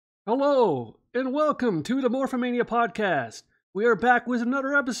Hello, and welcome to the Morph-A-Mania podcast. We are back with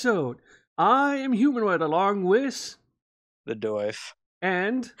another episode. I am Humanoid along with... The Doif.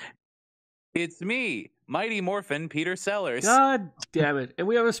 And... It's me, Mighty Morphin Peter Sellers. God damn it. And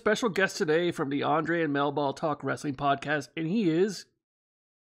we have a special guest today from the Andre and Mel Ball Talk Wrestling podcast, and he is...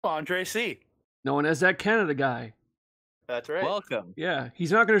 Andre C. known as that Canada guy. That's right. Welcome. Yeah,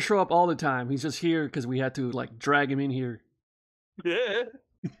 he's not going to show up all the time. He's just here because we had to, drag him in here. Yeah.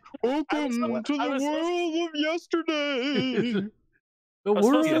 Welcome to the world of yesterday. The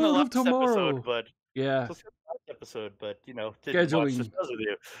world of tomorrow. Episode, but Yeah. episode, but didn't watch this with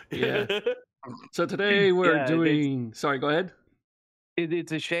you. Yeah. So today we're doing... Sorry, go ahead.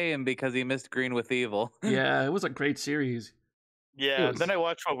 It's a shame because he missed Green with Evil. Yeah, it was a great series. Yeah, then I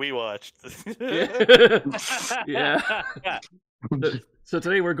watched what we watched. Yeah. So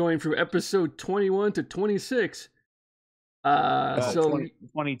today we're going through episode 21 to 26. So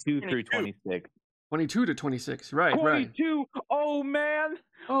 22 through 26. 22 to 26, right, 22. Oh man.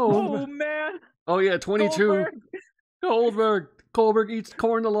 Oh man. Oh yeah, 22. Goldberg eats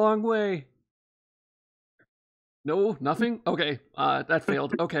corn the long way. No, nothing? Okay, that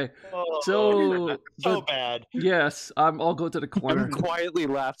failed. Okay. So bad. Yes, I'll go to the corner. I'm quietly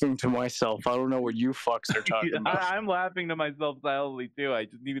laughing to myself. I don't know what you fucks are talking about. I'm laughing to myself silently too. I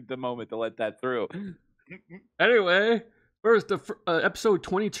just needed the moment to let that through. Anyway, first, episode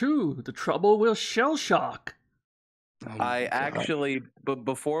 22, The Trouble with Shell Shock. I actually, but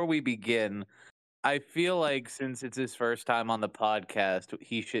before we begin, I feel like since it's his first time on the podcast,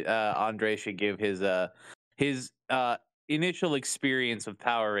 he should Andre should give his initial experience of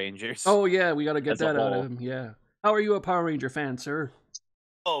Power Rangers. Oh yeah, we got to get that out of him. Yeah. How are you a Power Ranger fan, sir?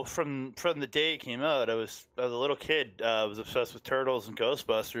 Oh, from the day it came out, I was a little kid. I was obsessed with Turtles and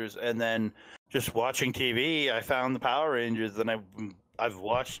Ghostbusters, and then just watching TV, I found the Power Rangers, and I've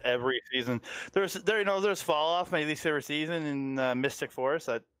watched every season. There's fall off. My least favorite season in Mystic Force.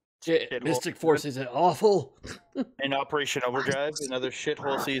 Mystic Force is awful. And Operation Overdrive, another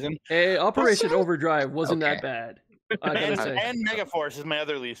shithole season. Hey, Operation Overdrive wasn't that bad. And Megaforce is my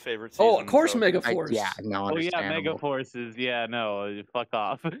other least favorite season. Oh, of course, Megaforce. Megaforce is no, fuck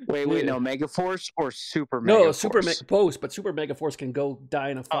off. Wait, no, Megaforce or Super Megaforce? No, but Super Megaforce can go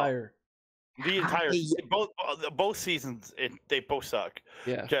die in a fire. The entire both seasons, they both suck.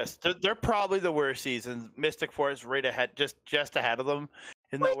 Yeah, they're probably the worst seasons. Mystic Force right ahead, just ahead of them.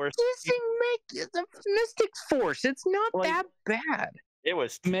 The Mystic Force. It's not that bad. It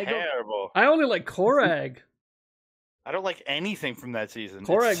was terrible. I only like Korag. I don't like anything from that season.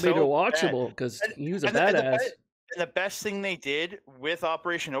 Korag made it watchable because he was a badass. And the best thing they did with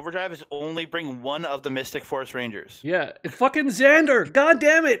Operation Overdrive is only bring one of the Mystic Force Rangers. Yeah, fucking Xander. God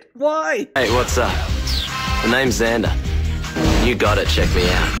damn it. Why? Hey, what's up? The name's Xander. You gotta check me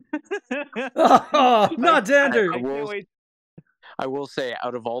out. Oh, not Xander. I will say,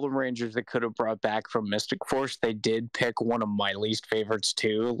 out of all the Rangers that could have brought back from Mystic Force, they did pick one of my least favorites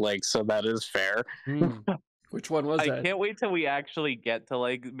too. So that is fair. Which one was that? I can't wait till we actually get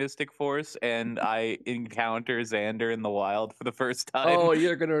to Mystic Force and I encounter Xander in the wild for the first time. Oh,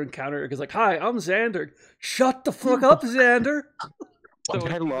 you're gonna encounter it because hi, I'm Xander. Shut the fuck up, Xander. So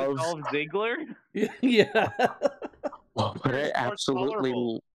I love Ziggler. Yeah. But I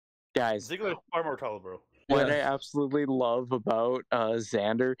absolutely, guys. Ziggler's far more tolerable. What I absolutely love about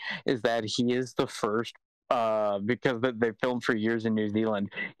Xander is that he is the first. Because they filmed for years in New Zealand.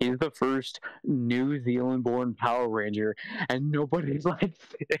 He's the first New Zealand-born Power Ranger, and nobody likes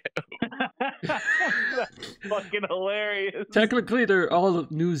him. Fucking hilarious. Technically, they're all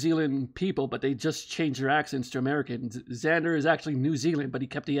New Zealand people, but they just changed their accents to American. Xander is actually New Zealand, but he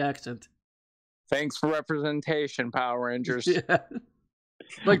kept the accent. Thanks for representation, Power Rangers. Yeah.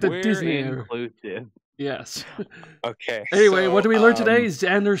 Like the We're Disney inclusive. Yes. Okay. Anyway, what did we learn today?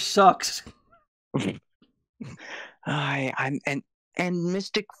 Xander sucks. And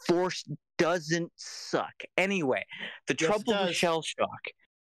Mystic Force doesn't suck. Anyway, The Trouble with Shell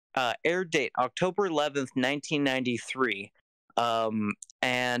Shock. Air date October 11th, 1993.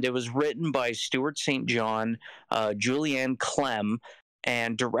 And it was written by Stuart St. John, Julianne Clem,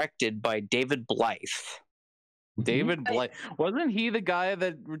 and directed by David Blythe. David Blythe. Wasn't he the guy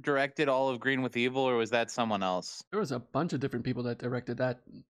that directed all of Green with Evil, or was that someone else? There was a bunch of different people that directed that.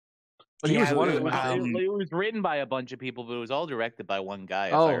 But he was one of them. It was written by a bunch of people, but it was all directed by one guy,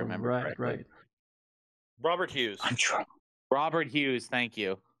 if I remember correctly. Right. Robert Hughes. Robert Hughes, thank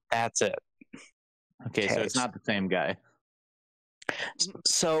you. That's it. Okay, so it's not the same guy.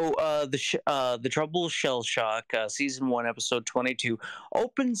 So the Trouble with Shell Shock, season 1, episode 22,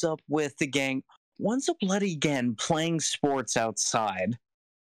 opens up with the gang once a bloody again playing sports outside.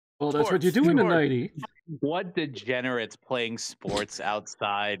 Well, that's what you do in the 90s. What degenerates playing sports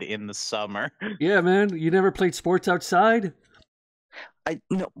outside in the summer? Yeah, man. You never played sports outside?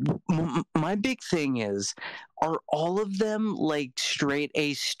 My big thing is, are all of them like straight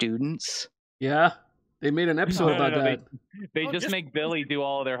A students? Yeah. They made an episode about that. They just make Billy do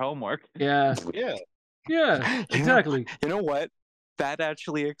all of their homework. Yeah. Yeah, exactly. You know what? That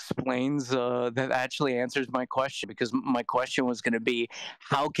actually explains, that actually answers my question, because my question was going to be,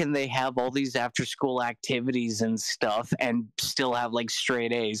 how can they have all these after school activities and stuff and still have like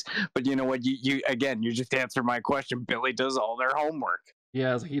straight A's? But you know what? You just answered my question. Billy does all their homework.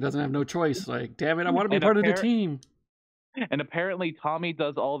 Yeah, he doesn't have no choice. Like, damn it, I want to be part of the team. And apparently Tommy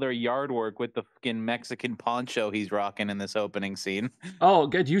does all their yard work with the fucking Mexican poncho he's rocking in this opening scene. Oh,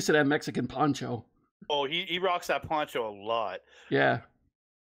 get used to that Mexican poncho. Oh, he rocks that poncho a lot. Yeah.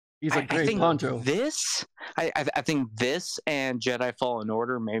 He's a great poncho. I think this and Jedi Fallen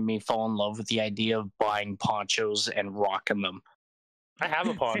Order made me fall in love with the idea of buying ponchos and rocking them. I have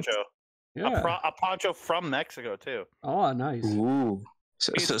a poncho. Yeah. A poncho from Mexico, too. Oh, nice. Ooh.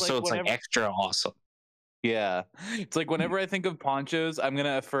 So it's whenever... like extra awesome. Yeah. It's like whenever I think of ponchos, I'm going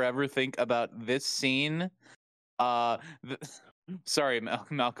to forever think about this scene. Sorry,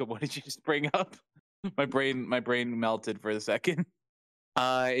 Malcolm, what did you just bring up? My brain melted for a second.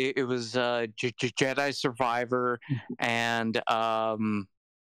 It was Jedi Survivor, and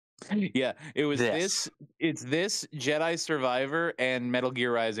yeah, it was this. It's this Jedi Survivor and Metal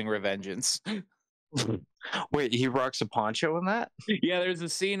Gear Rising: Revengeance. Wait, he rocks a poncho in that? Yeah, there's a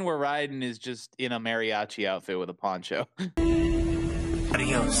scene where Raiden is just in a mariachi outfit with a poncho.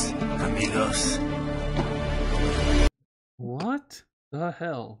 Adios, amigos. What the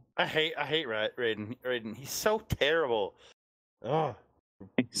hell? I hate Raiden. Raiden, he's so terrible. Oh,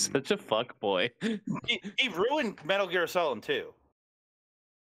 he's such a fuck boy. He ruined Metal Gear Solid 2.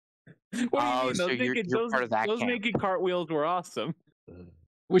 What do you mean? Those making cartwheels were awesome.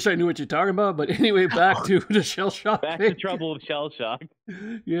 Wish I knew what you're talking about, but anyway, back to the shell shock. Back to trouble with shell shock.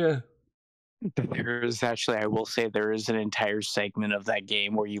 Yeah. There is actually, I will say, there is an entire segment of that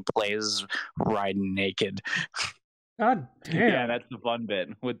game where you play as Raiden naked. God damn. Yeah, that's the fun bit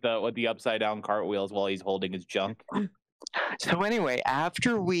with the upside down cartwheels while he's holding his junk. So anyway,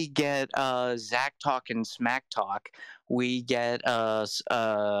 after we get Zach Talk and Smack Talk, we get a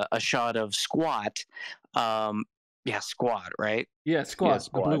shot of Squat. Yeah, Squat, right? Yeah, Squat,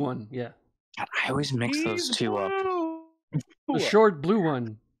 the blue one. Yeah. God, I always mix those two up. The short blue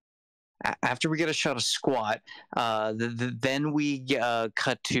one. After we get a shot of Squat, then we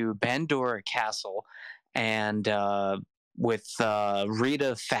cut to Bandora Castle, and with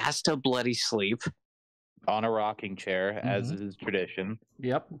Rita fast a bloody sleep on a rocking chair, as is tradition.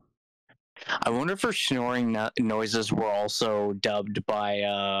 Yep. I wonder if her snoring noises were also dubbed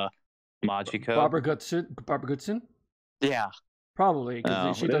by Machiko. Barbara Goodson. Yeah. Probably,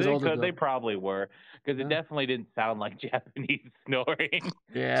 because she does all the... They probably were, because it definitely didn't sound like Japanese snoring.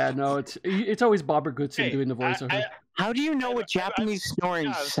 Yeah, no, it's always Barbara Goodson doing the voiceover. How do you know what Japanese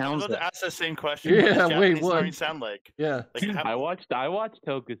snoring sounds like? I asked the same question. Yeah, what wait, does what? Snoring sound like? Yeah. I watched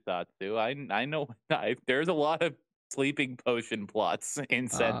Tokusatsu. I know there's a lot of sleeping potion plots in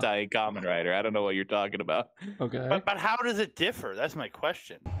Sentai Kamen Rider. I don't know what you're talking about. Okay. But how does it differ? That's my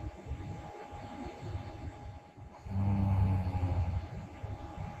question.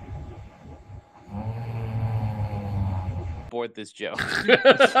 Abort this joke.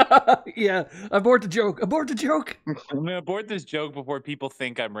 Yeah, abort the joke. Abort the joke. I'm gonna abort this joke before people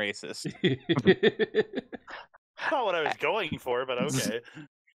think I'm racist. Not what I was going for, but okay.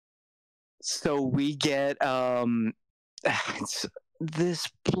 So we get this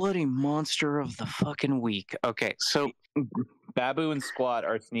bloody monster of the fucking week. Okay, so Babu and Squat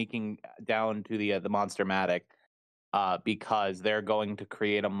are sneaking down to the Monster-matic. Because they're going to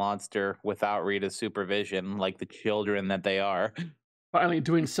create a monster without Rita's supervision, like the children that they are. Finally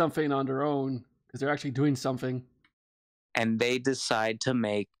doing something on their own, because they're actually doing something. And they decide to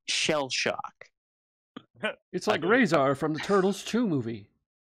make Shell Shock. It's like Razor from the Turtles 2 movie.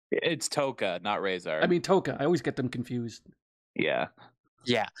 It's Toka, not Razor. I mean Toka. I always get them confused. Yeah.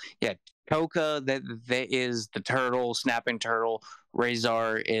 Toka, that is the turtle, snapping turtle.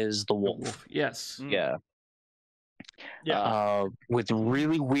 Razor is the wolf. Yes. Yeah. With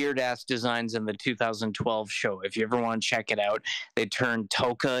really weird ass designs in the 2012 show. If you ever want to check it out, they turned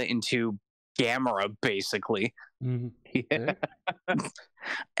Toka into Gamera, basically. Mm-hmm. Yeah.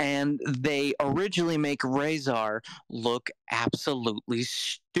 And they originally make Razor look absolutely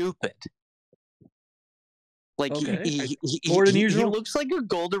stupid. Like Okay. he More than he usual? looks like a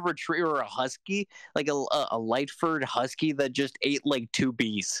golden retriever or a husky, like a light furred husky that just ate like 2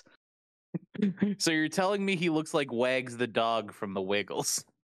 bees. So you're telling me he looks like Wags the dog from the Wiggles?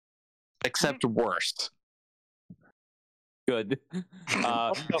 Except worse. Good.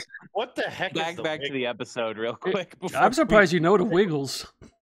 What the heck is the Back to the episode real quick. I'm surprised you know the Wiggles.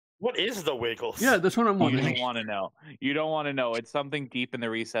 What is the Wiggles? Yeah, that's what I'm You wondering. don't want to know. You don't want to know. It's something deep in the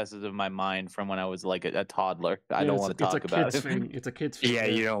recesses of my mind from when I was like a toddler. I don't want to talk about It's a it. kid's thing. It's a kid's thing. Yeah,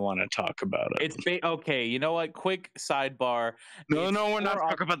 you don't want to talk about it. It's okay. You know what? Quick sidebar. No, It's we're not for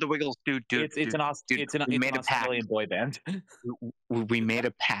talking about the Wiggles, dude. It's an Australian boy band. We made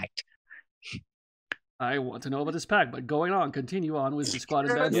a pact. I want to know about this pack, but going on, continue on with the squad and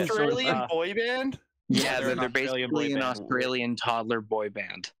They're an bands. Australian boy band? Yeah, they're an they're Australian boy basically an band. Australian toddler boy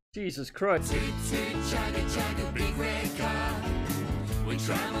band. Jesus Christ.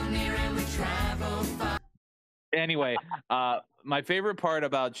 Anyway, my favorite part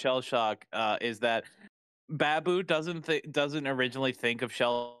about Shell Shock is that Babu doesn't originally think of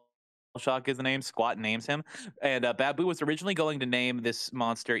Shell Shock as the name. Squat names him, and Babu was originally going to name this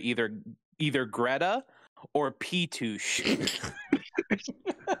monster either Greta or Petouche.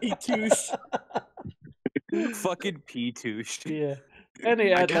 Petouche. Fucking Petouche. Yeah. And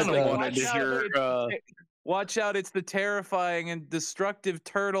they I add kind of like wanted to hear. Watch out, it's the terrifying and destructive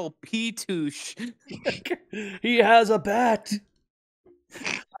turtle Petouche. he has a bat.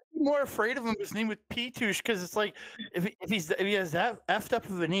 I'm more afraid of him. His name was Petouche because it's like if he has that effed up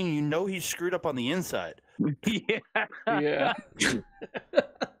of a name, you know he's screwed up on the inside. Yeah. Yeah.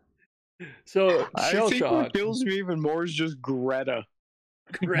 So Shell Shock. What kills me even more is just Greta.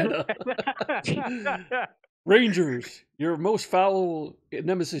 Greta. Rangers, your most foul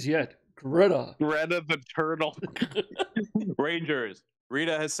nemesis yet. Greta. Greta the turtle. Rangers.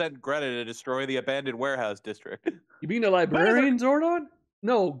 Rita has sent Greta to destroy the abandoned warehouse district. You mean the librarian, Zordon?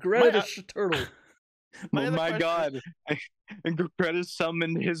 No, Greta the turtle. My Oh my other god. And Greta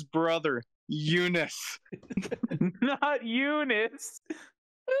summoned his brother, Eunice. Not Eunice.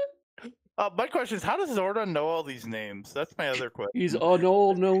 My question is, how does Zordon know all these names? That's my other question. He's an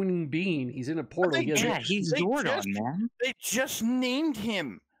all-knowing being. He's in a portal. They- He has Yeah, he's They Zordon, just- man. They just named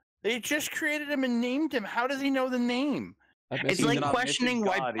him. They just created him and named him. How does he know the name? It's He's like an omniscient questioning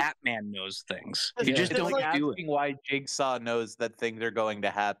why god. Batman knows things. Yeah. You just It's don't like do it. Asking why Jigsaw knows that things are going to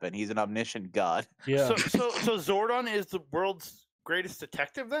happen. He's an omniscient god. Yeah. So Zordon is the world's greatest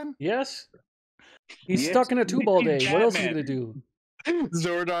detective then? Yes. He's Yes, stuck in a tube all day. he's What else is he Batman. gonna do?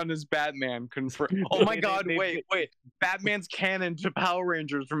 Zordon is Batman. Oh my They- god, they- wait. Batman's canon to Power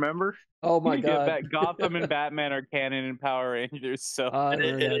Rangers, remember? Oh my god. Yeah, Gotham and Batman are canon in Power Rangers, so I It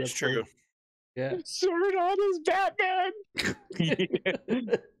remember that is episode. true. Yeah. Zordon is Batman!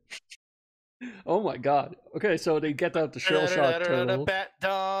 Oh my god. Okay, so they get out the Shell Shock turtle. Bat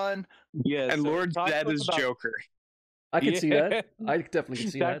Dawn. yeah. And so Lord talk to Zed us is about- Joker. I can see Yeah. that. I definitely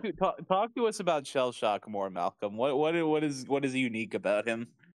can see that. Talk to us about Shell Shock more, Malcolm. What is unique about him?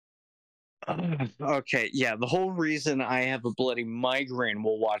 Okay, yeah, the whole reason I have a bloody migraine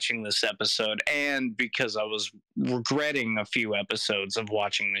while watching this episode, and because I was regretting a few episodes of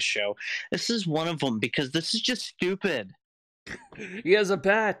watching this show, this is one of them, because this is just stupid. He has a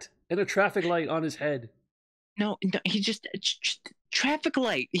bat and a traffic light on his head. No, he just traffic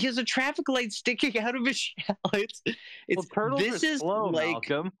light. He has a traffic light sticking out of his shell. It's turtles this are is slow, like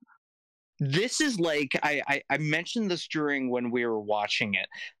Malcolm. this is like I mentioned this during when we were watching it.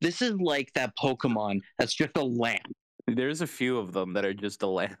 This is like that Pokemon that's just a lamp. There's a few of them that are just a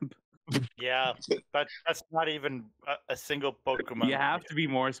lamp. Yeah, that's not even a single Pokemon. You have to be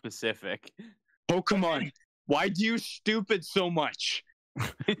more specific. Pokemon, why do you stupid so much?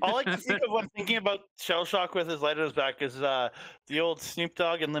 All I can think of when thinking about Shell Shock with his light on his back is the old Snoop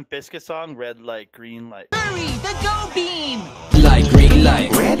Dogg and Limp Bizkit song, Red Light, Green Light. Hurry, the go beam! Light, green light.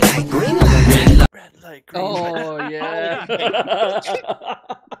 Red light, green light. Red light. Red Light, Green Light. Oh yeah.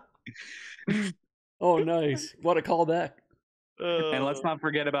 Oh nice. What a callback. And let's not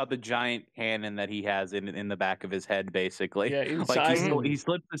forget about the giant cannon that he has in the back of his head, basically. Yeah, Like inside him. he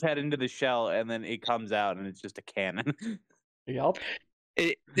slips his head into the shell, and then it comes out, and it's just a cannon. Yup.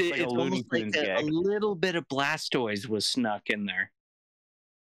 It's like a Looney almost like Tunes a gag. little bit of Blastoise was snuck in there.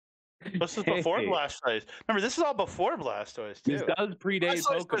 This is before Hey. Blastoise. Remember, this is all before Blastoise too. This does predate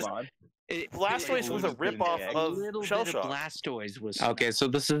Blastoise was- Pokemon. Blastoise was a Looney Tunes ripoff gag. A of little Shell bit of Shock. Blastoise was okay. So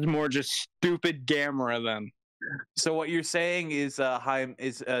this is more just stupid Gamera then. So what you're saying is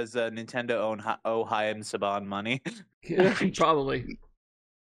Nintendo owe Haim Saban money? Yeah, probably.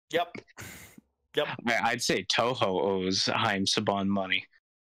 Yep. Yep. I'd say Toho owes Haim Saban money.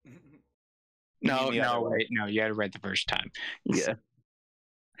 No, the other way. wait, no, you had it right the first time. Yeah.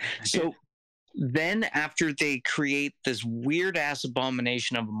 So then after they create this weird ass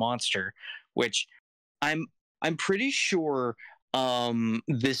abomination of a monster, which I'm pretty sure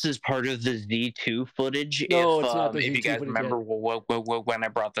this is part of the Z2 footage. No, it's not the if Z2 you guys footage remember when I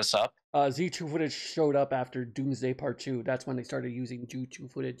brought this up. Z2 footage showed up after Doomsday Part 2. That's when they started using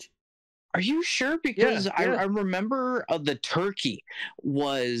Z2 footage. Are you sure? Because Yeah. I remember the turkey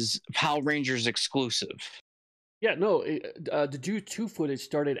was Power Rangers exclusive. Yeah, no, the Z2 footage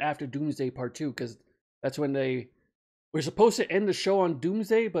started after Doomsday Part 2 because that's when they were supposed to end the show on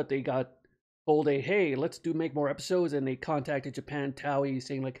Doomsday, but they got told, hey, let's make more episodes, and they contacted Japan Toei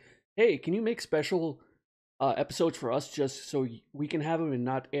saying like, hey, can you make special episodes for us just so we can have them and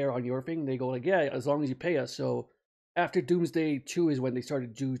not air on your thing? They go like, yeah, as long as you pay us. So after Doomsday 2 is when they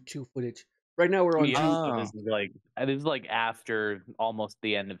started Z2 footage. Right now we're on So this is like after almost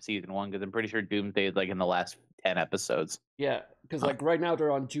the end of season 1 because I'm pretty sure Doomsday is like in the last 10 episodes. Yeah, because like right now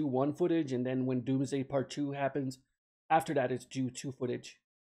they're on Z1 footage, and then when Doomsday Part 2 happens, after that it's Z2 footage.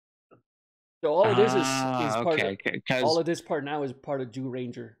 So all of this is part of, all of this part now is part of Jew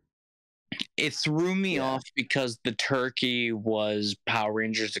Ranger. It threw me off because the turkey was Power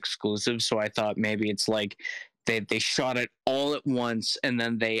Rangers exclusive, so I thought maybe it's like they shot it all at once and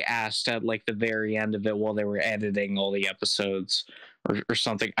then they asked at like the very end of it while they were editing all the episodes or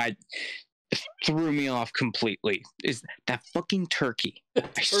something. It threw me off completely. Is that fucking turkey?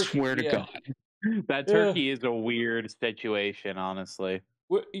 I swear to God. That turkey is a weird situation, honestly.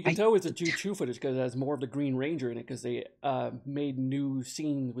 Well, you can tell it's a Z2 footage because it has more of the Green Ranger in it because they made new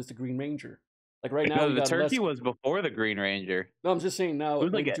scenes with the Green Ranger. Like right now, the turkey was before the Green Ranger. No, I'm just saying now.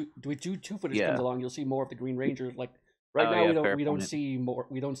 With Z2 footage comes along, you'll see more of the Green Ranger. Like right now, we don't see more.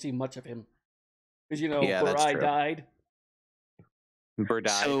 We don't see much of him because Burai died. Burr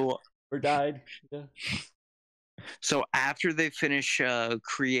died. Yeah. So after they finish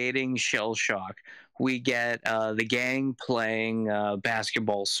creating Shell Shock, we get the gang playing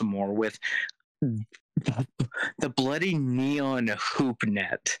basketball some more with the bloody neon hoop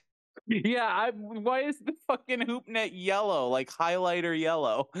net. Yeah, why is the fucking hoop net yellow, like highlighter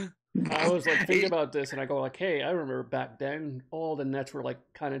yellow? I was like thinking about this, and I go like, "Hey, I remember back then all the nets were like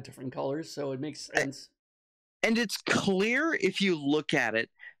kind of different colors, so it makes sense." And it's clear if you look at it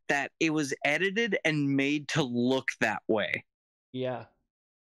that it was edited and made to look that way. Yeah,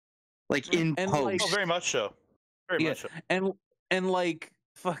 like in post. Very much so. Very much so. And like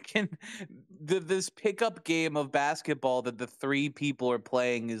fucking this pickup game of basketball that the three people are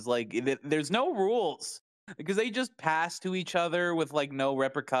playing is like there's no rules because they just pass to each other with like no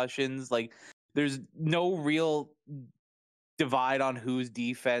repercussions. Like there's no real divide on who's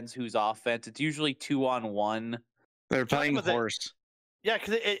defense, who's offense. It's usually 2-on-1. They're playing horse. Yeah,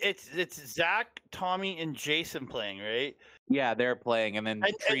 because it's Zach, Tommy, and Jason playing, right? Yeah, they're playing, and then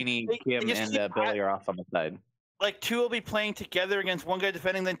Trini, Kim, and Billy are off on the side. Like two will be playing together against one guy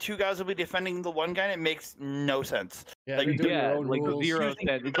defending, then two guys will be defending the one guy, and it makes no sense. Yeah, like, like zero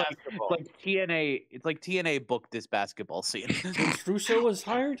sense. It's like TNA. It's like TNA booked this basketball scene. Russo was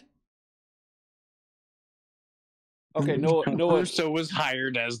hired. Okay, no. Russo was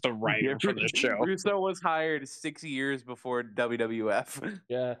hired as the writer for the show. Russo was hired 6 years before WWF.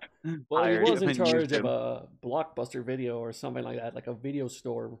 Yeah, well, he was in charge of a Blockbuster Video or something like that, like a video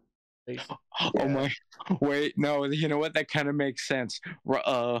store. Oh my! Wait, no. You know what? That kind of makes sense.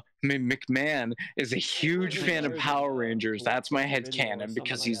 McMahon is a huge fan of Power Rangers. That's my headcanon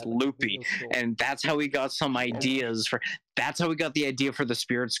because he's loopy, and that's how he got some ideas for. That's how we got the idea for the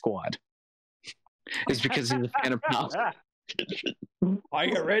Spirit Squad. Is because he's a fan of Power. Are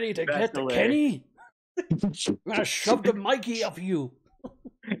you ready to get the Kenny? I'm gonna shove the Mikey up you.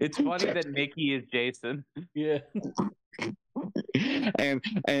 It's funny that Nikki is Jason. Yeah.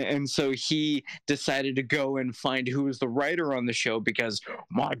 And so he decided to go and find who was the writer on the show because,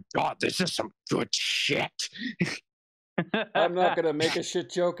 my God, this is some good shit. I'm not gonna make a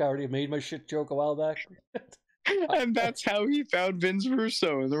shit joke. I already made my shit joke a while back. And that's how he found Vince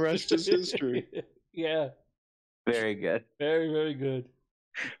Russo, and the rest is history. Yeah. Very good. Very, very good.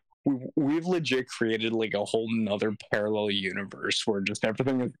 We've legit created like a whole nother parallel universe where just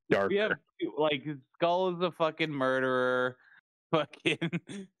everything is darker. We have, like, Skull is a fucking murderer.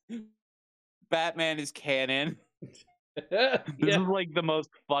 Fucking Batman is canon. This is like the most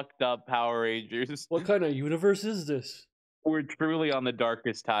fucked up Power Rangers. What kind of universe is this? We're truly on the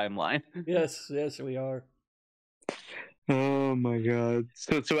darkest timeline. Yes, we are. Oh my God.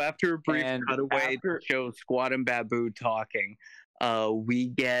 So after a brief cutaway to show Squad and Babu talking, we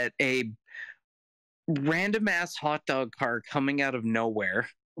get a random ass hot dog car coming out of nowhere.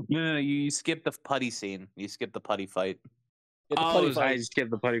 No, you skip the putty scene. You skip the putty fight. Yeah, the putty I fight.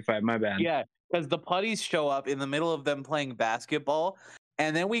 skipped the putty fight. My bad. Yeah, because the putties show up in the middle of them playing basketball,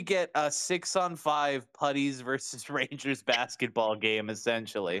 and then we get a 6-on-5 putties versus Rangers basketball game,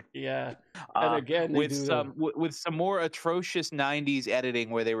 essentially. Yeah, and again, they with do some with some more atrocious '90s editing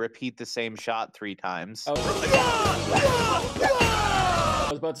where they repeat the same shot 3 times. I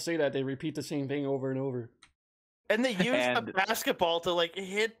was about to say that they repeat the same thing over and over. And they use the basketball to like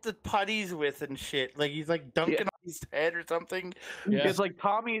hit the putties with and shit. Like he's like dunking on his head or something. Yeah. It's like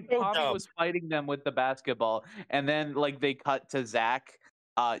Tommy was fighting them with the basketball, and then like they cut to Zach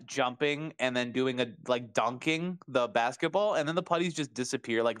jumping and then doing a like dunking the basketball, and then the putties just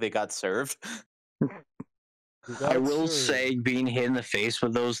disappear like they got served. I will say, being hit in the face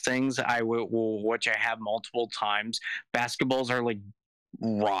with those things, which I have multiple times. Basketballs are like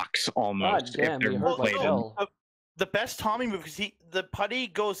rocks almost. God damn, if they they're hurt like played. hell. The best Tommy move is the putty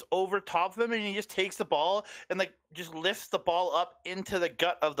goes over top of him and he just takes the ball and like just lifts the ball up into the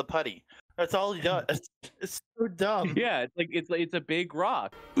gut of the putty. That's all he does. It's so dumb. Yeah, it's a big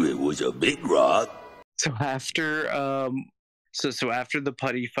rock. It was a big rock. So after so after the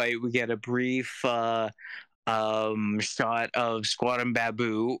putty fight, we get a brief shot of Squat and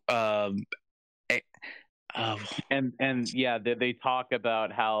Babu. And yeah, they talk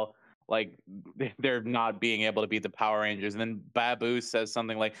about how like they're not being able to beat the Power Rangers, and then Babu says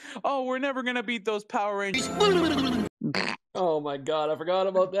something like, "Oh, we're never gonna beat those Power Rangers." Oh my god, I forgot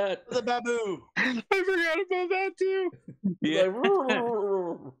about that. The Babu. I forgot about that too. Yeah.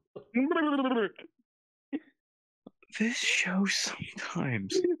 This show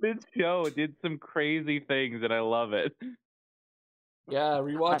sometimes. This show did some crazy things, and I love it. Yeah,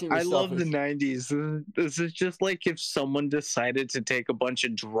 rewatching this I stuff love is... the 90s. This is just like if someone decided to take a bunch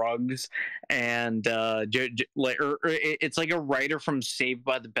of drugs and it's like a writer from Saved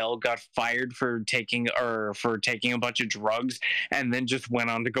by the Bell got fired for taking a bunch of drugs and then just went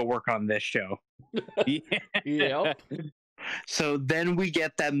on to go work on this show. Yep. So then we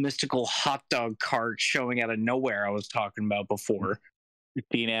get that mystical hot dog cart showing out of nowhere I was talking about before.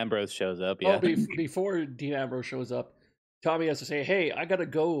 Dean Ambrose shows up. Yeah. Oh, before Dean Ambrose shows up, Tommy has to say, "Hey, I gotta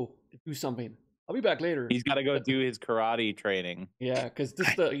go do something. I'll be back later." He's got to go do his karate training. Yeah, because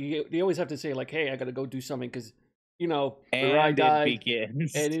they always have to say like, "Hey, I gotta go do something," because you know, And Rai died, it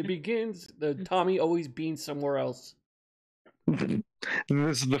begins. and it begins. The Tommy always being somewhere else.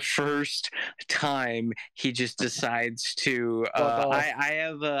 This is the first time he just decides to. I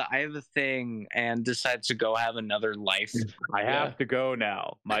have a thing, and decides to go have another life. I have to go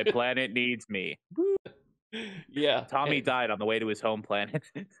now. My planet needs me. Yeah, Tommy died on the way to his home planet.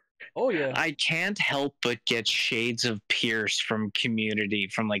 Oh yeah. I can't help but get shades of Pierce from Community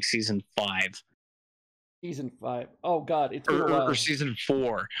from like season 5. Season 5. Oh god, it's been a while. Or season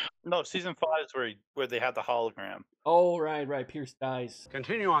 4. No, season 5 is where they had the hologram. Oh right. Pierce dies.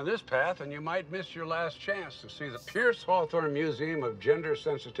 Continue on this path and you might miss your last chance to see the Pierce Hawthorne Museum of Gender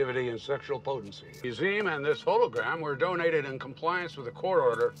Sensitivity and Sexual Potency. The museum and this hologram were donated in compliance with a court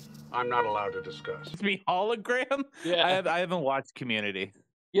order I'm not allowed to discuss. It's me hologram? Yeah. I haven't watched Community.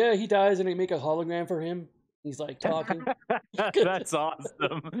 Yeah, he dies and they make a hologram for him. He's like talking. That's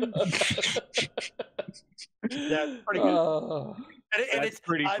awesome. That's pretty good. And it's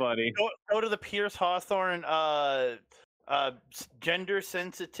pretty funny. Go to the Pierce Hawthorne gender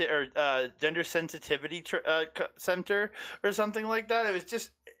sensitivity center or something like that.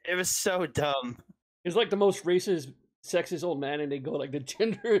 It was so dumb. He's like the most racist, sexist old man, and they go like the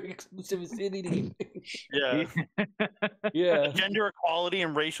gender exclusivity. Yeah. Yeah. Gender equality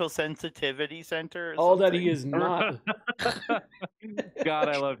and racial sensitivity center. All that he is not. God,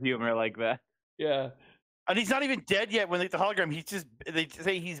 I love humor like that. Yeah. And he's not even dead yet when they the hologram. They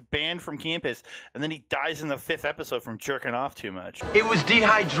say he's banned from campus, and then he dies in the 5th episode from jerking off too much. It was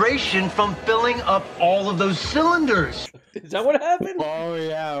dehydration from filling up all of those cylinders. Is that what happened? Oh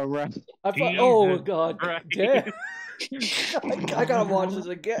yeah, right. I thought, oh god, Right. damn. I gotta watch this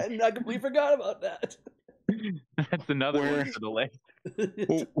again. I completely forgot about that. That's another one for the list.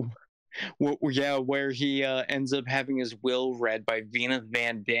 Where he ends up having his will read by Venus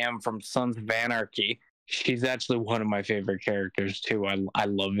Van Dam from Sons of Anarchy. She's actually one of my favorite characters too. I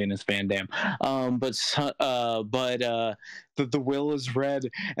love Venus Van Dam. But the will is read,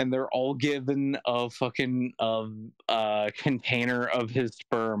 and they're all given a fucking container of his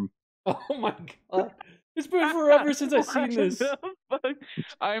sperm. Oh my god. It's been forever since I've seen this.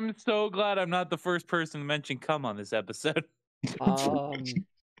 I'm so glad I'm not the first person to mention cum on this episode.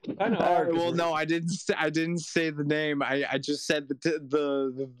 Kind of hard. Well, no, I didn't say the name. I just said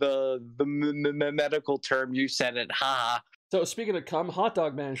the medical term. You said it. Ha. So speaking of cum, Hot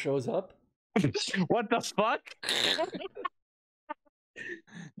Dog Man shows up. What the fuck?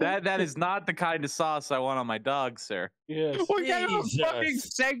 That is not the kind of sauce I want on my dog, sir. Yes. What kind of a fucking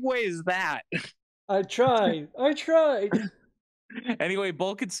segue is that? I tried. Anyway,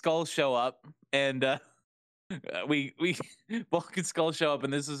 Bulk and Skull show up, and we Bulk and Skull show up,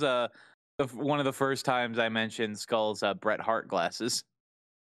 and this is one of the first times I mentioned Skull's Bret Hart glasses.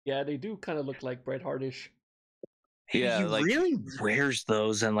 Yeah, they do kind of look like Bret Hartish. Yeah, he like, really wears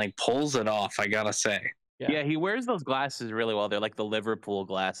those and like pulls it off, I gotta say. Yeah, he wears those glasses really well. They're like the Liverpool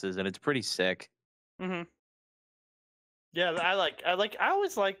glasses, and it's pretty sick. Mm-hmm. Yeah, I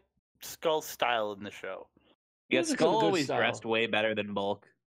always like Skull's style in the show. Yeah, He has some Skull good always style. dressed way better than Bulk.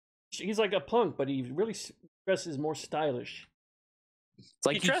 He's like a punk, but he really dresses more stylish. It's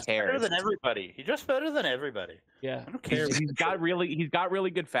like He he dressed better cares. than everybody. He dressed better than everybody. Yeah. I don't care. He's got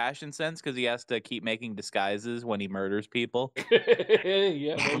really good fashion sense because he has to keep making disguises when he murders people.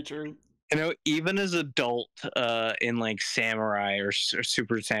 Yeah, very true. You know, even as adult in like Samurai or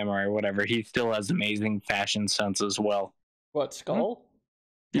Super Samurai or whatever, he still has amazing fashion sense as well. What, Skull?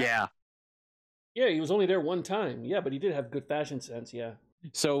 Yeah. Yeah, he was only there one time. Yeah, but he did have good fashion sense, yeah.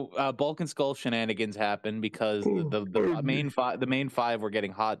 So Bulk and Skull shenanigans happen because the main five were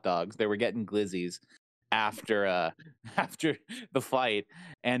getting hot dogs. They were getting glizzies after the fight,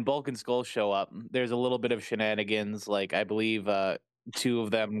 and Bulk and Skull show up. There's a little bit of shenanigans. Like I believe two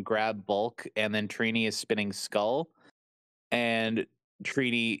of them grab Bulk, and then Trini is spinning Skull, and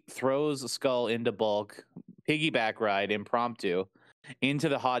Trini throws Skull into Bulk, piggyback ride impromptu into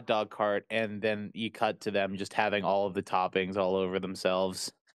the hot dog cart, and then you cut to them just having all of the toppings all over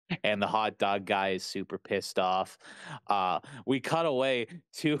themselves, and the hot dog guy is super pissed off. We cut away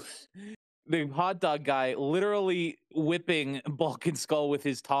to the hot dog guy literally whipping Bulk and Skull with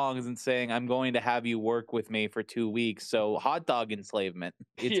his tongs and saying, "I'm going to have you work with me for 2 weeks." So hot dog enslavement,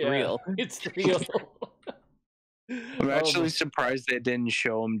 it's real. It's real. I'm actually surprised they didn't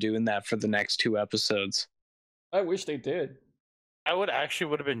show him doing that for the next 2 episodes. I wish they did. I would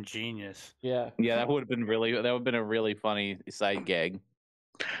have been genius. Yeah. Yeah, that would have been a really funny side gag.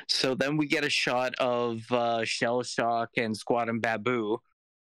 So then we get a shot of Shell Shock and Squat and Babu,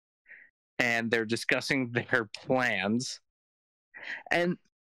 and they're discussing their plans. And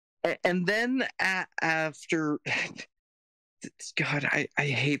then after, God, I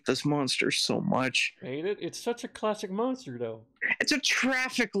hate this monster so much. Hate it? It's such a classic monster, though. It's a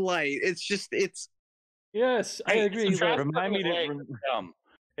traffic light. It's. Yes, I agree. It's but- Remind me to dumb.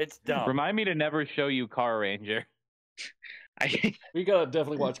 It's dumb. remind me to never show you Car Ranger. We gotta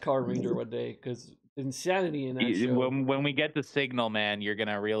definitely watch Car Ranger one day, because insanity in that show. When we get to Signal Man, you're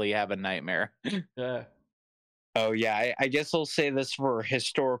gonna really have a nightmare. Yeah. Oh yeah, I guess I'll say this for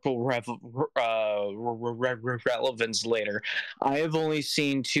historical relevance later. I have only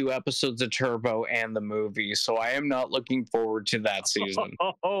seen 2 episodes of Turbo and the movie, so I am not looking forward to that season.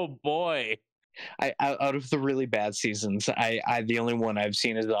 Oh boy. Out of the really bad seasons, I the only one I've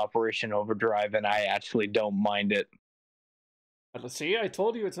seen is Operation Overdrive, and I actually don't mind it. But see, I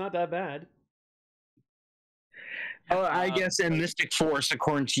told you it's not that bad. Oh, I guess in Mystic Force,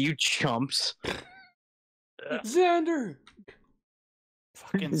 according to you chumps. Xander!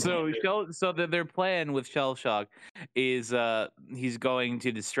 Fucking So their plan with Shell Shock is he's going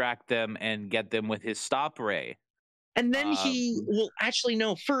to distract them and get them with his stop ray. And then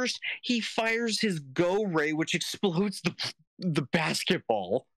first he fires his Go Ray, which explodes the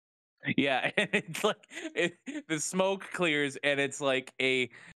basketball. Yeah, and it's like the smoke clears, and it's like a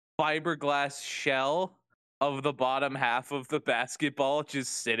fiberglass shell of the bottom half of the basketball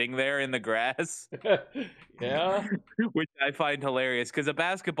just sitting there in the grass. Yeah. Which I find hilarious, because a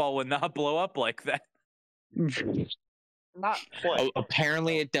basketball would not blow up like that. Not quite.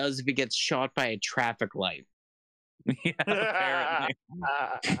 Apparently it does if it gets shot by a traffic light. Yeah,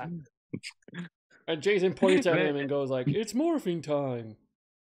 apparently. And Jason points at him and goes like, "It's morphing time."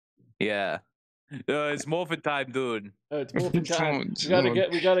 Yeah. It's morphin' time, dude. It's morphing time.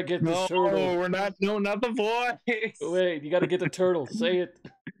 We gotta get this turtle. We're not. No, not the voice. Wait, you gotta get the turtle. Say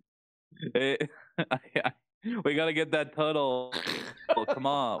it. We gotta get that turtle. Oh, come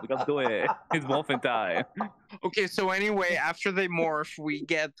on, we gotta do it. It's morphin' time. Okay, so anyway, after they morph, we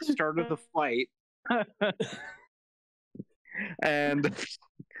get the start of the fight. and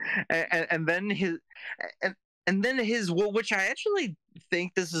then his which I actually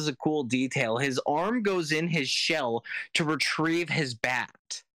think this is a cool detail. His arm goes in his shell to retrieve his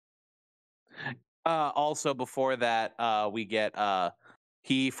bat. Also, before that, we get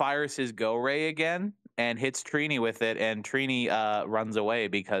he fires his Go Ray again and hits Trini with it, and Trini runs away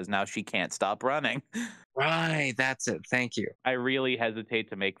because now she can't stop running. Right, that's it. Thank you. I really hesitate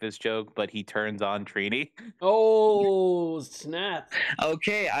to make this joke, but he turns on Trini. Oh, snap.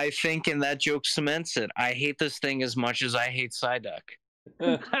 Okay, I think and that joke cements it. I hate this thing as much as I hate Psyduck.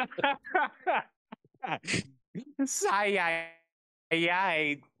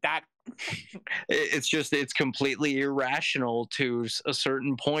 It's completely irrational to a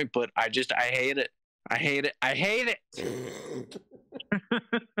certain point, but I hate it. I hate it.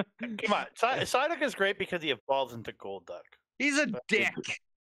 Come on, Psyduck is great because he evolves into Golduck. He's a dick.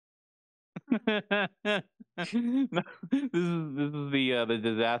 This is the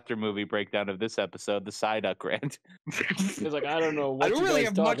disaster movie breakdown of this episode, the Psyduck rant. He's like, I don't know what I don't you really guys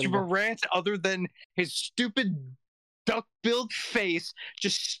have much talking of a about. rant other than his stupid duck-billed face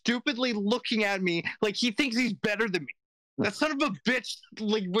just stupidly looking at me like he thinks he's better than me. That son of a bitch,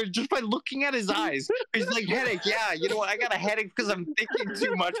 like, just by looking at his eyes, he's like, headache. Yeah, you know what? I got a headache because I'm thinking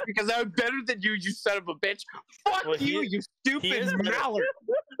too much because I'm better than you, you son of a bitch. Fuck you, you stupid mallard.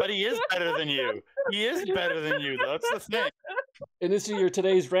 But he is better than you. He is better than you, though. That's the thing. And this is your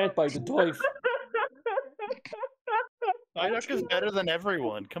today's rant by the Doif. Psyduck is better than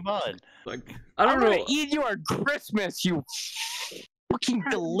everyone. Come on. Like, I don't know. I'm gonna eat you on Christmas, you fucking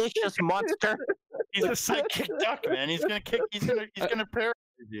delicious monster. He's a sidekick duck, man. He's gonna parachute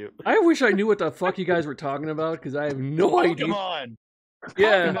you. I wish I knew what the fuck you guys were talking about because I have no idea. Come on.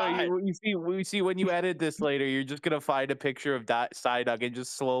 Yeah. No, you see, when you edit this later, you're just gonna find a picture of Psyduck and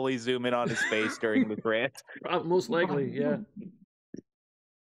just slowly zoom in on his face during the rant. Most likely, yeah.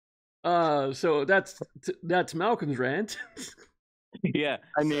 So that's Malcolm's rant. Yeah,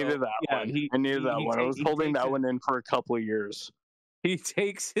 I needed that one. I needed that one. I was holding that one in for a couple of years. He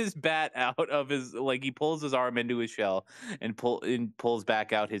takes his bat out of his, like, he pulls his arm into his shell and pulls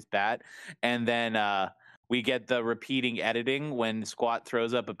back out his bat, and then we get the repeating editing when Squat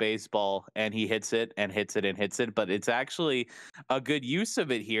throws up a baseball and he hits it and hits it and hits it, but it's actually a good use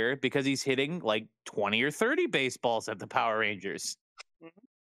of it here because he's hitting like 20 or 30 baseballs at the Power Rangers.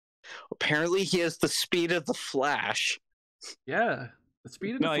 Apparently, he has the speed of the Flash. Yeah, the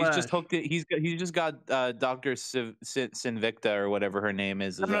speed of the Flash. He's just hooked it. He's just got Dr. Sinvicta or whatever her name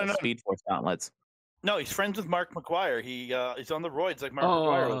is. No. Speed Force gauntlets. No, he's friends with Mark McGuire. He's on the roids like Mark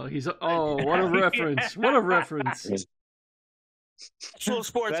McGuire. What a reference! What a reference! Actual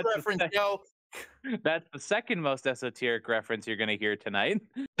sports reference, yo. That's the second most esoteric reference you're gonna hear tonight.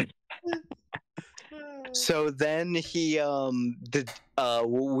 So then we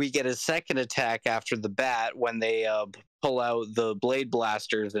get a second attack after the bat when they pull out the blade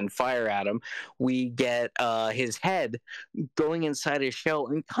blasters and fire at him. We get his head going inside his shell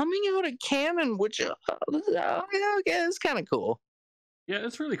and coming out a cannon, which is kind of cool. Yeah,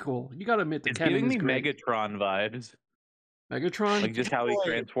 it's really cool. You gotta admit the It's cannon giving is me great. Megatron vibes. Megatron, Like just how he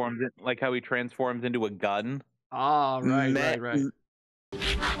transforms it, like how he transforms into a gun. Ah, right.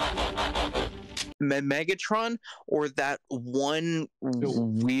 Megatron, or that one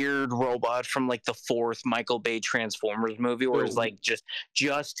weird robot from like the fourth Michael Bay Transformers movie where it's like just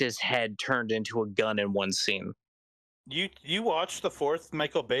his head turned into a gun in one scene. You watched the fourth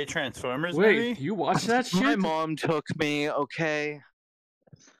Michael Bay Transformers Wait, movie? you watched that shit? My mom took me, okay?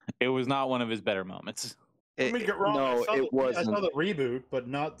 It was not one of his better moments. Let me get wrong. No, it wasn't. I saw the reboot, but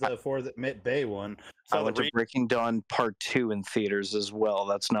not the fourth Bay one. I went to Breaking Dawn Part 2 in theaters as well.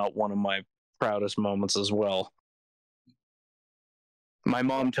 That's not one of my proudest moments as well. My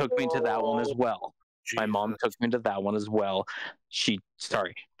mom took me to that one as well. She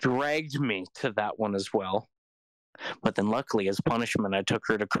dragged me to that one as well. But then luckily, as punishment, I took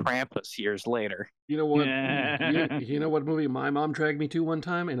her to Krampus years later. You know what? you know what movie my mom dragged me to one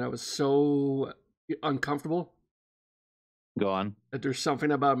time, and I was so uncomfortable. Go on. That there's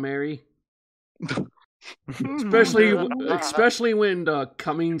something about Mary. especially when the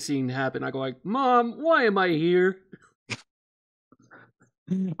coming scene happened. I go like, Mom, why am I here?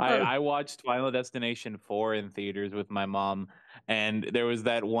 I watched Final Destination 4 in theaters with my mom, and there was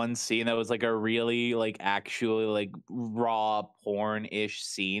that one scene that was like a really actually raw porn-ish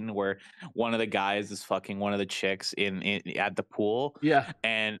scene where one of the guys is fucking one of the chicks at the pool. Yeah.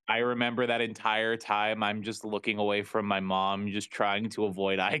 And I remember that entire time I'm just looking away from my mom, just trying to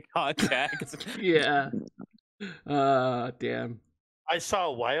avoid eye contact. Yeah. Damn. I saw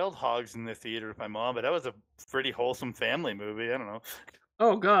Wild Hogs in the theater with my mom, but that was a pretty wholesome family movie. I don't know.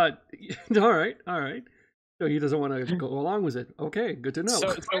 Oh God! All right. So he doesn't want to go along with it. Okay, good to know.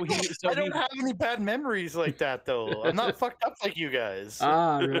 I don't have any bad memories like that, though. I'm not fucked up like you guys.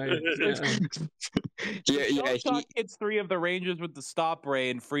 Ah, right. Yeah. Yeah. Shock hits 3 of the Rangers with the stop ray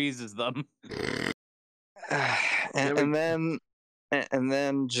and freezes them. and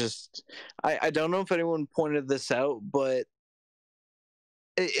then just I don't know if anyone pointed this out, but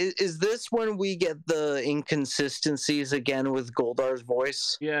is this when we get the inconsistencies again with Goldar's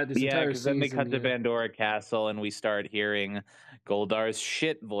voice? Yeah, because then they cut to Pandora Castle and we start hearing Goldar's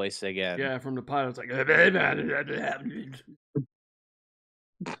shit voice again. Yeah, from the pilot, it's like.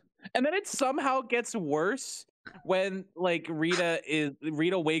 And then it somehow gets worse when like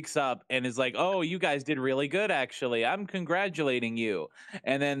Rita wakes up and is like, "Oh, you guys did really good, actually. I'm congratulating you."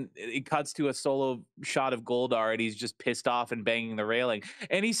 And then it cuts to a solo shot of Goldar, and he's just pissed off and banging the railing.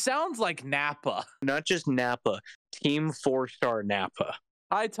 And he sounds like Nappa. Not just Nappa, Team 4-star Nappa.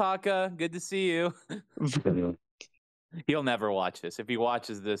 Hi, Taka. Good to see you. He'll never watch this. If he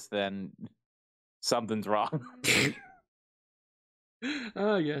watches this, then something's wrong.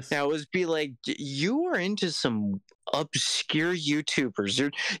 Oh, yes. Now, it would be like, you are into some obscure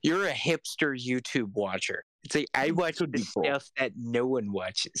YouTubers. You're a hipster YouTube watcher. It's like, I watch the stuff that no one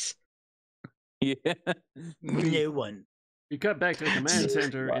watches. Yeah. No one. We cut back to the command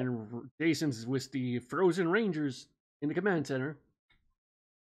center, and Jason's with the Frozen Rangers in the command center.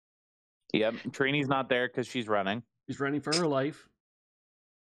 Yep. Trini's not there because she's running. She's running for her life.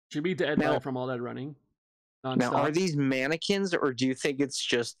 She'll be dead from all that running. Non-stop. Now, are these mannequins, or do you think it's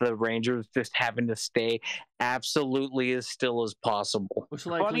just the Rangers just having to stay absolutely as still as possible?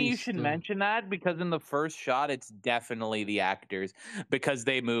 Funny you should mention that, because in the first shot, it's definitely the actors, because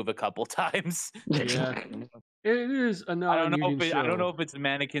they move a couple times. Yeah, it is a I don't know if it's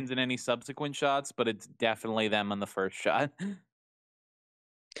mannequins in any subsequent shots, but it's definitely them on the first shot.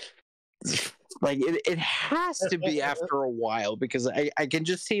 Like, it has to be after a while, because I can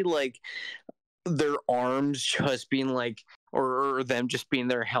just see, like, their arms just being like, or them just being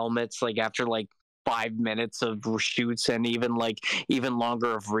their helmets, like after like 5 minutes of reshoots, and even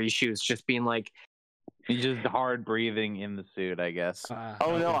longer of reshoots, just being like, just hard breathing in the suit, I guess.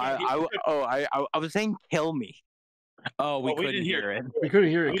 Oh no, I was saying kill me. Oh, we couldn't hear it. We couldn't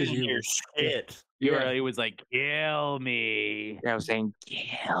hear it because you hear shit. It was like, kill me. I was saying,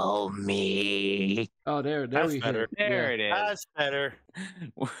 kill me. Oh, there That's we better. There it is. That's better.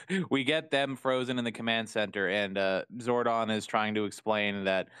 We get them frozen in the command center, and Zordon is trying to explain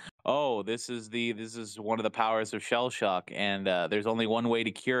that, oh, this is one of the powers of shell shock, and there's only one way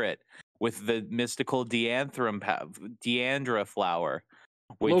to cure it, with the mystical Deandra flower,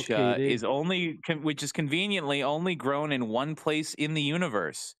 which is conveniently only grown in one place in the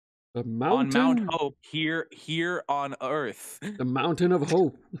universe. The mountain on Mount Hope, here on Earth. The Mountain of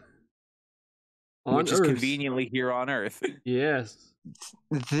Hope. Which is conveniently here on Earth. Yes.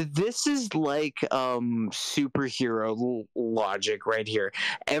 This is like superhero logic right here.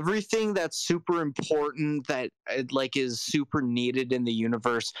 Everything that's super important, that like is super needed in the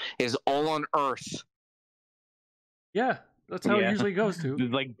universe, is all on Earth. Yeah, that's how it usually goes to.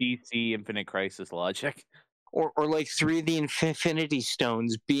 It's like DC Infinite Crisis logic. Or like 3 of the Infinity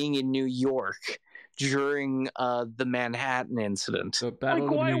Stones being in New York during the Manhattan incident. The Battle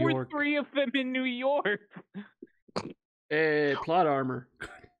of why New were York. 3 of them in New York? Plot armor.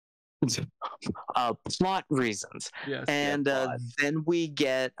 Plot reasons. Yes. And then we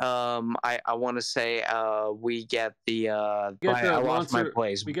get I want to say we get the I lost my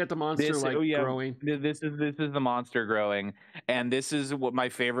place. We get the monster growing. This is the monster growing, and this is what my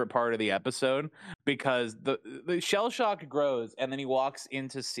favorite part of the episode, because the shell shock grows, and then he walks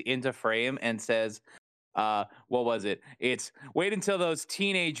into frame and says, what was it? It's wait until those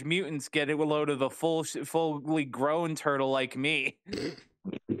teenage mutants get a load of the fully grown turtle like me.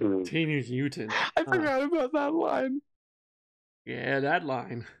 Teenage mutant. I forgot about that line. Yeah, that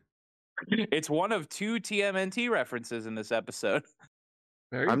line. It's one of 2 TMNT references in this episode.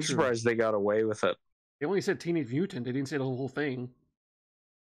 I'm surprised they got away with it. They only said teenage mutant. They didn't say the whole thing.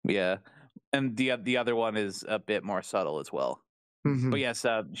 Yeah, and the other one is a bit more subtle as well. Mm-hmm. But yes,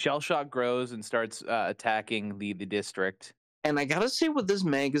 shell shock grows and starts attacking the district. And I gotta say, with this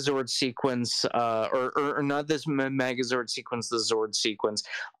Megazord sequence, or not this Megazord sequence, the Zord sequence,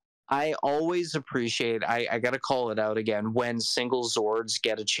 I always appreciate, I gotta call it out again, when single Zords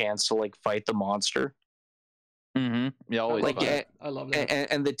get a chance to like fight the monster. Mm-hmm. Yeah, always. I love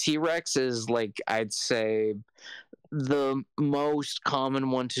that. And the T-Rex is like, I'd say, the most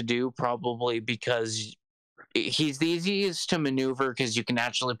common one to do, probably because he's the easiest to maneuver, because you can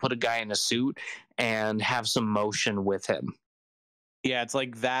actually put a guy in a suit and have some motion with him. Yeah, it's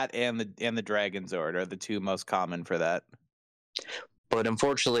like that and the Dragon Zord are the 2 most common for that. But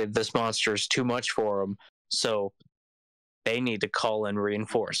unfortunately, this monster is too much for them, so they need to call in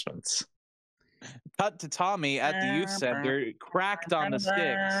reinforcements. Cut to Tommy at the youth center, cracked on the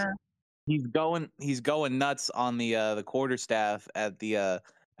sticks. He's going nuts on the quarterstaff at the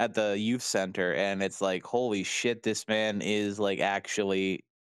youth center, and it's like, holy shit, this man is like actually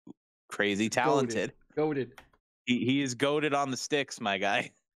crazy talented. Goated. He is goated on the sticks, my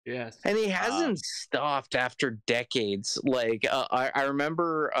guy. Yes. And he hasn't stopped after decades. Like I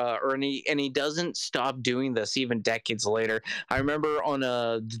remember, and he doesn't stop doing this even decades later. I remember on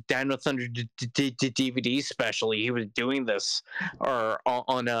a Dino Thunder DVD special, he was doing this, or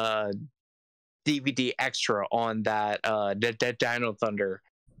on a DVD extra on that Dino Thunder.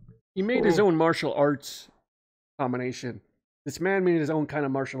 He made his own martial arts combination. This man made his own kind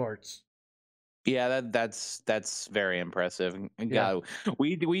of martial arts. Yeah, that's very impressive. Yeah. God,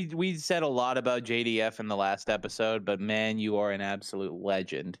 we said a lot about JDF in the last episode, but man, you are an absolute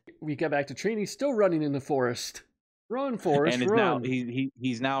legend. We get back to Trini, still running in the forest. Run, Forrest, And is run. now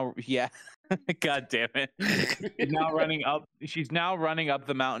he's now, yeah. God damn it. She's now running up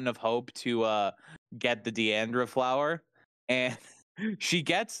the Mountain of Hope to get the Deandra flower, and she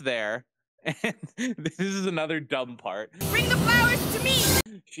gets there, and this is another dumb part. Bring the flowers to me!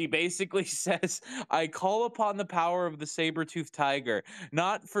 She basically says, I call upon the power of the saber-toothed tiger,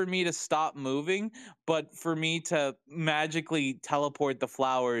 not for me to stop moving, but for me to magically teleport the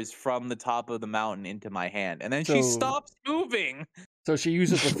flowers from the top of the mountain into my hand. And then she stops moving. So she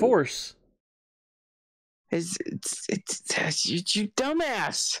uses the force. It's you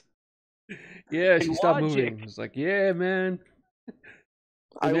dumbass. Yeah, she stopped Logic. moving. It's like, yeah, man.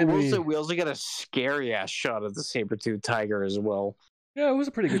 I then will say we also got a scary ass shot of the saber-toothed tiger as well. Yeah, it was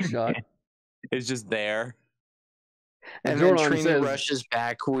a pretty good shot. It's just there. And then Zordon Trini says- rushes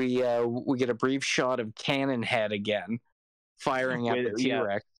back. We get a brief shot of Cannon Head again, firing at the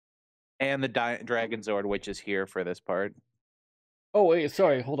T-Rex. And the Dragon Zord, which is here for this part. Oh, wait,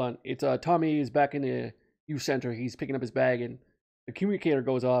 sorry, hold on. It's Tommy is back in the youth center. He's picking up his bag, and the communicator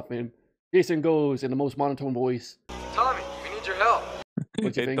goes off, and Jason goes in the most monotone voice. Tommy, we need your help.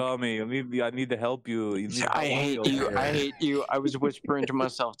 What you think? Tommy, I need to help you. I hate you. I hate you. I was whispering to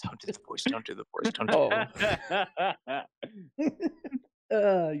myself, don't do the voice, don't do the voice, don't do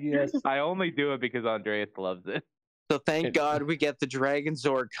Oh. Yes. I only do it because Andreas loves it. So thank God we get the Dragon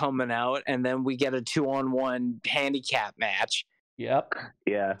Zord coming out, and then we get a 2-on-1 handicap match. Yep.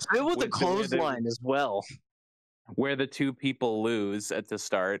 Yeah. Still with the clothesline as well. Where the two people lose at the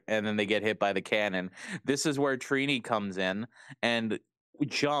start, and then they get hit by the cannon. This is where Trini comes in and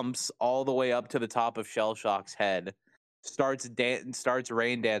jumps all the way up to the top of Shellshock's head, starts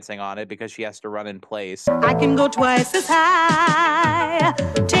rain dancing on it because she has to run in place. I can go twice as high.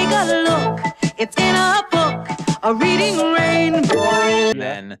 Take a look. It's in a book. A reading rainbow. And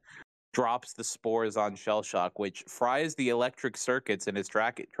then drops the spores on Shellshock, which fries the electric circuits in his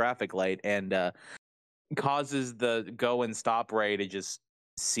traffic light and causes the go and stop ray to just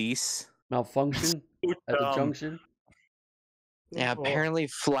cease. Malfunction at the junction. Yeah, apparently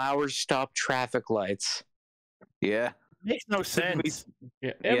flowers stop traffic lights. Yeah. Makes no sense.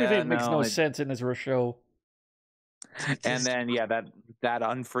 Yeah, everything makes no sense in this show. And then that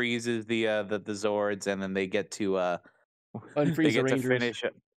unfreezes the Zords, and then they get to Unfreeze the Rangers. finish.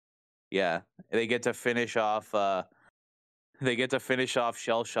 Yeah, they get to finish off. They get to finish off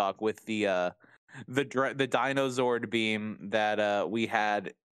Shellshock with the Dino Zord beam that we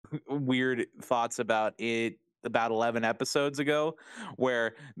had weird thoughts about it about 11 episodes ago,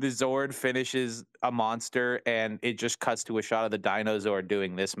 where the Zord finishes a monster and it just cuts to a shot of the Dino Zord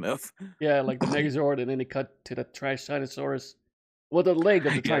doing this move. Yeah, like the Megazord, and then they cut to the Trash Dinosaurus. Well, the leg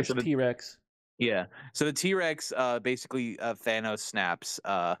of the Trash T-Rex. Yeah, so the T-Rex basically Thanos snaps.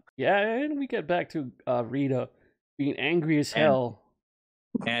 Yeah, and we get back to Rita being angry as hell.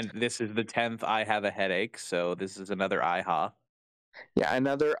 And this is the 10th I have a headache, so this is another IHA. Yeah,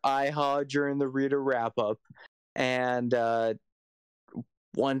 another IHA during the Rita wrap-up. And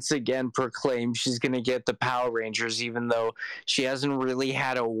once again proclaimed she's going to get the Power Rangers, even though she hasn't really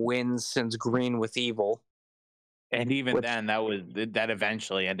had a win since Green with Evil. And even then, that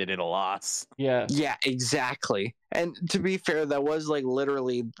eventually ended in a loss. Yeah. Yeah, exactly. And to be fair, that was like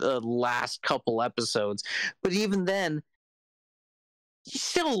literally the last couple episodes. But even then, she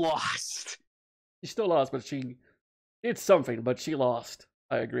still lost. She still lost, but she did something, but she lost.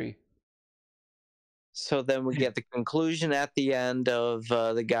 I agree. So then we get the conclusion at the end of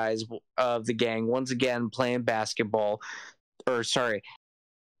the guys of the gang once again playing basketball, or sorry,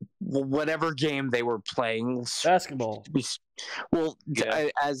 whatever game they were playing. Basketball. Well,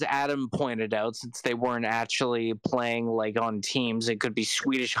 as Adam pointed out, since they weren't actually playing like on teams, it could be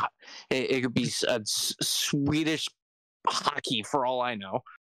Swedish. It could be Swedish hockey for all I know.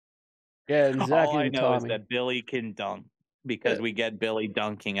 Yeah, and Zach All I and know is Tommy. that Billy can dunk because we get Billy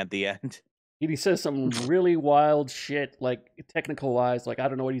dunking at the end. He says some really wild shit, like technical wise, like I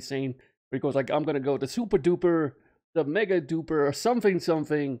don't know what he's saying. But he goes like, "I'm gonna go the super duper, the mega duper, or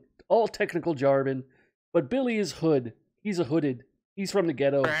something, all technical jargon." But Billy is hood. He's a hooded. He's from the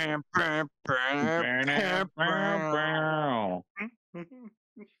ghetto.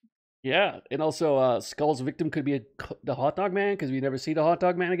 Yeah, and also Skull's victim could be the hot dog man because we never see the hot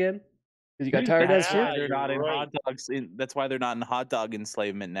dog man again because he got tired of that That's why shit. they're not in hot dogs. That's why they're not in hot dog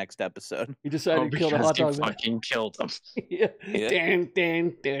enslavement next episode. He decided to kill the hot dog man. Fucking killed him. Yeah.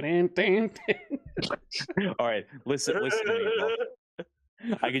 Dan. All right, listen to me, Bulk.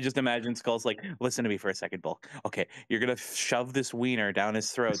 I can just imagine Skull's like, listen to me for a second, Bulk. Okay, you're gonna shove this wiener down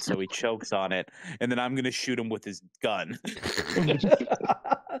his throat so he chokes on it, and then I'm gonna shoot him with his gun.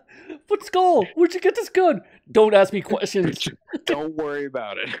 But Skull, where'd you get this gun? Don't ask me questions. Don't worry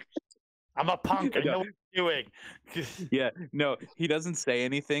about it. I'm a punk. I know what I'm doing. Yeah, no, he doesn't say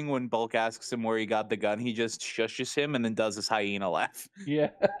anything when Bulk asks him where he got the gun. He just shushes him and then does his hyena laugh.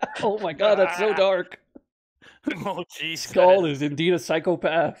 Yeah. Oh my god, that's so dark. Oh jeez. Skull is indeed a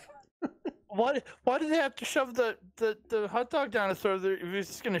psychopath. Why did they have to shove the hot dog down his throat if he was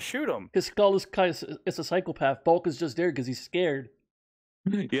just gonna shoot him? Because Skull is it's a psychopath. Bulk is just there because he's scared.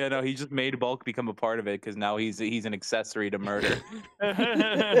 Yeah, no, he just made Bulk become a part of it because now he's an accessory to murder.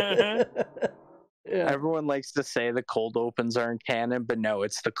 Yeah. Everyone likes to say the cold opens aren't canon, but no,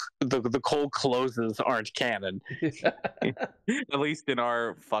 it's the cold closes aren't canon. At least in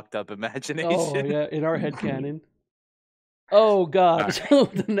our fucked up imagination. Oh yeah, in our headcanon. Oh god. So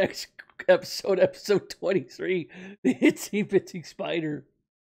the next episode 23, the Itsy Bitsy Spider.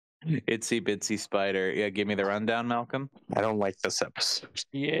 Itsy Bitsy Spider. Yeah, give me the rundown, Malcolm. I don't like this episode.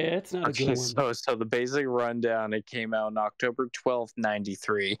 Yeah, it's not a good one. So the basic rundown, it came out on October 12th,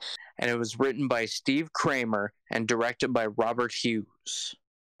 93, and it was written by Steve Kramer and directed by Robert Hughes.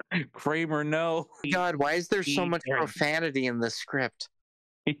 Kramer, no. God, why is there so much profanity in this script?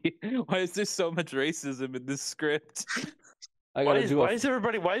 Why is there so much racism in this script? Why is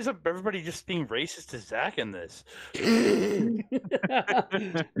everybody just being racist to Zach in this? The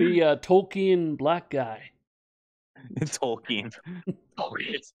Tolkien black guy. Tolkien.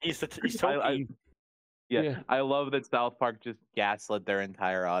 He's Tolkien. Yeah, I love that South Park just gaslit their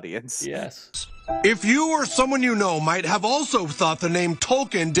entire audience. Yes. If you or someone you know might have also thought the name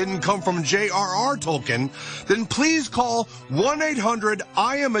Tolkien didn't come from J.R.R. Tolkien, then please call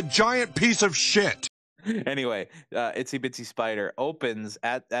 1-800-I-am-a-giant-piece-of-shit. Anyway, Itsy Bitsy Spider opens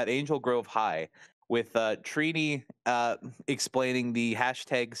at Angel Grove High with Trini explaining the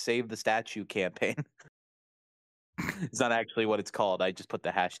hashtag Save the Statue campaign. It's not actually what it's called. I just put the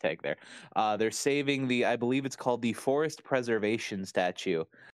hashtag there. They're saving I believe it's called the Forest Preservation Statue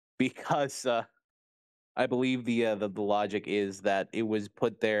because I believe the logic is that it was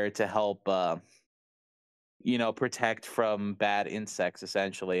put there to help protect from bad insects,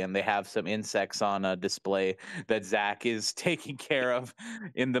 essentially. And they have some insects on a display that Zach is taking care of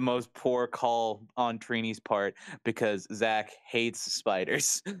in the most poor call on Trini's part because Zach hates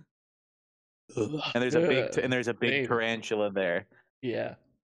spiders. And there's a big tarantula there. Yeah.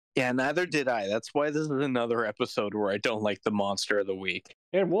 Yeah, neither did I. That's why this is another episode where I don't like the monster of the week.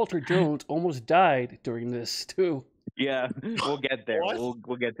 And Walter Jones almost died during this too. Yeah, we'll get there. We'll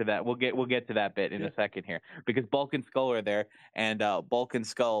get to that. We'll get to that bit in a second here because Bulk and Skull are there, and Bulk and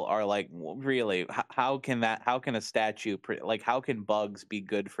Skull are like, really, how can a statue how can bugs be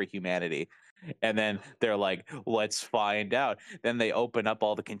good for humanity? And then they're like, let's find out. Then they open up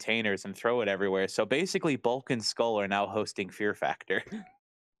all the containers and throw it everywhere. So basically, Bulk and Skull are now hosting Fear Factor.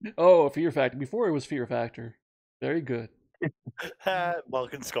 Oh, Fear Factor. Before it was Fear Factor. Very good.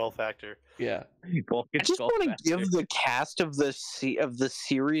 Bulk and Skull Factor. Yeah. I just want to give the cast of the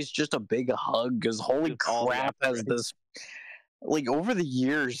series just a big hug because holy crap, has this over the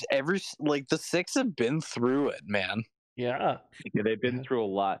years the six have been through it, man. Yeah. They've been through a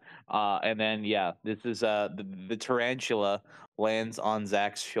lot. And then this is the tarantula lands on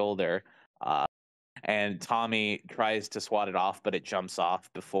Zach's shoulder. And Tommy tries to swat it off, but it jumps off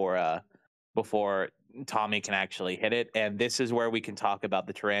before Tommy can actually hit it. And this is where we can talk about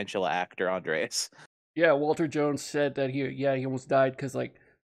the tarantula actor, Andreas. Yeah, Walter Jones said that he almost died because the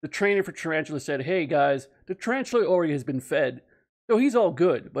trainer for tarantula said, "Hey guys, the tarantula already has been fed, so he's all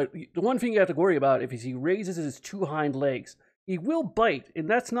good. But the one thing you have to worry about if he raises his two hind legs, he will bite, and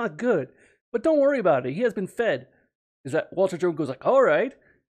that's not good. But don't worry about it. He has been fed." Is that Walter Jones goes like, "All right."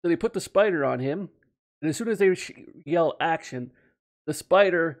 So they put the spider on him, and as soon as they yell action, the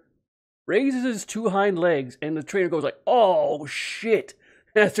spider raises his two hind legs, and the trainer goes like, "Oh shit!"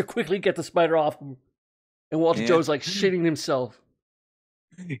 Has to quickly get the spider off him. And Walter Jones like shitting himself.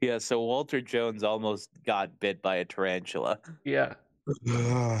 Yeah, so Walter Jones almost got bit by a tarantula. Yeah.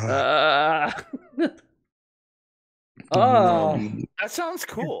 That sounds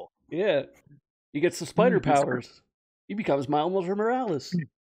cool. Yeah. He gets the spider powers. He becomes Miles Morales.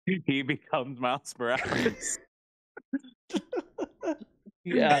 He becomes Miles Morales.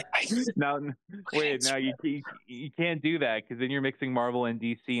 Yeah. Now, wait, now you can't do that because then you're mixing Marvel and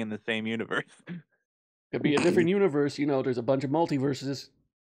DC in the same universe. Could be a different universe, you know. There's a bunch of multiverses.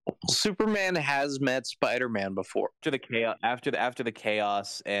 Superman has met Spider-Man before. After the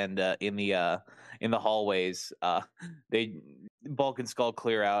chaos, and in the hallways, they Bulk and Skull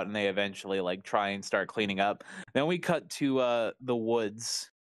clear out, and they eventually like try and start cleaning up. Then we cut to the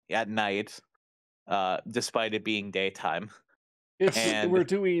woods at night, despite it being daytime. We're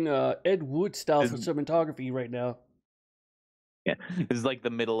doing Ed Wood style for cinematography right now. Yeah, this is like the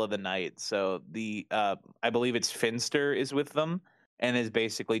middle of the night. So the I believe it's Finster is with them and is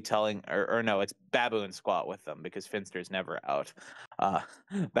basically telling, or no, it's Babu and Squat with them because Finster's never out.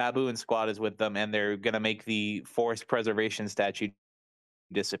 Babu and Squat is with them, and they're gonna make the forest preservation statue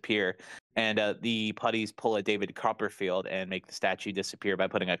disappear. And the putties pull a David Copperfield and make the statue disappear by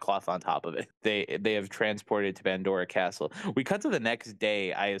putting a cloth on top of it. They have transported to Pandora Castle. We cut to the next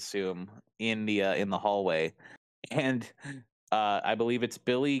day, I assume, in the hallway, and I believe it's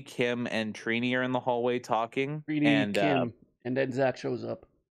Billy, Kim, and Trini are in the hallway talking. Trini, and Kim, and then Zach shows up.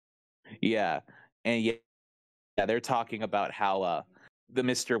 Yeah, and yeah, they're talking about how the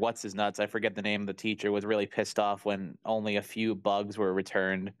Mr. What's His Nuts, I forget the name of the teacher, was really pissed off when only a few bugs were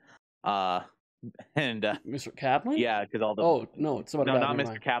returned. And Mr. Kaplan? Yeah, because all the no, it's about not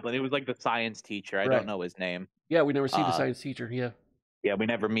Mr. Kaplan. It was like the science teacher. I don't know his name. Yeah, we never see the science teacher. Yeah, we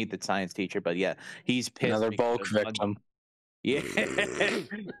never meet the science teacher, but yeah, he's pissed. Another bulk victim. Yeah,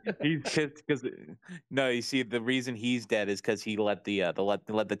 he's pissed because you see, the reason he's dead is because he let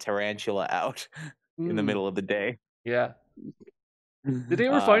the tarantula out in the middle of the day. Yeah. Did they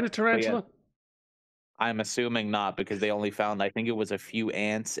ever find a tarantula? Yeah. I'm assuming not, because they only found, I think it was a few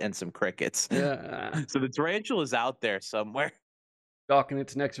ants and some crickets. Yeah. So the tarantula's out there somewhere. Stalking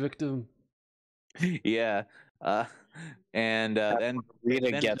its next victim. Yeah. And then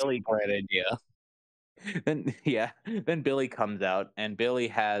Rita gets Billy, a great idea. Then Billy comes out, and Billy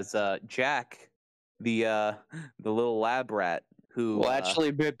has Jack, the little lab rat, who... Well, actually,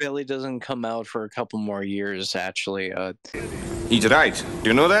 Billy doesn't come out for a couple more years, actually. He's right. Do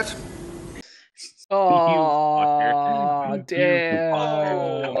you know that? Oh, damn.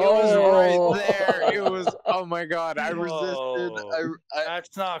 It was right there. It was, oh my God, I resisted.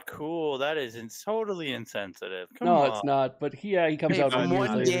 That's not cool. That is totally insensitive. Come no, on. It's not, but he comes out from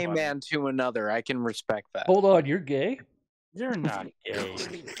one later. gay man to another. I can respect that. Hold on, you're gay? You're not gay.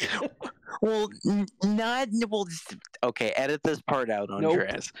 Well, not... Well, okay, edit this part out,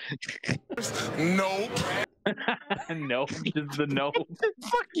 Andreas. Nope. Nope, just the nope.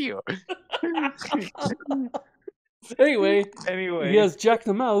 Fuck you. Anyway, he has Jack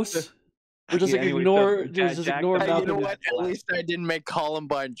the Mouse. We're just ignore Mouse. You know what? At least I didn't make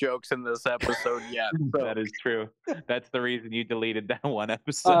Columbine jokes in this episode yet. So. That is true. That's the reason you deleted that one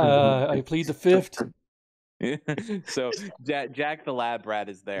episode. I plead the fifth. So Jack the lab rat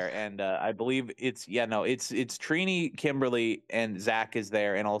is there, and I believe it's Trini, Kimberly, and Zach is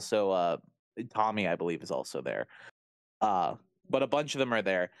there, and also Tommy, I believe, is also there. But a bunch of them are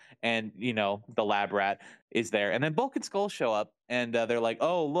there, and the lab rat is there, and then Bulk and Skull show up, and they're like,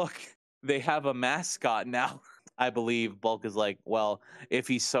 "Oh, look, they have a mascot now." I believe Bulk is like, "Well, if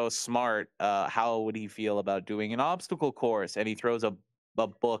he's so smart, how would he feel about doing an obstacle course?" And he throws a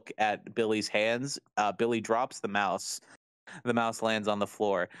book at Billy's hands. Billy drops the mouse. The mouse lands on the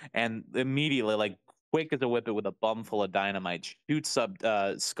floor, and immediately, like quick as a whippet with a bum full of dynamite, shoots up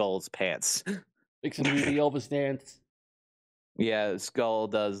Skull's pants. Makes him do the Elvis dance. Yeah, Skull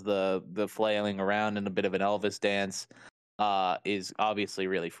does the flailing around in a bit of an Elvis dance. Is obviously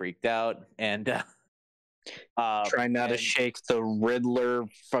really freaked out, and try not to shake the Riddler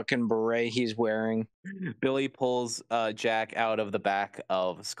fucking beret he's wearing. Billy pulls Jack out of the back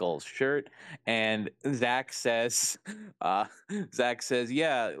of Skull's shirt, and Zach says,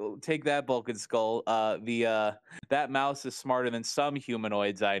 "Yeah, take that, Bulk and Skull. That mouse is smarter than some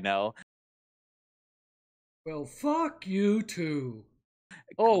humanoids I know." Well, fuck you too.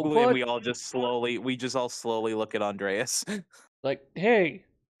 Oh, and we all slowly look at Andreas. Like, hey,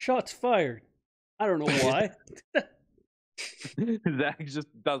 shots fired. I don't know why. Zach just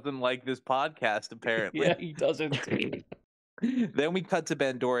doesn't like this podcast, apparently. Yeah, he doesn't. Then we cut to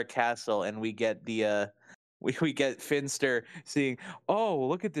Pandora Castle, and we get the we get Finster seeing, oh,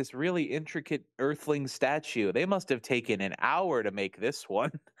 look at this really intricate Earthling statue. They must have taken an hour to make this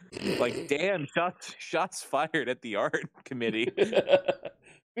one. Like, damn, shots fired at the art committee.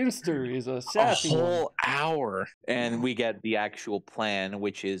 Finster is a sassy one. whole hour. And we get the actual plan,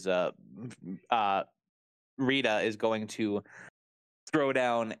 which is Rita is going to throw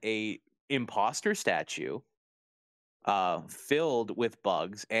down a imposter statue filled with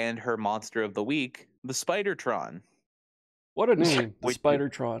bugs and her monster of the week, the Spidertron. What a name, the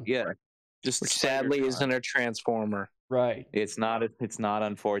Spidertron. Yeah. Which sadly isn't a transformer. Right. It's not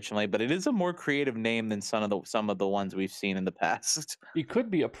unfortunately, but it is a more creative name than some of the ones we've seen in the past. He could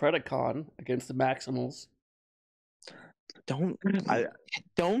be a Predacon against the Maximals.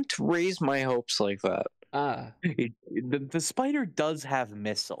 Don't raise my hopes like that. The spider does have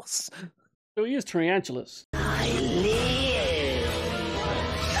missiles. So he is tarantulas.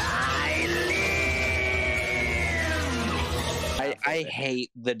 I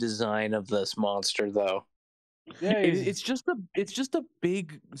hate the design of this monster, though. Yeah, it's just a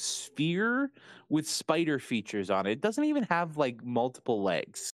big sphere with spider features on it. It doesn't even have like multiple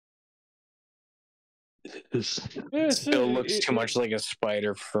legs. It still looks too much like a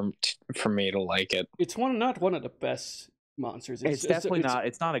spider for me to like it. It's not one of the best monsters. It's definitely not.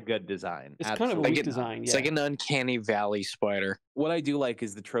 It's not a good design. It's kind of a weak design. It's like an uncanny valley spider. What I do like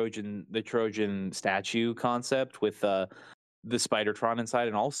is the Trojan statue concept with the Spidertron inside,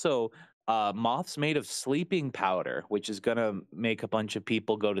 and also moths made of sleeping powder, which is gonna make a bunch of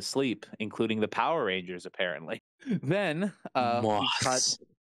people go to sleep, including the Power Rangers, apparently. Then moths.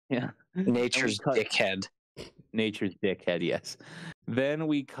 Nature's dickhead. Nature's dickhead, yes. Then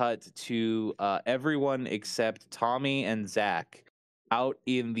we cut to everyone except Tommy and Zach out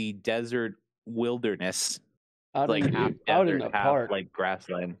in the desert wilderness, out in the park, like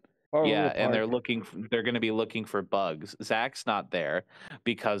grassland. And they're going to be looking for bugs. Zach's not there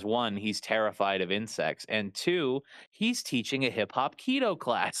because 1, he's terrified of insects, and 2, he's teaching a hip hop keto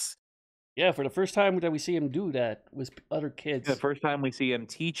class. Yeah, for the first time that we see him do that with other kids. The first time we see him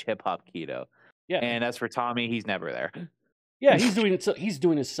teach hip hop keto. Yeah. And as for Tommy, he's never there. Yeah, he's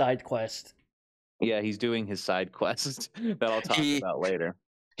doing his side quest. Yeah, he's doing his side quest that I'll talk about later.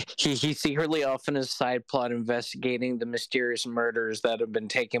 He's secretly off in his side plot investigating the mysterious murders that have been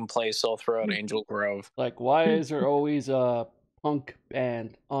taking place all throughout Angel Grove. Like, why is there always a punk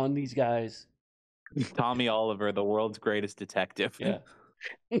band on these guys? Tommy Oliver, the world's greatest detective. Yeah.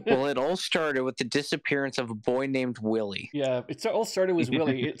 Well, it all started with the disappearance of a boy named Willie. Yeah, it all started with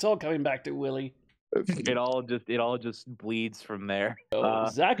Willie. It's all coming back to Willie. It all just bleeds from there.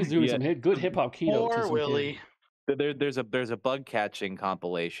 Zach is doing some good hip hop keto. Poor Willie. There's a bug catching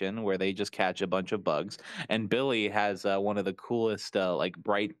compilation where they just catch a bunch of bugs, and Billy has one of the coolest like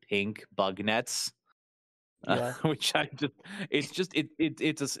bright pink bug nets. Which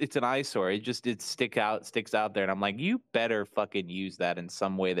it's an eyesore. It sticks out there, and I'm like, you better fucking use that in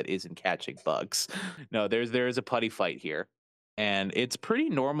some way that isn't catching bugs. No, there is a putty fight here, and it's pretty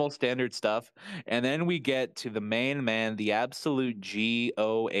normal standard stuff. And then we get to the main man, the absolute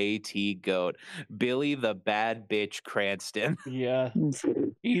goat, Billy the bad bitch Cranston. Yeah,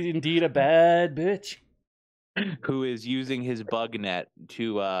 he's indeed a bad bitch, who is using his bug net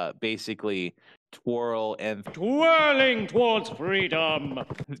to basically twirling towards freedom.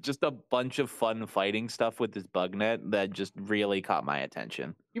 Just a bunch of fun fighting stuff with this bug net that just really caught my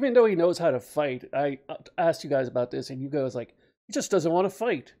attention. Even though he knows how to fight, I asked you guys about this, and you guys like, he just doesn't want to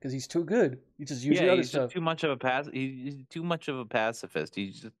fight because he's too good. He just uses other stuff. He's too much of a pacifist. He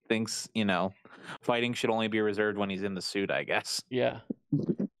just thinks, fighting should only be reserved when he's in the suit, I guess. Yeah.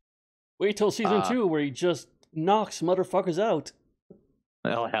 Wait till season 2 where he just knocks motherfuckers out.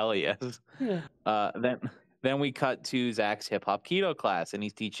 Oh, hell yes. Yeah. Then we cut to Zach's hip hop keto class, and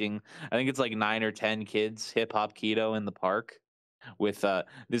he's teaching, I think it's like 9 or 10 kids hip hop keto in the park. With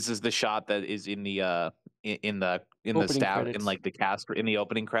this is the shot that is in the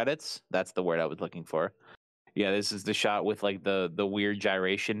opening credits. That's the word I was looking for. Yeah, this is the shot with like the weird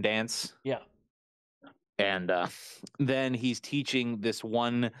gyration dance. Yeah. And then he's teaching this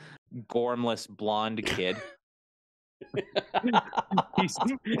one gormless blonde kid.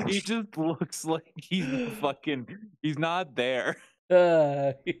 He just looks like he's not there.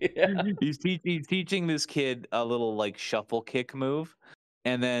 Yeah. He's teaching this kid a little like shuffle kick move,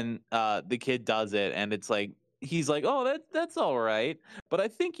 and then the kid does it, and it's like he's like, oh, that's all right, but I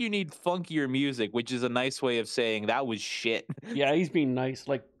think you need funkier music, which is a nice way of saying that was shit. Yeah, he's being nice.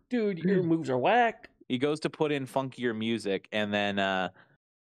 Like, dude, your moves are whack. He goes to put in funkier music, and then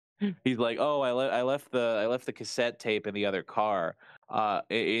He's like, "Oh, I left the cassette tape in the other car,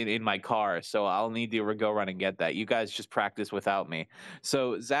 in my car, so I'll need to go run and get that. You guys just practice without me."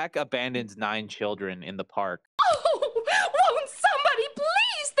 So Zach abandons 9 children in the park. Oh, won't somebody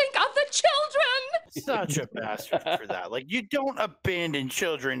please think of the children? Such a bastard for that. Like, you don't abandon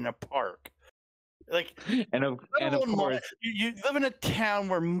children in a park. Like, and of course, you live in a town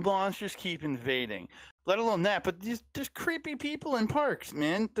where monsters keep invading. Let alone that, but there's creepy people in parks,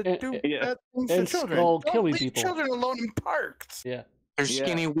 man. That do bad things to children. Don't killing leave people. children alone in parks. Yeah. They're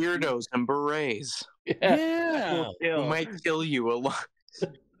skinny weirdos and berets. Yeah. Who might kill you a lot.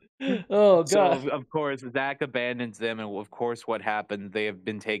 Oh god. So of course Zach abandons them, and of course what happens? They have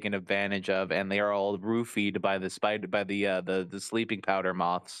been taken advantage of, and they are all roofied by the sleeping powder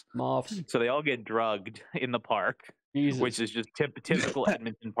moths. So they all get drugged in the park, which is just typical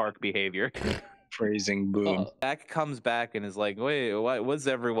Edmonton Park behavior. Praising Boone. Zach comes back and is like, "Wait, what's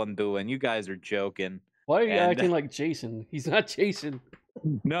everyone doing? You guys are joking." Why are you acting like Jason? He's not Jason.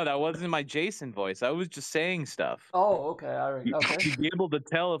 No, that wasn't my Jason voice. I was just saying stuff. Oh, okay, all right, okay. You'd be able to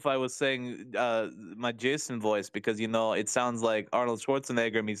tell if I was saying my Jason voice because it sounds like Arnold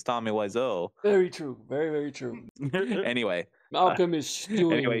Schwarzenegger meets Tommy Wiseau. Very true. Very, very true. Anyway, Malcolm is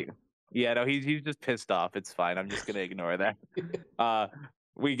stewing. Anyway, yeah, no, he's just pissed off. It's fine. I'm just gonna ignore that.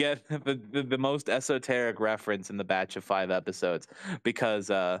 We get the most esoteric reference in the batch of 5 episodes because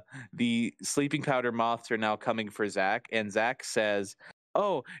the sleeping powder moths are now coming for Zach, and Zach says,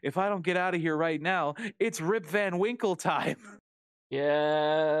 "Oh, if I don't get out of here right now, it's Rip Van Winkle time."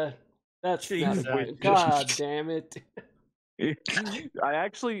 Yeah, that's not God damn it.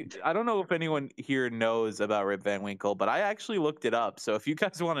 I don't know if anyone here knows about Rip Van Winkle, but I actually looked it up. So if you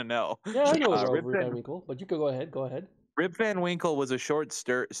guys want to know, yeah, I know about Rip Van Winkle, but you can go ahead. Go ahead. Rip Van Winkle was a short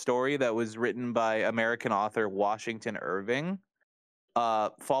story that was written by American author Washington Irving,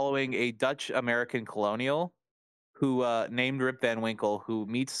 following a Dutch-American colonial who named Rip Van Winkle, who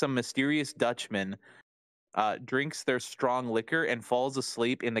meets some mysterious Dutchman, drinks their strong liquor, and falls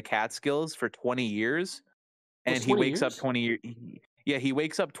asleep in the Catskills for 20 years. And he wakes up 20 years. Yeah, he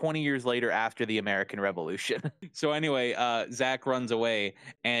wakes up 20 years later after the American Revolution. So anyway, Zach runs away,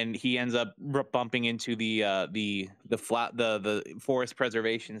 and he ends up bumping into the forest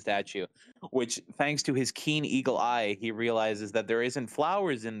preservation statue, which, thanks to his keen eagle eye, he realizes that there isn't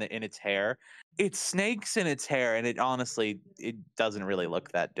flowers in its hair. It's snakes in its hair, and it doesn't really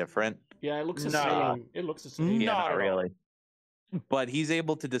look that different. Yeah, it looks the same. It looks the same. Yeah, not really. But he's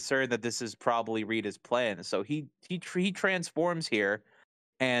able to discern that this is probably Rita's plan, so he transforms here,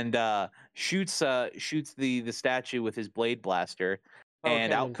 and shoots the statue with his blade blaster,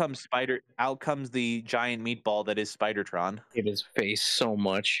 and out comes the giant meatball that is Spidertron. Hit his face so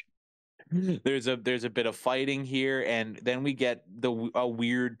much. There's a bit of fighting here, and then we get a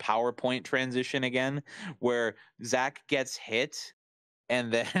weird PowerPoint transition again, where Zach gets hit, and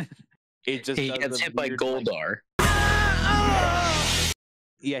then he gets hit by Goldar.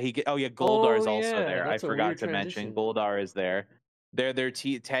 Yeah, Goldar's also there. I forgot to mention Goldar is there. They're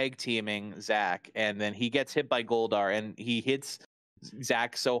tag teaming Zach, and then he gets hit by Goldar, and he hits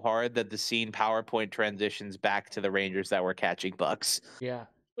Zach so hard that the scene PowerPoint transitions back to the Rangers that were catching bucks. Yeah,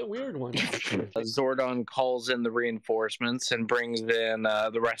 the weird one. Zordon calls in the reinforcements and brings in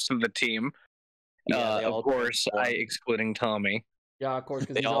the rest of the team. Yeah, of course, excluding Tommy. Yeah, of course,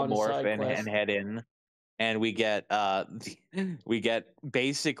 because they all morph and head in. And we get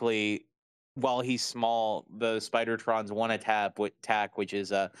basically, while he's small, the Spidertron's one attack, which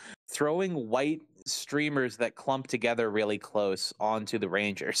is throwing white streamers that clump together really close onto the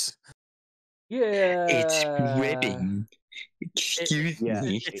Rangers. Yeah, it's ribbing. Excuse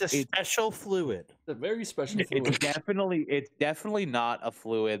me. It's a special fluid. It's a very special fluid. It's definitely not a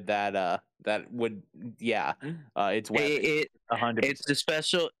fluid that would. Yeah, it's webbing. 100%. It's the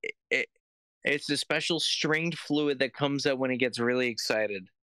special. It's the special stringed fluid that comes out when he gets really excited.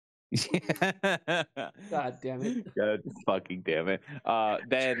 God damn it. God fucking damn it.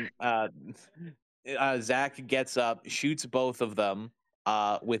 Then Zach gets up, shoots both of them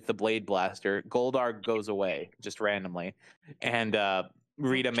with the blade blaster. Goldar goes away just randomly. And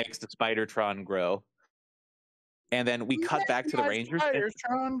Rita makes the Spidertron grow. And then we cut back to the Rangers.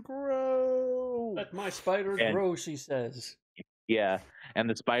 Spidertron grow. Let my spider grow, she says. Yeah, and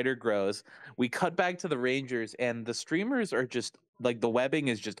the spider grows. We cut back to the Rangers, and the streamers are just like the webbing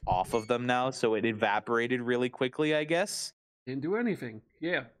is just off of them now, so it evaporated really quickly, I guess. Didn't do anything.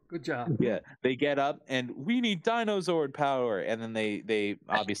 Yeah. Good job. Yeah, they get up and we need Dinozord power, and then they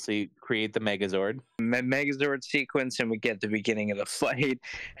obviously create the Megazord. Megazord sequence, and we get the beginning of the fight,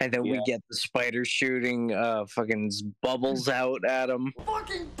 and then we get the spider shooting fucking bubbles out at him.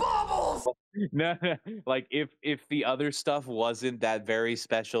 Fucking bubbles! No, like if the other stuff wasn't that very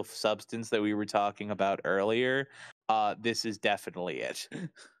special substance that we were talking about earlier, this is definitely it.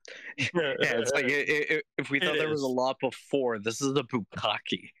 Yeah, it's like if we thought there was a lot before, this is the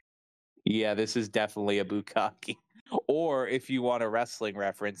bukkake. Yeah, this is definitely a bukkake. Or if you want a wrestling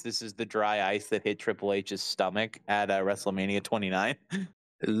reference, this is the dry ice that hit Triple H's stomach at WrestleMania 29.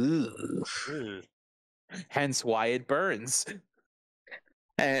 Hence why it burns.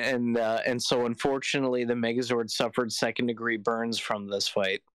 And so unfortunately, the Megazord suffered second-degree burns from this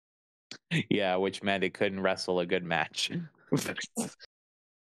fight. Yeah, which meant it couldn't wrestle a good match.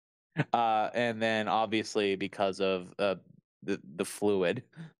 And then obviously because of the fluid,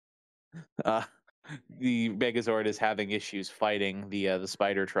 the Megazord is having issues fighting the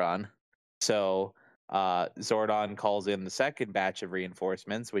Spidertron. So Zordon calls in the second batch of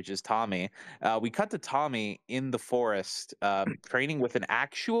reinforcements, which is Tommy. We cut to Tommy in the forest, training with an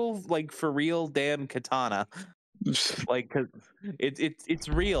actual, like, for real damn katana. Like, 'cause it's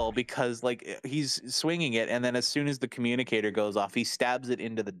real, because like he's swinging it, and then as soon as the communicator goes off, he stabs it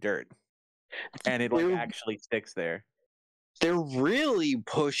into the dirt, and it like actually sticks there. They're really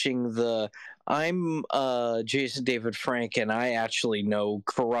pushing the I'm Jason David Frank, and I actually know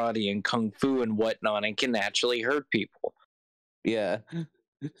karate and kung fu and whatnot, and can actually hurt people. Yeah.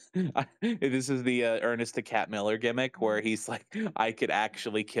 This is the Ernest the Cat Miller gimmick, where he's like, I could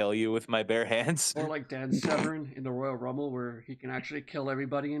actually kill you with my bare hands. Or like Dan Severn in the Royal Rumble, where he can actually kill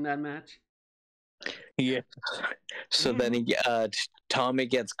everybody in that match. Yeah. So then Tommy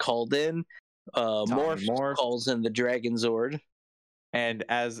gets called in. Morph calls in the Dragon Zord. And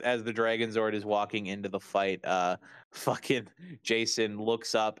as the Dragon Zord is walking into the fight, fucking Jason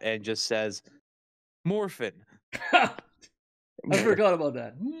looks up and just says, "Morphin." I forgot about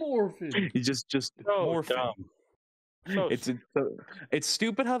that. Morphin. He just Morphin. So It's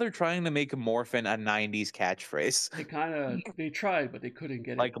stupid how they're trying to make Morphin a 90s catchphrase. They tried, but they couldn't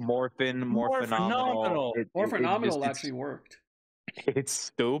get like it. Morphin, Morphinominal. Morphinominal actually worked. It's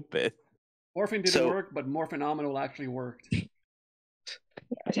stupid. Morphin didn't work, but Morphinominal actually worked.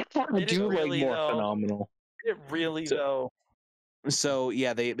 I do really, like Morphinominal. It really though. So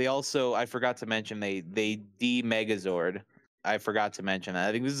yeah, they also, I forgot to mention, they de-Megazord. I forgot to mention that.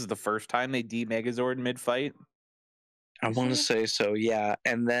 I think this is the first time they de-Megazord mid-fight. I want to say so, yeah.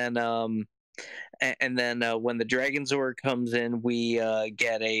 And then when the Dragon Zord comes in, we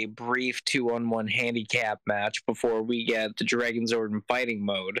get a brief 2-on-1 handicap match before we get the Dragon Zord in fighting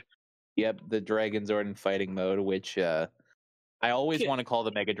mode. Yep, the Dragon Zord in fighting mode, which I always want to call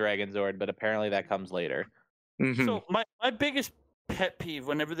the Mega Dragon Zord, but apparently that comes later. Mm-hmm. So my biggest pet peeve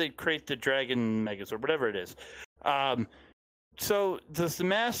whenever they create the Dragon Megazord, whatever it is, so does the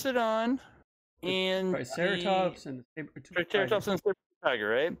Mastodon and Triceratops and the Triceratops and the Tiger,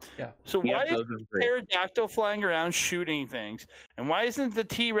 right? Yeah. So why is the Pterodactyl flying around shooting things, and why isn't the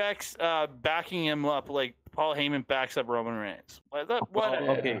T-Rex backing him up like Paul Heyman backs up Roman Reigns?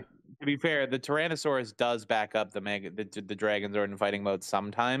 Okay. To be fair, the Tyrannosaurus does back up the Dragon Zord in fighting mode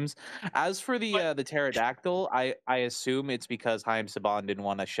sometimes. As for the Pterodactyl, I assume it's because Haim Saban didn't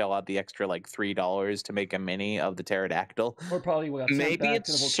want to shell out the extra like $3 to make a mini of the Pterodactyl. Or probably maybe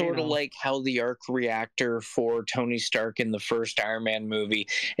it's sort of like how the arc reactor for Tony Stark in the first Iron Man movie.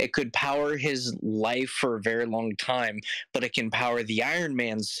 It could power his life for a very long time, but it can power the Iron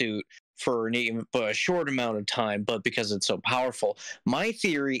Man suit for a short amount of time, but because it's so powerful. My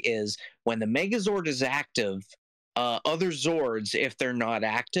theory is when the Megazord is active, other Zords, if they're not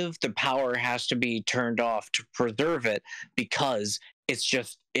active, the power has to be turned off to preserve it, because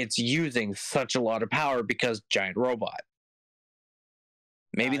it's using such a lot of power because giant robot.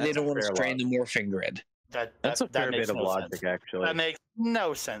 Maybe they don't want to strain the morphing grid. That's a fair bit of logic, actually. That makes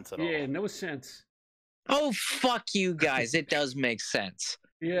no sense at all. Yeah, no sense. Oh, fuck you guys. It does make sense.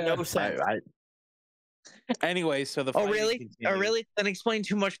 Yeah. No sense. Anyway, so the Oh, really? Continues. Oh, really? Then explain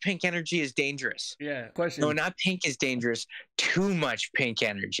too much pink energy is dangerous. Yeah, question. No, not pink is dangerous. Too much pink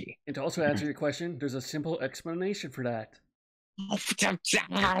energy. And to also answer your question, there's a simple explanation for that. God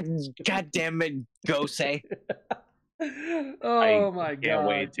damn it, Gosei. Oh my god. I can't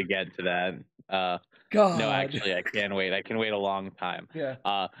wait to get to that. God. No, actually, I can't wait. I can wait a long time. Yeah.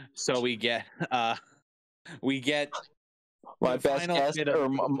 So we get My The best final guess, bit of-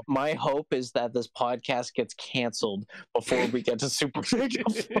 or my hope, is that this podcast gets canceled before we get to Super Mega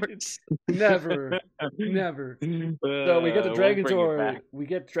Force. Never. Never. So we get the We'll bring it Dragonzord. back. We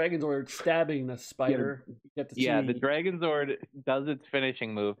get Dragonzord stabbing a spider. We get to Yeah, see. the Dragonzord does its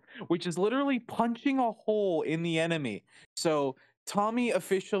finishing move, which is literally punching a hole in the enemy. So Tommy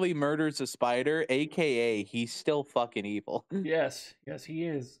officially murders a spider, aka he's still fucking evil. Yes, he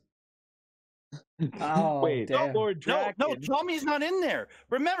is. Oh, Wait, damn. Lord Draken. No, Tommy's not in there.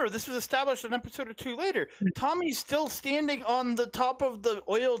 Remember, this was established an episode or two later. Tommy's still standing on the top of the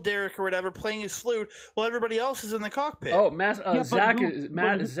oil derrick or whatever, playing his flute, while everybody else is in the cockpit. Oh, but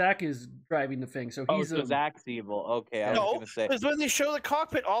Zach is driving the thing, so he's so Zach's evil. Okay, I was no, gonna say. because when they show the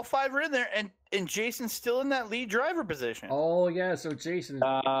cockpit, all five are in there, and Jason's still in that lead driver position. Oh yeah, so Jason is.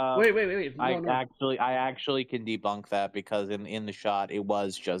 Uh, wait. No, I actually can debunk that because in the shot it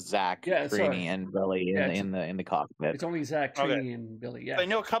was just Zach, Yeah, sorry. Trini, and Billy in the cockpit. It's only Zach, Okay. Trini, and Billy. Yeah. I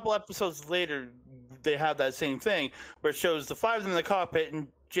know a couple episodes later, they have that same thing where it shows the five of them in the cockpit and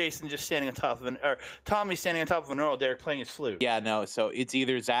Jason just standing on top of or Tommy standing on top of an oil derrick playing his flute. Yeah, no. So it's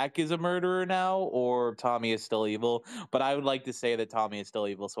either Zach is a murderer now or Tommy is still evil. But I would like to say that Tommy is still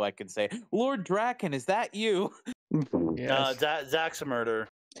evil, so I can say, Lord Draken, is that you? Yes. Zach's a murderer.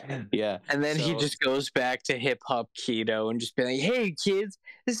 Yeah. And then he So- just goes back to hip hop keto and just be like, "Hey kids,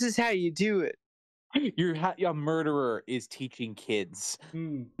 this is how you do it." Your murderer is teaching kids.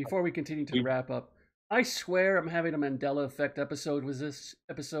 Before we continue to the wrap up, I swear I'm having a Mandela effect episode. Was this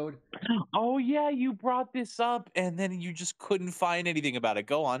episode? Oh yeah, you brought this up, and then you just couldn't find anything about it.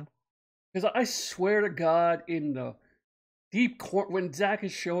 Go on. Because I swear to God, in the deep when Zach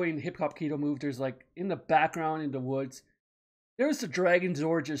is showing hip hop keto move, there's like in the background in the woods, there's the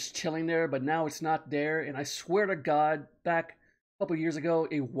Dragonzord just chilling there, but now it's not there. And I swear to God, back a couple years ago,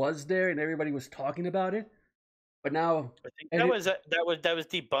 it was there, and everybody was talking about it. But now, I think that was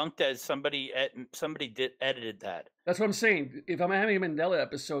debunked as somebody edited that. That's what I'm saying. If I'm having a Mandela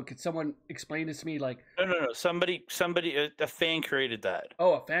episode, could someone explain this to me? Like, No. Somebody, a fan created that.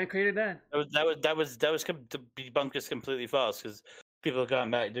 Oh, a fan created that? That was debunked as completely false because people have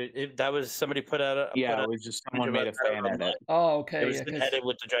gone back. That was somebody put out. It was just someone made a fan edit. Oh, okay. It was an edit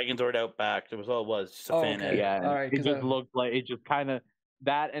with the Dragonzord out back. That was all it was. Just a fan edit. Yeah, all right. It just looked like it just kind of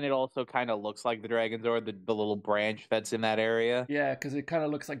that, and it also kind of looks like the Dragonzord, the little branch that's in that area. Yeah, because it kind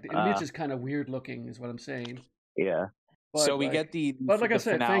of looks like the image is kind of weird looking, is what I'm saying. Yeah. But so we get the. But like the I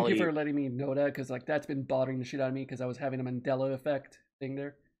said, thank you finale. for letting me know that, because like that's been bothering the shit out of me because I was having a Mandela effect thing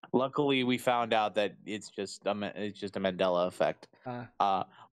there. Luckily, we found out that it's just a Mandela effect.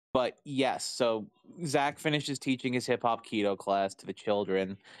 But yes, so Zach finishes teaching his hip hop keto class to the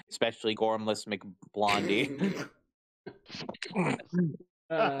children, especially Gormless McBlondie,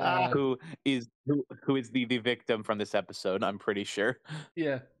 who is the victim from this episode. I'm pretty sure.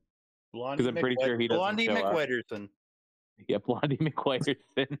 Yeah, Blondie I'm pretty sure he doesn't Blondie show up. McWhiterson. Yeah, Blondie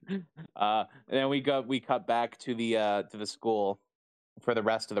McWhiterson. And then we cut back to the school for the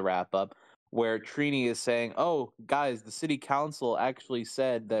rest of the wrap up, where Trini is saying, "Oh, guys, the city council actually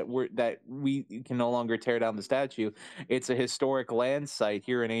said that we can no longer tear down the statue. It's a historic land site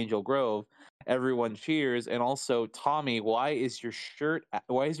here in Angel Grove." Everyone cheers, and also Tommy, why is your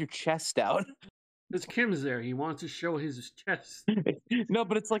chest out? Because Kim's there. He wants to show his chest. No,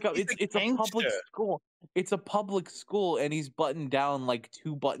 but it's like it's a public school. It's a public school, and he's buttoned down like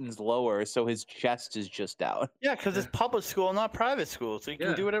 2 buttons lower, so his chest is just out. Yeah, because it's public school, not private school, so you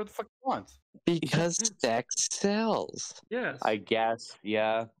can do whatever the fuck you want. Because sex sells. Yes. I guess.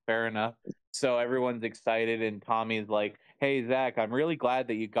 Yeah, fair enough. So everyone's excited, and Tommy's like, "Hey, Zach, I'm really glad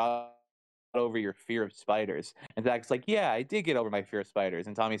that you got over your fear of spiders." And Zach's like, "Yeah, I did get over my fear of spiders."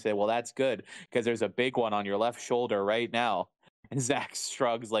 And Tommy said, "Well, that's good, because there's a big one on your left shoulder right now." And Zach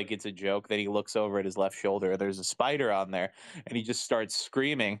shrugs like it's a joke. Then he looks over at his left shoulder. There's a spider on there, and he just starts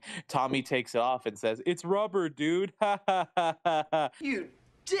screaming. Tommy takes it off and says, "It's rubber, dude." Ha ha ha ha ha. You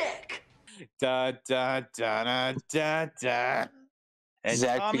dick! Da da da da da da. And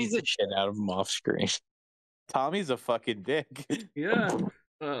Zach beats the shit out of him off screen. Tommy's a fucking dick. Yeah.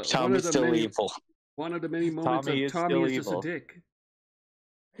 Tommy's still evil. One of the many moments Tommy of is Tommy still is just evil. a dick.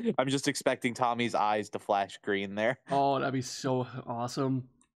 I'm just expecting Tommy's eyes to flash green there. Oh, that'd be so awesome.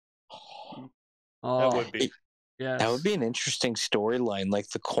 Oh, That would be. Yes. That would be an interesting storyline, like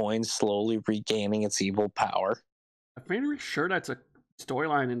the coin slowly regaining its evil power. I'm pretty sure that's a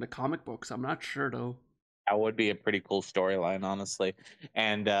storyline in the comic books. I'm not sure though. That would be a pretty cool storyline, honestly.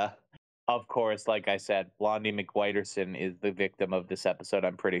 And of course, like I said, Blondie McWhiterson is the victim of this episode,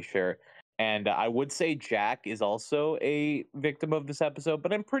 I'm pretty sure. And I would say Jack is also a victim of this episode,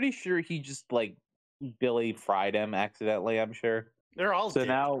 but I'm pretty sure he just like Billy fried him accidentally, I'm sure. They're all so dicks.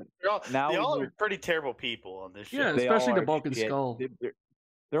 now they all are pretty terrible people on this show. Yeah, They especially all the are Balkan shit. Skull.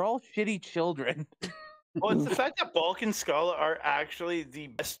 They're all shitty children. Well, it's the fact that Bulk and Skull are actually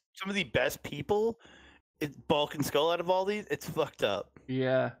some of the best people. It's Bulk and Skull out of all these. It's fucked up.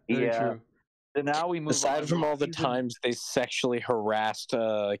 Yeah, very true. So now we move Aside on from to all the season- times they sexually harassed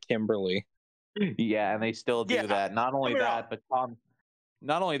Kimberly. Yeah, and they still do Yeah, that. Not only I mean, that, but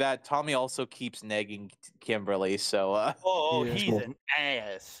not only that, Tommy also keeps negging Kimberly. So Yeah. He's an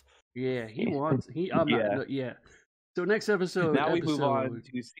ass. Yeah, he wants. Yeah. So next episode. now we move on to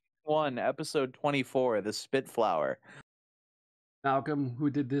season 1, episode 24, the Spitflower. Malcolm, who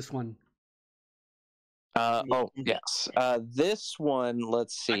did this one? Yes. This one,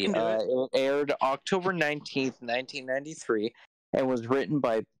 let's see. It aired October 19th, 1993, and was written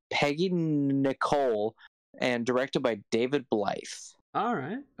by Peggy Nicole and directed by David Blythe. All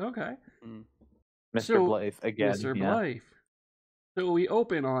right. Okay. Mr. Blythe again. Mr. yeah. Blythe. So we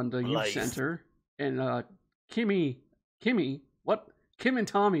open on the youth Blythe. center, and Kim and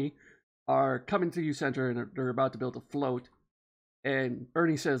Tommy are coming to the youth center, and they're about to build a float. And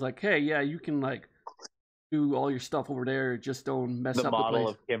Ernie says, like, "Hey, yeah, you can like do all your stuff over there. Just don't mess The up model the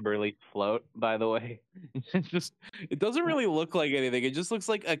place." of Kimberly's float, by the way. It doesn't really look like anything. It just looks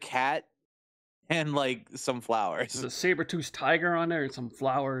like a cat and like some flowers. There's a saber-toothed tiger on there and some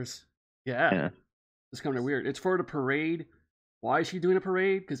flowers. Yeah. It's kind of weird. It's for the parade. Why is she doing a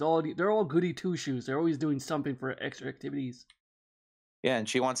parade? Because they're all goody two-shoes. They're always doing something for extra activities. Yeah, and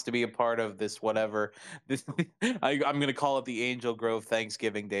she wants to be a part of this whatever. This I'm gonna call it the Angel Grove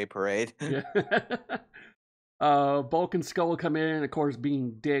Thanksgiving Day Parade. Yeah. Bulk and Skull come in, of course,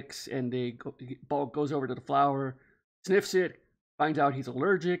 being dicks, and Bulk goes over to the flower, sniffs it, finds out he's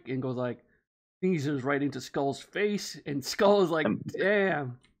allergic, and goes like, sneezes right into Skull's face, and Skull is like,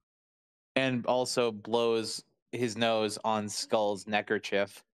 damn. And also blows his nose on Skull's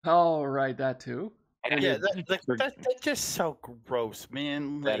neckerchief. Oh, right, that too. And yeah, that's just so gross,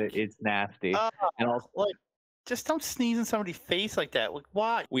 man. Like, It's nasty. And also, like, just don't sneeze in somebody's face like that. Like,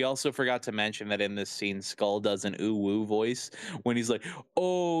 why? We also forgot to mention that in this scene, Skull does an ooh woo voice when he's like,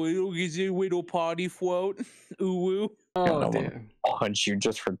 "Oh, is it widow party float? Ooh woo." Oh, damn. Punch you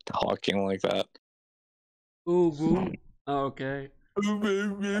just for talking like that. Ooh woo. Okay.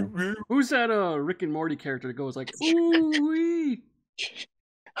 Who's that Rick and Morty character that goes like, ooh wee?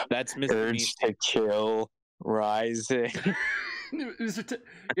 That's Mr. Urge to kill rising.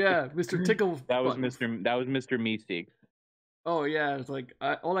 Mr. Tickle. That was Mr. Meeseek. Oh yeah, it's like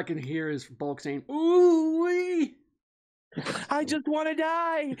all I can hear is Bulk saying, "Ooh wee." I just want to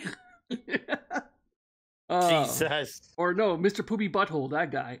die. Jesus. Or no, Mr. Poopy Butthole, that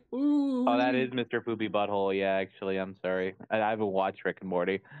guy. Ooh. Oh, that is Mr. Poopy Butthole. Yeah, actually, I'm sorry. I haven't watched Rick and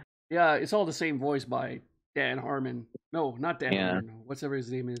Morty. Yeah, it's all the same voice by Dan Harmon. No, not Dan Harmon. Whatever his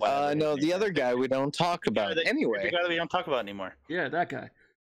name is. No, the other guy we don't talk about. Anyway. The guy that we don't talk about anymore. Yeah, that guy.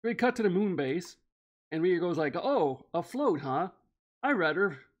 We cut to the moon base, and Rita goes like, "Oh, a float, huh? I'd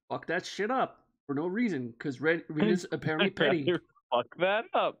rather fuck that shit up for no reason, because Rita's apparently petty." Fuck that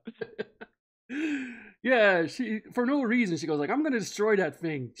up. Yeah, she for no reason she goes like, "I'm gonna destroy that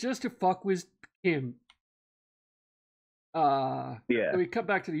thing just to fuck with Kim." So we cut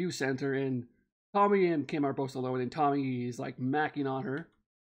back to the youth center, and Tommy and Kim are both alone, and Tommy is like macking on her,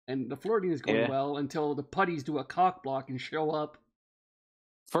 and the flirting is going well until the putties do a cock block and show up.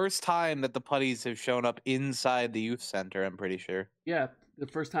 First time that the putties have shown up inside the youth center, I'm pretty sure. Yeah, the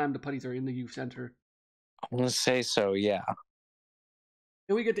first time the putties are in the youth center. I'm gonna say so, yeah.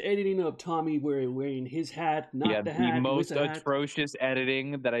 And we get the editing of Tommy wearing his hat, not the hat. The most with the hat. atrocious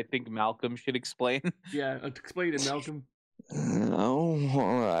editing that I think Malcolm should explain. Yeah, explain it, Malcolm.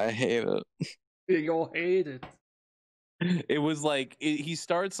 Oh, I hate it. You all hate it. It was like he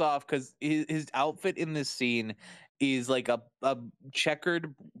starts off because his outfit in this scene is like a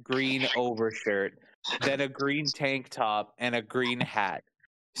checkered green overshirt, then a green tank top, and a green hat.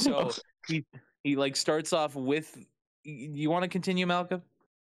 So he like starts off with. You want to continue, Malcolm?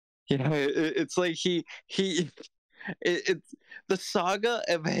 Yeah, it's like it's the saga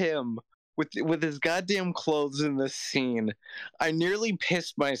of him with his goddamn clothes in this scene. I nearly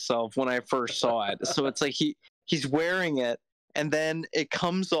pissed myself when I first saw it. So it's like he's wearing it, and then it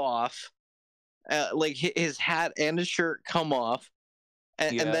comes off, like his hat and his shirt come off,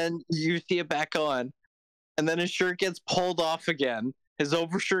 and then you see it back on, and then his shirt gets pulled off again. His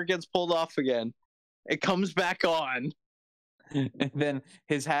overshirt gets pulled off again. It comes back on. And then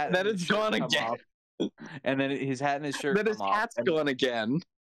his hat. Then it's gone again. Off. And then his hat and his shirt. Then his hat's gone again.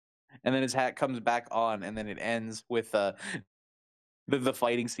 And then his hat comes back on, and then it ends with the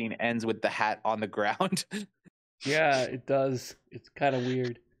fighting scene ends with the hat on the ground. Yeah, it does. It's kind of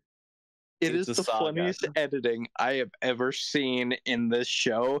weird. It It's is a the saga. funniest editing I have ever seen in this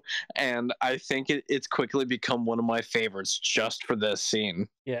show, and I think it's quickly become one of my favorites just for this scene.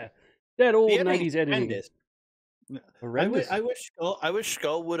 Yeah, that old The editing's 90s editing. horrendous. Horrendous. I wish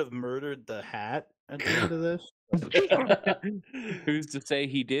Skull would have murdered the hat at the end of this. Who's to say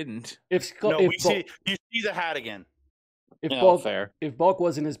he didn't? If Skull, No, if you see the hat again. if Yeah, Bulk, fair. if Bulk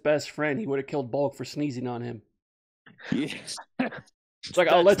wasn't his best friend, he would have killed Bulk for sneezing on him. Yes. It's like,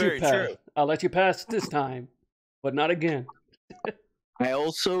 I'll let That's you very pass. true. I'll let you pass this time, but not again. I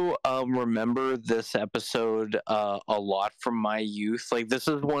also remember this episode a lot from my youth. Like, this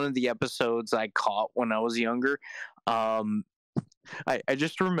is one of the episodes I caught when I was younger. I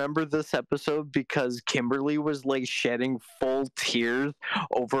just remember this episode because Kimberly was like shedding full tears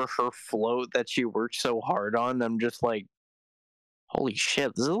over her float that she worked so hard on. I'm just like, holy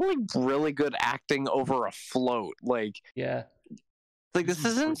shit, this is like really good acting over a float. Like, Yeah. like this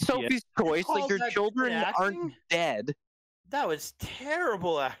isn't Sophie's Choice. Like, called your that good children aren't acting? dead. That was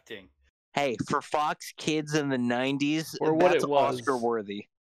terrible acting. Hey, for Fox Kids in the 90s, Or what that's it was. Oscar worthy.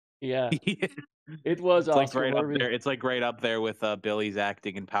 Yeah. It was It's like Oscar right up worthy. there. It's like right up there with Billy's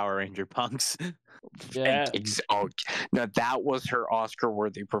acting in Power Ranger Punks. Yeah. Oh, now that was her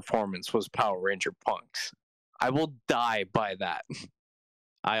Oscar-worthy performance. Was Power Ranger Punks? I will die by that.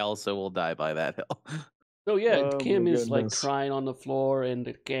 I also will die by that hill. So yeah, Oh, Kim my is like goodness. crying on the floor, and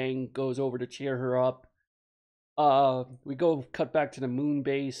the gang goes over to cheer her up. We go cut back to the moon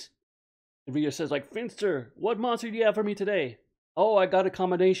base. Rita says like, Finster, what monster do you have for me today? Oh, I got a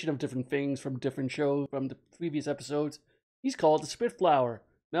combination of different things from different shows from the previous episodes. He's called the Spitflower.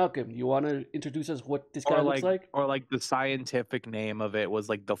 Malcolm, you want to introduce us what this guy looks like? Or like the scientific name of it was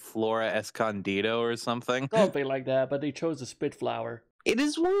like the Flora Escondido or something. Something like that, but they chose the Spitflower. It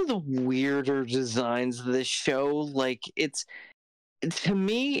is one of the weirder designs of this show. Like, to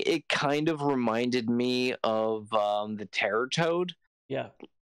me, it kind of reminded me of the Terror Toad. Yeah.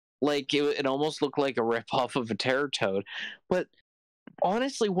 Like, it almost looked like a ripoff of a Terror Toad. But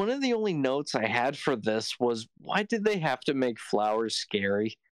honestly, one of the only notes I had for this was, why did they have to make flowers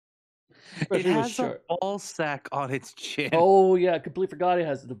scary? It Especially with has a short- ball sack on its chin. Oh yeah, I completely forgot it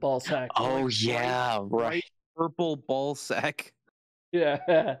has the ball sack. Oh, yeah, right. Purple ball sack.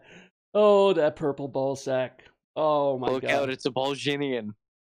 Yeah. Oh, that purple ball sack. Oh my Look god. out, it's a Balginian.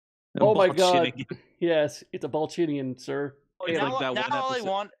 Oh my god. Bullshitting. Yes, it's a Balchinian, sir. It's now, like that now one all I episode-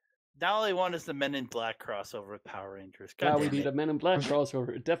 want, now all I want is the Men in Black crossover with Power Rangers. God Now we damn need it. a Men in Black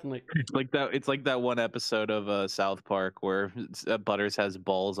crossover, definitely. It's like that one episode of South Park where Butters has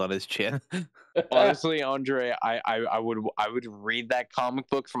balls on his chin. Honestly, Andre, I would read that comic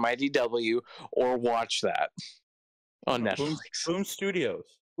book from IDW or watch that on Netflix. Boom Studios.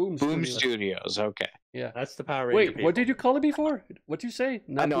 Boom Boom Studios. Studios. Okay. Yeah. That's the Power Ranger. Wait, people. what did you call it before? What'd you say?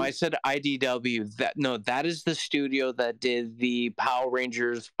 I know. Boom- I said IDW. That is the studio that did the Power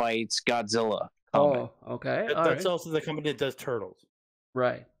Rangers fights Godzilla comic. Oh, okay. That- All That's right. also the company that does Turtles.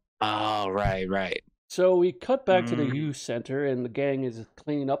 Right. Oh, right. So we cut back to the Mm. youth center, and the gang is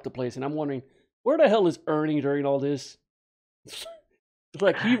cleaning up the place. And I'm wondering, where the hell is Ernie during all this? It's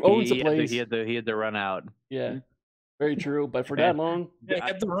like he owns the place. He had to run out. Yeah, very true. But for that long, Yeah,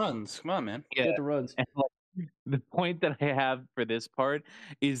 get the runs. Come on, man. get the runs. And like, the point that I have for this part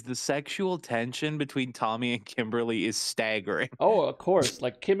is the sexual tension between Tommy and Kimberly is staggering. Oh, of course.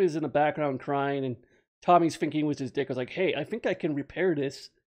 Like Kim is in the background crying, and Tommy's thinking with his dick. I was like, hey, I think I can repair this.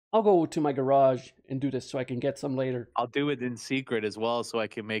 I'll go to my garage and do this so I can get some later. I'll do it in secret as well so I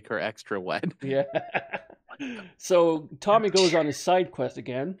can make her extra wet. Yeah. So Tommy goes on his side quest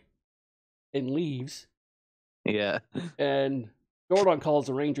again and leaves. Yeah. And Zordon calls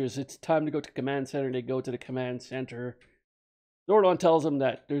the Rangers. It's time to go to the command center. They go to the command center. Zordon tells them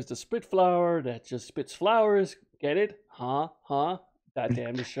that there's the Spitflower that just spits flowers. Get it? Huh? God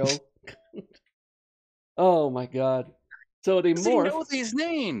damn the show. Oh my god. So they Does he morph. know these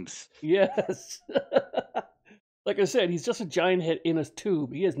names? Yes. Like I said, he's just a giant head in a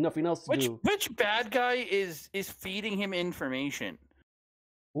tube. He has nothing else to do. Which bad guy is feeding him information?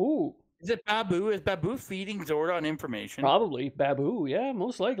 Ooh. Is it Babu? Is Babu feeding Zordon information? Probably. Babu, yeah,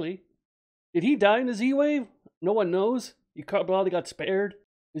 most likely. Did he die in the Z-Wave? No one knows. He probably got spared.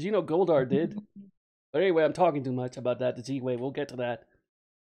 Because you know Goldar did. But anyway, I'm talking too much about that, the Z-Wave. We'll get to that.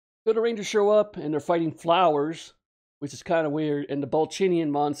 So the Rangers show up, and they're fighting flowers, which is kind of weird. And the Balchinian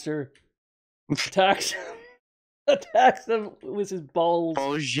monster attacks them with his balls.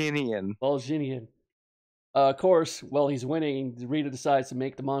 Balginian. Of course, while he's winning, Rita decides to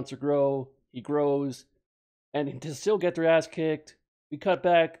make the monster grow. He grows, and to still get their ass kicked. we cut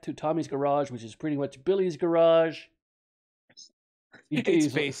back to Tommy's garage, which is pretty much Billy's garage.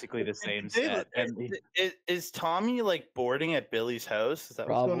 It's basically the same set. And Is Tommy like boarding at Billy's house? Is that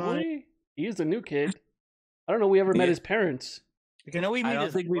what's going on? probably he is a new kid. I don't know. We ever met his parents? I know we meet I don't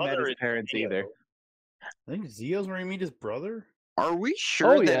his think we met brother his in parents Zio. either. I think Zio's where we meet his brother. Are we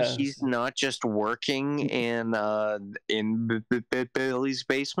sure that yeah. he's not just working in Billy's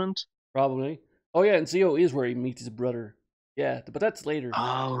basement? Probably. Oh yeah, and Zio is where he meets his brother. Yeah, but that's later.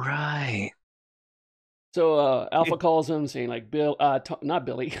 Oh right. So Alpha calls him saying like, not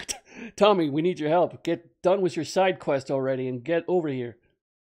Billy, Tommy, we need your help. Get done with your side quest already and get over here.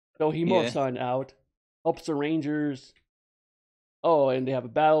 So he morphs on out, helps the Rangers. Oh, and they have a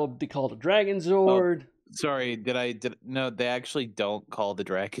battle. They call the Dragon Zord. Sorry, no, they actually don't call the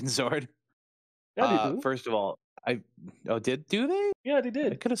Dragon Zord. Yeah, they do. First of all, do they? Yeah, they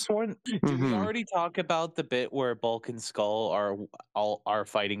did. I could have sworn. Did we already talk about the bit where Bulk and Skull are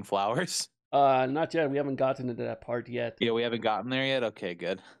fighting flowers? Not yet. We haven't gotten into that part yet. Yeah, we haven't gotten there yet? Okay,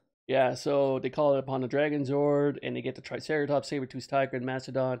 good. Yeah, so they call it upon the Dragon Zord, and they get the Triceratops, Sabertooth Tiger, and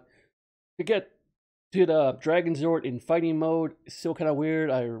Mastodon. To get to the Dragon Zord in fighting mode, it's still kind of weird.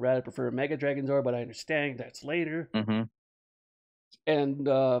 I rather prefer a Mega Dragon Zord, but I understand that's later. Mm-hmm. And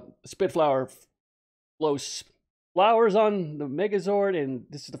Spitflower blows flowers on the Megazord, and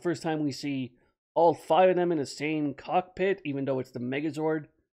this is the first time we see all 5 of them in the same cockpit, even though it's the Megazord.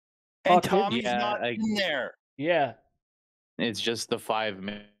 And Tommy's not in there. Yeah. It's just the 5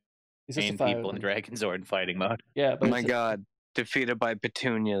 main people in Dragon Zord fighting mode. Yeah, but my God, defeated by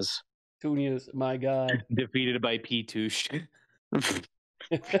Petunias. Petunias, my God. Defeated by P-Touche.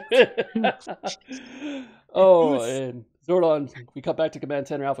 Oh, and Zordon, we cut back to Command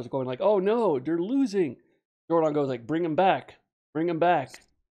Center. Alpha's going like, oh no, they're losing. Zordon goes like, bring him back. Bring him back.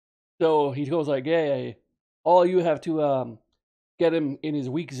 So he goes like, yeah, all you have to get him in his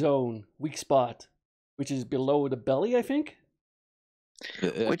weak zone, weak spot, which is below the belly, I think.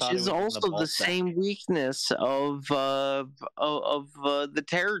 Which is also the same weakness of the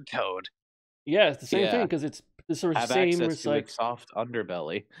Terror Toad. Yeah, it's the same thing because it's the sort of same recycled soft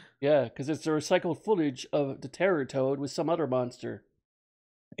underbelly. Yeah, because it's the recycled footage of the Terror Toad with some other monster.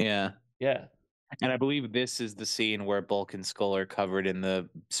 Yeah. Yeah. And I believe this is the scene where Bulk and Skull are covered in the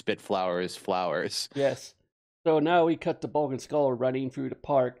Spitflower's flowers. Yes. So now we cut to Bulk and Skull running through the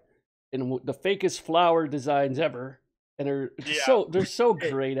park in the fakest flower designs ever. And they're so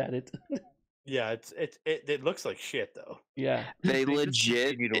great at it. Yeah, it looks like shit though. Yeah, they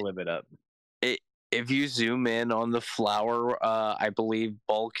legit need to live it up. If you zoom in on the flower, I believe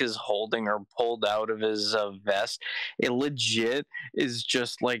Bulk is holding or pulled out of his vest. It legit is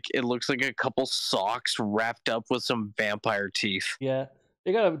just like it looks like a couple socks wrapped up with some vampire teeth. Yeah,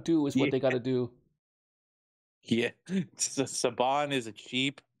 they gotta do is what they gotta do. Yeah, Saban is a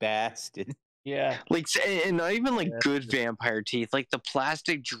cheap bastard. Yeah, like, and not even like good vampire teeth, like the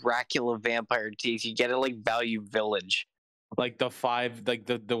plastic Dracula vampire teeth you get at like Value Village, like the 5, like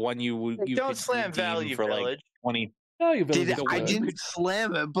the one you don't slam Value for Village. Like 20. Value Village. I didn't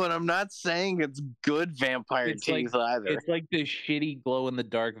slam it, but I'm not saying it's good vampire teeth either. It's like the shitty glow in the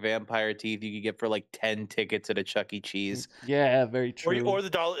dark vampire teeth you could get for like 10 tickets at a Chuck E. Cheese. Yeah, very true. Or the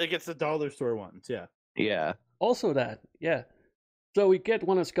dollar. It gets the dollar store ones. Yeah. Yeah. Also that. Yeah. So we get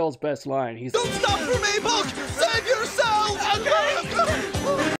one of Skull's best line. He's "Don't stop for me, Bulk! Save yourself!"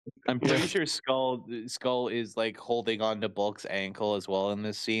 I'm pretty sure Skull is like holding on to Bulk's ankle as well in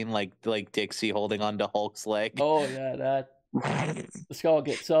this scene, like Dixie holding on to Hulk's leg. Oh yeah, that. The Skull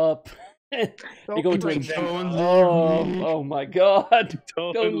gets up. They go to him. Oh my God!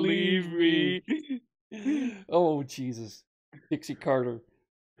 Don't leave me. Oh Jesus, Dixie Carter.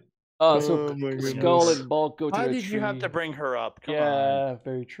 So Skull and Bulk go to Why a did tree. you have to bring her up? Come on. Yeah,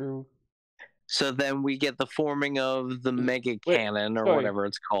 very true. So then we get the forming of the Mega Cannon, or whatever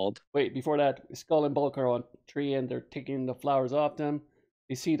it's called. Wait, before that, Skull and Bulk are on a tree and they're taking the flowers off them.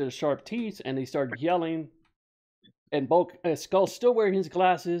 They see their sharp teeth and they start yelling. And Skull's still wearing his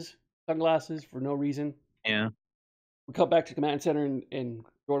sunglasses for no reason. Yeah. We come back to Command Center and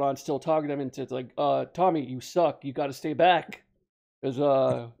Gordon's still talking to them and says like, Tommy, you suck. You got to stay back. There's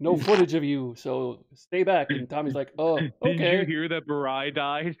no footage of you, so stay back. And Tommy's like, oh, okay. Did you hear that Barai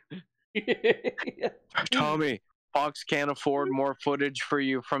died? Tommy, Fox can't afford more footage for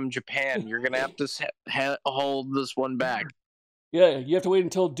you from Japan. You're going to have to hold this one back. Yeah, you have to wait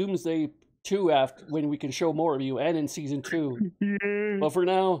until Doomsday 2 when we can show more of you, and in Season 2. Yeah. But for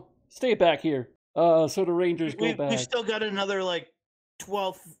now, stay back here. So the Rangers go back. We still got another,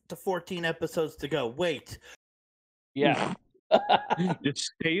 12 to 14 episodes to go. Wait. Yeah.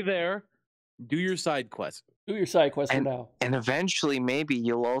 Just stay there. Do your side quest. Do your side quest for now. And eventually, maybe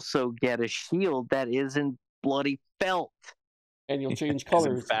you'll also get a shield that isn't bloody felt. And you'll change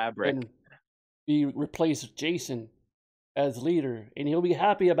colors. Fabric. And replace Jason as leader. And he'll be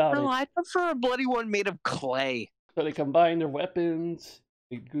happy about it. No, I prefer a bloody one made of clay. So they combine their weapons.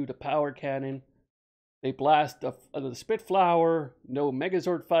 They do the power cannon. They blast the Spitflower. No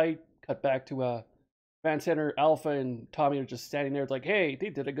Megazord fight. Cut back to Fan Center. Alpha and Tommy are just standing there. It's like, hey, they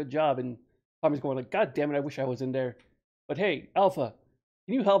did a good job. And Tommy's going like, God damn it, I wish I was in there. But hey, Alpha,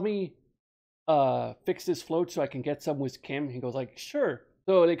 can you help me fix this float so I can get some with Kim? He goes like, sure.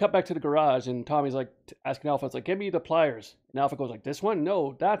 So they cut back to the garage, and Tommy's like asking Alpha, it's like, give me the pliers. And Alpha goes like, this one?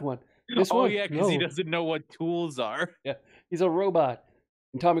 No, that one. This one? Yeah, because he No. doesn't know what tools are. Yeah, he's a robot.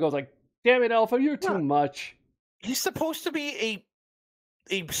 And Tommy goes like, damn it, Alpha, you're too much. He's supposed to be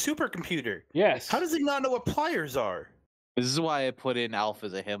a supercomputer. Yes. How does he not know what pliers are? This is why I put in Alpha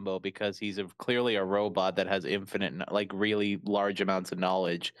as a himbo, because he's clearly a robot that has infinite, like really large amounts of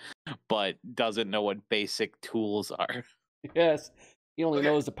knowledge, but doesn't know what basic tools are. Yes. He only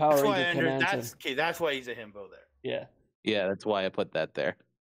knows the Power Ranger commands. That's why he's a himbo there. Yeah. Yeah, that's why I put that there.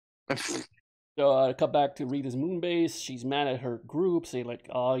 So cut back to Rita's moon base. She's mad at her group, saying like,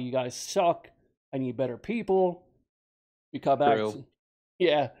 "Oh, you guys suck. I need better people." We cut back.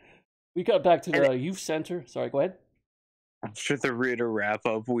 We cut back to the youth center. Sorry, go ahead. After the Rita wrap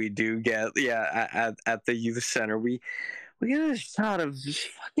up, we do get at the youth center. We get a shot of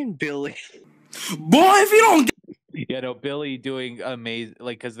fucking Billy. Boy, if you don't. Yeah, no, Billy doing amazing,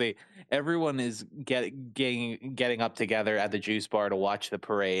 like, because everyone is getting up together at the juice bar to watch the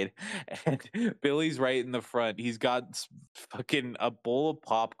parade, and Billy's right in the front. He's got fucking a bowl of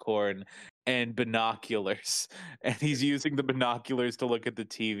popcorn and binoculars, and he's using the binoculars to look at the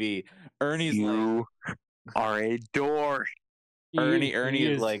TV. Ernie's you are a dork. Ernie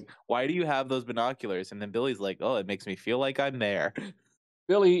is like, why do you have those binoculars? And then Billy's like, oh, it makes me feel like I'm there.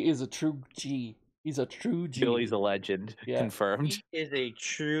 Billy is a true G. He's a true G. Billy's a legend. Yeah. Confirmed. He is a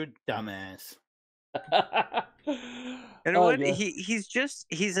true dumbass. You know what? Yeah.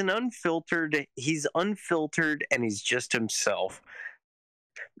 He's unfiltered and he's just himself.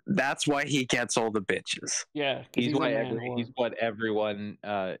 That's why he gets all the bitches. Yeah, he's what everyone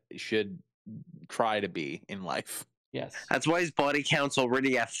should try to be in life. Yes. That's why his body count's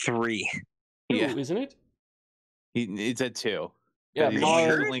already at 3. Yeah, isn't it? It's at 2. Yeah,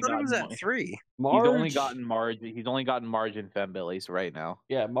 Marge was at 3. He's only gotten Marge and Fembillies right now.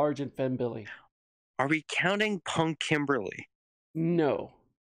 Yeah, Marge and Fembilly. Are we counting Punk Kimberly? No.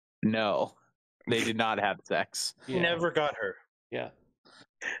 They did not have sex. He never got her. Yeah.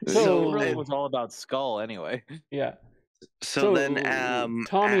 So it was all about Skull anyway. Yeah. So then,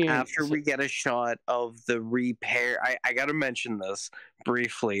 Tommy, after we get a shot of the repair, I got to mention this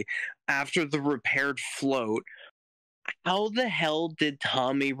briefly. After the repaired float, how the hell did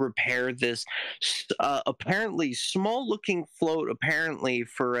Tommy repair this apparently small-looking float, apparently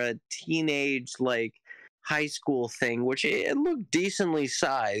for a teenage, like, high school thing, which it looked decently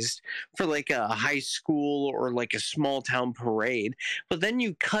sized for like a high school or like a small town parade. But then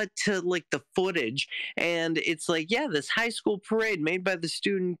you cut to like the footage and it's like, yeah, this high school parade made by the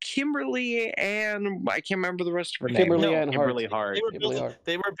student Kimberly and I can't remember the rest of her name. Kimberly Hart.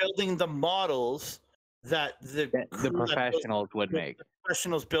 They were building the models that the professionals would make. The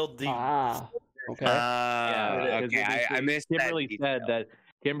professionals build the okay. I missed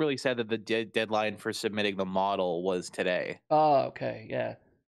Kimberly said that the deadline for submitting the model was today. Oh, okay, yeah.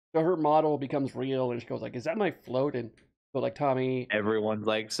 So her model becomes real, and she goes like, "Is that my float?" And so like Tommy, everyone's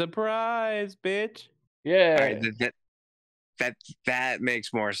like, "Surprise, bitch!" Yeah, right, that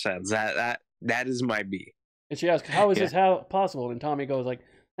makes more sense. That is my B. And she asks, "How is this possible?" And Tommy goes like,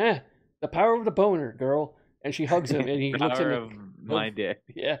 the power of the boner, girl." And she hugs him, and he looks in my dick.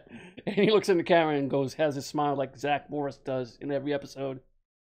 Yeah, and he looks in the camera and has a smile like Zach Morris does in every episode.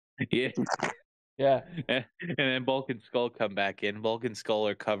 Yeah. And then Bulk and Skull come back in. Bulk and Skull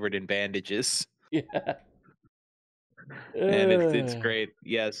are covered in bandages. Yeah. And it's great.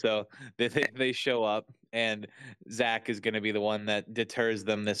 Yeah, so they show up, and Zach is going to be the one that deters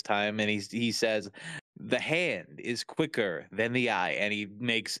them this time, and he says, "The hand is quicker than the eye," and he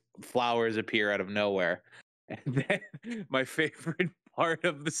makes flowers appear out of nowhere. And then my favorite part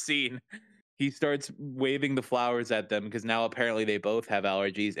of the scene, he starts waving the flowers at them because now apparently they both have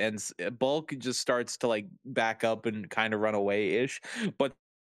allergies, and Bulk just starts to like back up and kind of run away-ish, but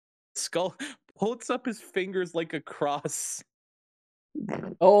Skull holds up his fingers like a cross.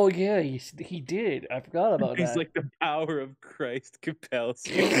 Oh yeah, he did. I forgot about that. He's like, the power of Christ compels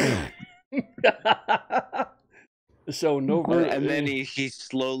you. So no. And then he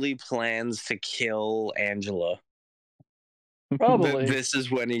slowly plans to kill Angela. Probably. This is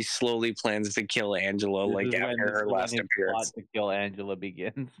when he slowly plans to kill Angela, like after her last appearance. Plot to kill Angela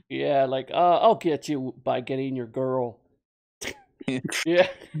begins. Yeah, like I'll get you by getting your girl. Yeah. Yeah.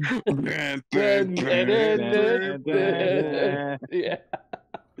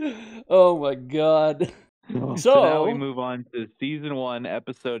 Oh my god. So now we move on to season 1,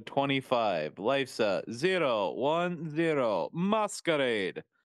 episode 25. Life's 010 Masquerade.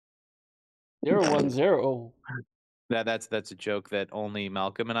 010. That's a joke that only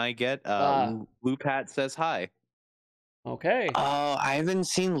Malcolm and I get. Lupat says hi. Okay. I haven't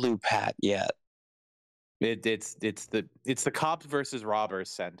seen Lupat yet. It's the cops versus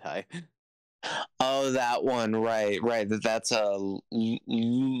robbers Sentai. Oh, that one, right. That's a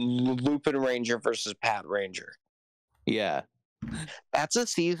Lupin Ranger versus Pat Ranger. Yeah. That's a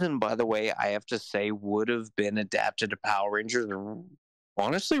season, by the way, I have to say, would have been adapted to Power Rangers,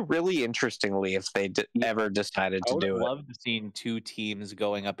 honestly, really interestingly, if they ever decided to do it. I would have loved to see 2 teams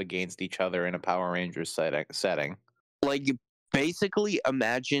going up against each other in a Power Rangers setting. Like, basically,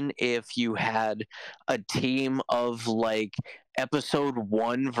 imagine if you had a team of, like, episode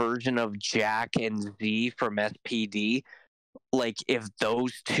 1 version of Jack and Z from SPD. Like, if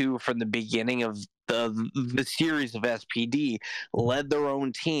those 2 from the beginning of the series of SPD led their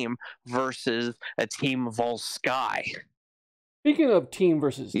own team versus a team of all Sky. Speaking of team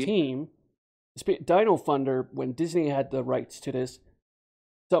versus team, Dino Thunder, when Disney had the rights to this,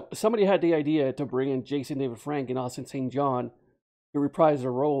 so somebody had the idea to bring in Jason David Frank and Austin St. John to reprise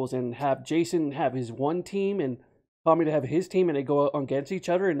their roles and have Jason have his one team and Tommy to have his team, and they go against each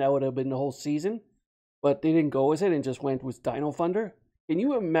other, and that would have been the whole season. But they didn't go with it and just went with Dino Thunder. Can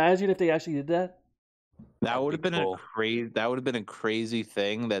you imagine if they actually did that? That would have been cool. a crazy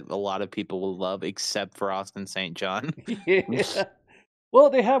thing that a lot of people will love, except for Austin St. John. Yeah. Well,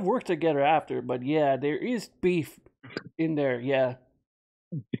 they have worked together after, but yeah, there is beef in there. Yeah.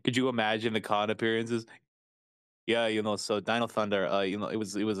 Could you imagine the con appearances? Yeah, so Dino Thunder, it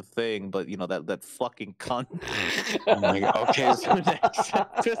was a thing, but that fucking cunt. Oh my god. Okay, so next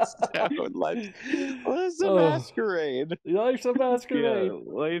episode, Life's a Masquerade. Life's a Masquerade. Yeah,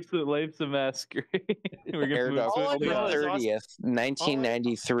 Life's a Masquerade. We're gonna October 30th,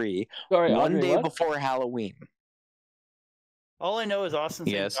 1993. One day before Halloween. All I know is Austin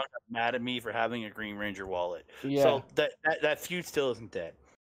St. John got mad at me for having a Green Ranger wallet. Yeah. So that feud still isn't dead.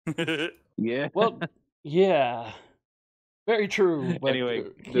 Yeah. Well, yeah. Very true. But, anyway,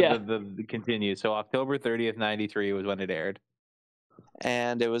 the continue. So October 30th, 93 was when it aired.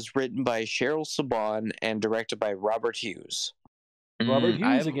 And it was written by Cheryl Saban and directed by Robert Hughes. Robert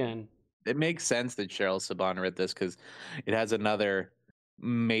Hughes again. It makes sense that Cheryl Saban wrote this because it has another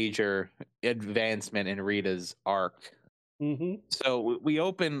major advancement in Rita's arc. Mm-hmm. So we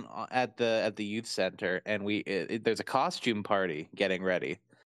open at the youth center, and there's a costume party getting ready.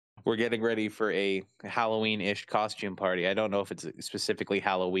 We're getting ready for a Halloween-ish costume party. I don't know if it's specifically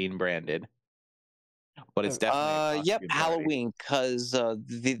Halloween branded, but it's definitely yep, Halloween, because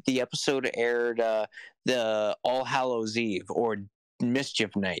the episode aired the All Hallows Eve or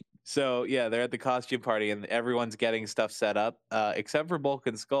Mischief Night. So yeah, they're at the costume party and everyone's getting stuff set up, except for Bulk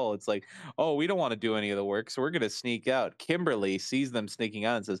and Skull. It's like, oh, we don't want to do any of the work, so we're gonna sneak out. Kimberly sees them sneaking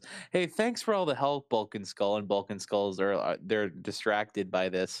out and says, "Hey, thanks for all the help, Bulk and Skull." And Bulk and Skulls they're distracted by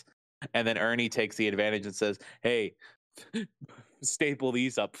this, and then Ernie takes the advantage and says, "Hey, staple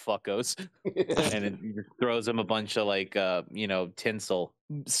these up, fuckos," and it just throws him a bunch of tinsel.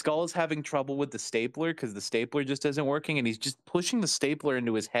 Skull is having trouble with the stapler because the stapler just isn't working, and he's just pushing the stapler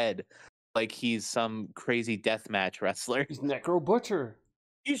into his head like he's some crazy deathmatch wrestler. He's Necro Butcher.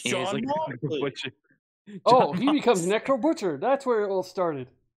 He's John Moxley. Oh, he becomes Necro Butcher. That's where it all started.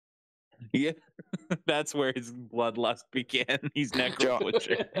 Yeah, that's where his bloodlust began. He's Necro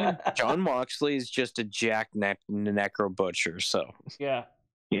Butcher. John Moxley is just a Jack Necro Butcher, so. Yeah.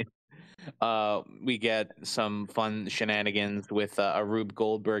 We get some fun shenanigans with a Rube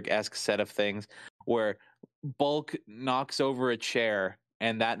Goldberg-esque set of things where Bulk knocks over a chair,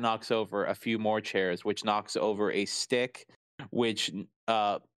 and that knocks over a few more chairs, which knocks over a stick, which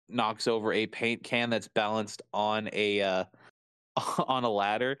knocks over a paint can that's balanced on a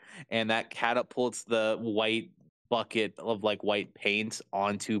ladder, and that catapults the white bucket of white paint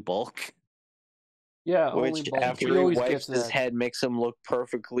onto Bulk. Yeah, which after he wipes his head makes him look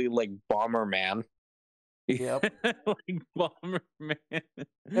perfectly like Bomberman. Yep. Like Bomberman.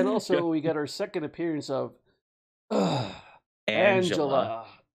 And also we got our second appearance of Angela.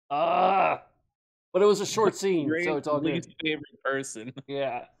 But it was a short scene, so it's all good. Least favorite person.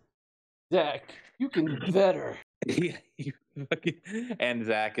 Yeah. Zach, you can do better. And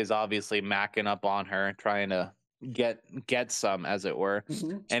Zach is obviously macking up on her, trying to get some, as it were.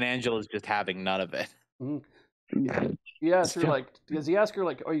 And Angela's just having none of it. He asked her, like, does he ask her,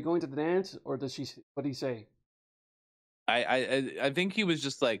 like, are you going to the dance? Or does she, what did he say? I think he was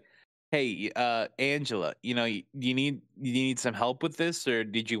just like, hey, Angela, you know, you need some help with this, or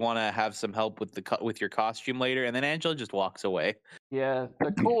did you want to have some help with with your costume later? And then Angela just walks away. Yeah,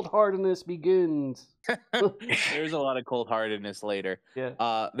 the cold hardness begins. There's a lot of cold heartedness later.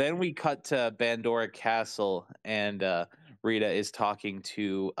 Yeah. Then we cut to Bandora Castle, and Rita is talking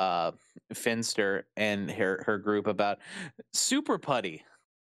to Finster and her group about Super Putty.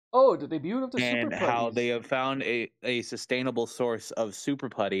 Oh, the debut of the Super And Putties. how they have found a sustainable source of Super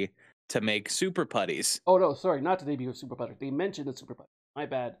Putty to make Super Putties. Oh no, sorry, not the debut of Super Putty. They mentioned the Super Putty. My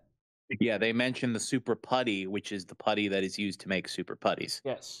bad. Yeah, they mentioned the Super Putty, which is the putty that is used to make Super Putties.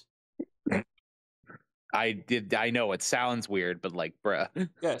 Yes. I know it sounds weird, but like, bruh.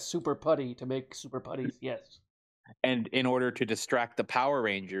 Yeah, Super Putty to make Super Putties. Yes. And in order to distract the Power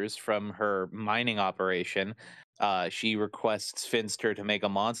Rangers from her mining operation, she requests Finster to make a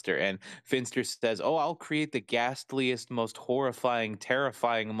monster. And Finster says, oh, I'll create the ghastliest, most horrifying,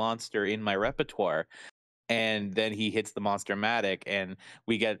 terrifying monster in my repertoire. And then he hits the Monster-matic, and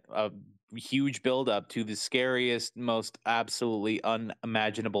we get a huge build-up to the scariest, most absolutely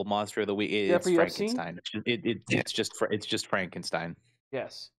unimaginable monster of the week. It's Frankenstein. It's just Frankenstein.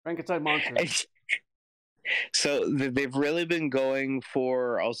 Yes, Frankenstein monster. So they've really been going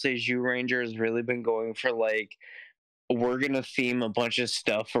for, I'll say Zyuranger has really been going for, like, we're going to theme a bunch of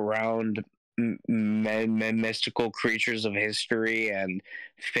stuff around mystical creatures of history and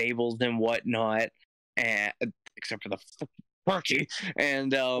fables and whatnot, and except for the turkey.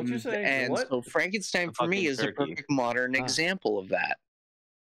 And so Frankenstein for me is a perfect modern example of that.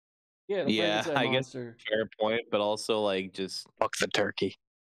 Yeah, I monster. guess fair point, but also like just fuck the turkey.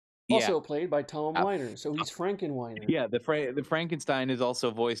 Also played by Tom Weiner, so he's Frankenweiner. Yeah, the Frankenstein is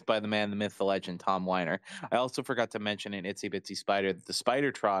also voiced by the man, the myth, the legend, Tom Weiner. I also forgot to mention in Itsy Bitsy Spider that the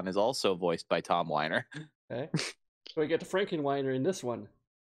Spidertron is also voiced by Tom Weiner. Okay, so we get the Frankenweiner in this one.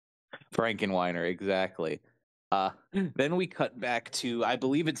 Frankenweiner, exactly. Then we cut back to, I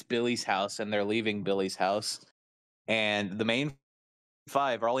believe it's Billy's house, and they're leaving Billy's house, and the main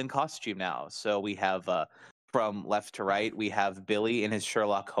five are all in costume now. So we have from left to right, we have Billy in his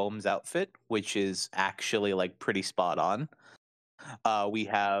Sherlock Holmes outfit, which is actually like pretty spot on. We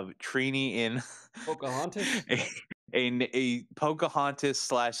have Trini in Pocahontas, a Pocahontas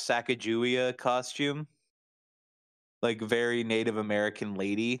 / Sacagawea costume, like very Native American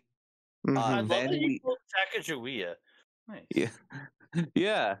lady. I love that you called Sacagawea. Nice.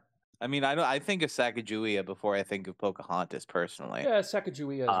 Yeah. I mean, I think of Sacagawea before I think of Pocahontas personally. Yeah,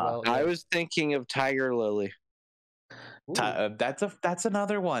 Sacagawea as well. Yeah. I was thinking of Tiger Lily. That's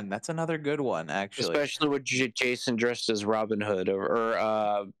another one. That's another good one, actually. Especially with Jason dressed as Robin Hood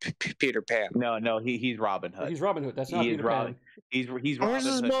or Peter Pan. No, he's Robin Hood. He's Robin Hood. That's not Peter Pan. He's Robin Where's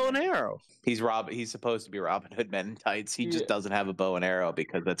his bow and arrow? He's supposed to be Robin Hood Men in Tights. He just doesn't have a bow and arrow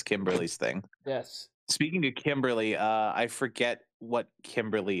because that's Kimberly's thing. Yes. Speaking of Kimberly, I forget what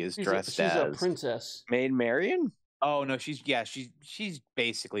Kimberly is dressed as. She's a princess. Maid Marian? Oh no, she's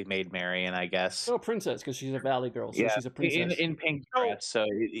basically Maid Marian, I guess. Oh, princess, because she's a valley girl, so she's a princess in pink dress. So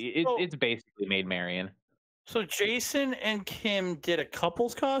it's basically Maid Marian. So Jason and Kim did a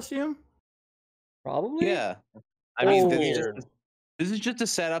couple's costume? Probably. Yeah. I mean, this is just to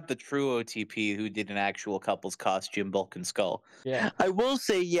set up the true OTP who did an actual couple's costume, Bulk and Skull. Yeah. I will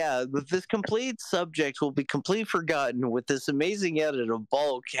say, this complete subject will be completely forgotten with this amazing edit of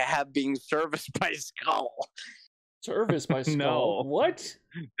Bulk being serviced by Skull. Service by Skull. No. What?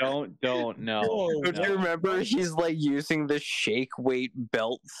 Don't no. Do you remember he's like using the shake weight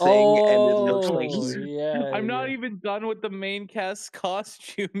belt thing, and it looks like he's... I'm not even done with the main cast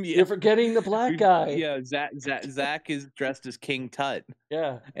costume yet. You're forgetting the black guy. Yeah, Zach is dressed as King Tut.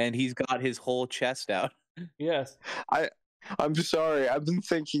 Yeah. And he's got his whole chest out. Yes. I'm sorry. I've been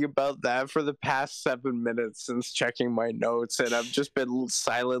thinking about that for the past 7 minutes since checking my notes, and I've just been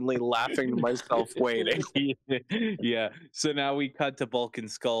silently laughing to myself waiting. Yeah. So now we cut to Bulk and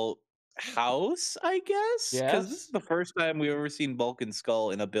Skull house, I guess? Because this is the first time we've ever seen Bulk and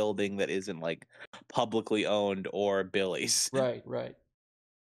Skull in a building that isn't like publicly owned or Billy's. Right.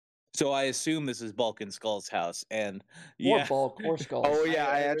 So I assume this is Bulk and Skull's house, and or Bulk or Skull. Oh yeah,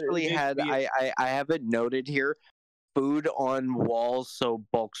 I actually had I have it noted here. Food on walls, so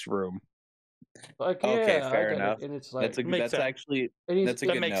Bulk's room. Like, okay, fair enough. And it's like, that's actually a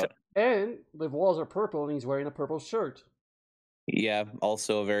good note. And the walls are purple, and he's wearing a purple shirt. Yeah,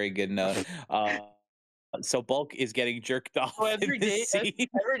 also a very good note. So Bulk is getting jerked off. So every in this day, scene.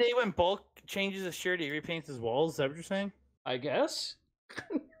 every day when Bulk changes his shirt, he repaints his walls. Is that what you're saying? I guess.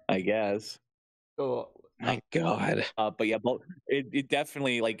 I guess. Oh, My God. But yeah, Bulk, it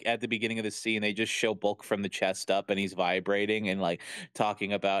definitely, like, at the beginning of the scene, they just show Bulk from the chest up and he's vibrating and like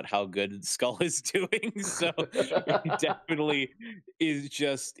talking about how good Skull is doing. So it definitely is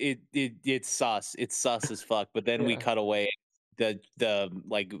just it's sus. It's sus as fuck. But then we Yeah. cut away the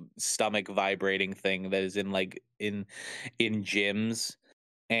like stomach vibrating thing that is in gyms,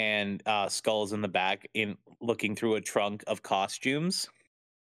 and Skull's in the back in looking through a trunk of costumes.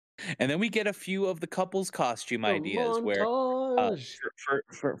 And then we get a few of the couple's costume ideas where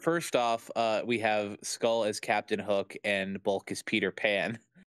montage. first off, we have Skull as Captain Hook and Bulk as Peter Pan.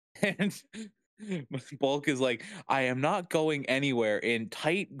 And Bulk is like, I am not going anywhere in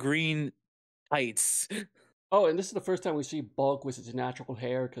tight green tights. Oh, and this is the first time we see Bulk with his natural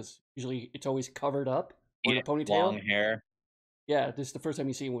hair, because usually it's always covered up or in a ponytail. Long hair. Yeah, this is the first time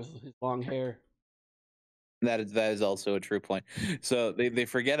you see him with his long hair. That is also a true point. So they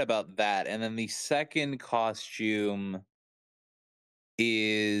forget about that, and then the second costume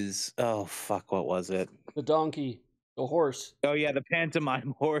is, oh fuck, what was it? The donkey, the horse. Oh yeah, the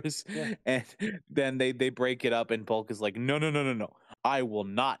pantomime horse. Yeah. And then they break it up, and Bulk is like, no, I will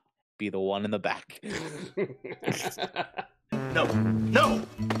not be the one in the back.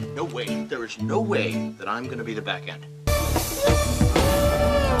 No way. There is no way that I'm gonna be the back end.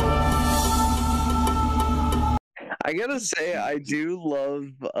 I gotta say, I do love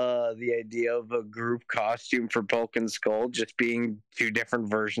the idea of a group costume for Bulk and Skull just being two different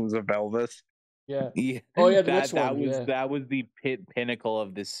versions of Elvis. Yeah. Yeah. Oh yeah, the that, next that one. was Yeah. that was the pinnacle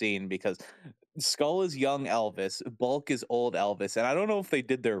of this scene, because Skull is young Elvis, Bulk is old Elvis, and I don't know if they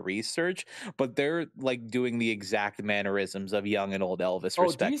did their research, but they're like doing the exact mannerisms of young and old Elvis,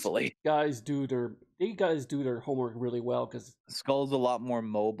 respectfully. These guys do their homework really well, because Skull's a lot more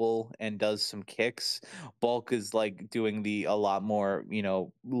mobile and does some kicks. Bulk is like doing a lot more,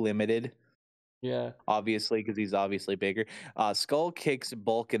 limited. Yeah. Obviously, because he's obviously bigger. Skull kicks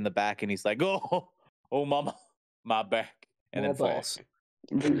Bulk in the back, and he's like, "Oh, mama, my back," and then falls.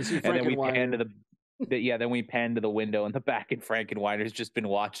 And you see And then we pan Frankenweiner. to then we pan to the window in the back, and Frankenweiner's just been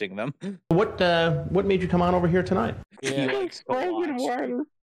watching them. What made you come on over here tonight? He likes to watch.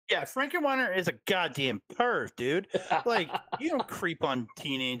 Yeah, Frankenweiner is a goddamn perv, dude. Like, you don't creep on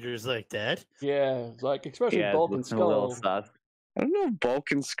teenagers like that. Yeah, like especially Bulk and it's a little Skull. sus. I don't know if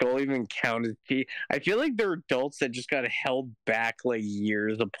Bulk and Skull even count as I feel like they're adults that just got held back like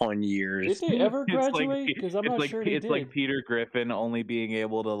years upon years. Did they ever It's like graduate? Because I'm not sure they it's did. like Peter Griffin only being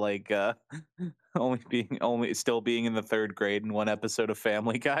able to still being in the third grade in one episode of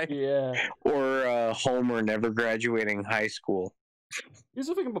Family Guy. Yeah. Or Homer never graduating high school. Here's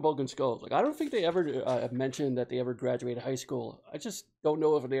the thing about Bulk and Skull. Like, I don't think they ever mentioned that they ever graduated high school. I just don't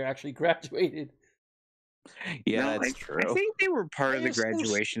know if they actually graduated. Yeah, No, that's true. I think they were part of the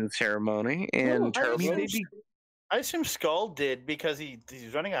graduation ceremony. And I assume Skull did, because he's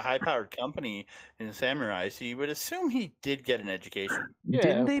running a high-powered company in Samurai, so you would assume he did get an education. Yeah,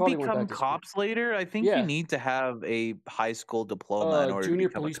 Didn't they probably went become back to school. cops later? I think Yeah. you need to have a high school diploma in order Junior to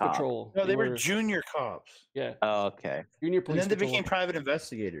become Police a cop. Patrol. No, they were junior cops. Yeah. Oh, okay. Junior And Police then they Patrol. became private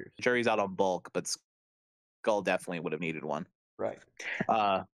investigators. Jury's out on Bulk, but Skull definitely would have needed one. Right.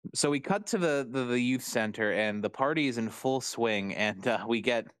 So we cut to the youth center, and the party is in full swing, and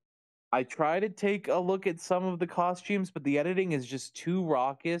I try to take a look at some of the costumes, but the editing is just too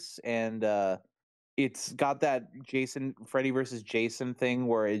raucous, and it's got that Freddy versus Jason thing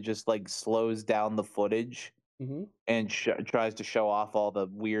where it just like slows down the footage and tries to show off all the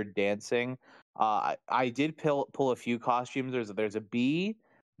weird dancing. I did pull a few costumes. There's a bee.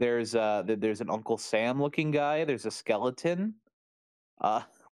 There's an Uncle Sam looking guy. There's a skeleton.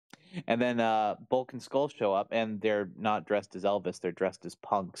 And then Bulk and Skull show up, and they're not dressed as Elvis. They're dressed as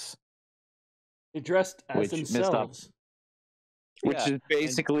punks. They dressed as themselves. Which Yeah, is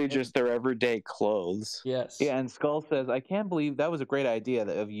basically just their everyday clothes. Yes. Yeah, and Skull says, "I can't believe that was a great idea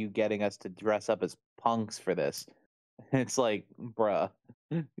of you getting us to dress up as punks for this." And it's like, bruh,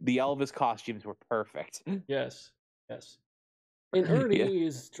 the Elvis costumes were perfect. Yes. Yes. And Ernie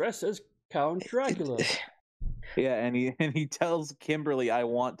is dressed as Count Dracula. Yeah, and he tells Kimberly, "I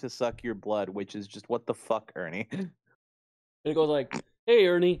want to suck your blood," which is just, what the fuck, Ernie? And it goes like, "Hey,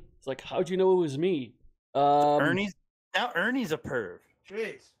 Ernie." It's like, "How'd you know it was me?" Ernie's a perv.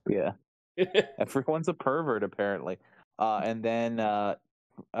 Jeez. Yeah. Everyone's a pervert, apparently. And then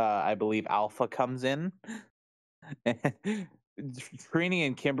I believe Alpha comes in. And Trini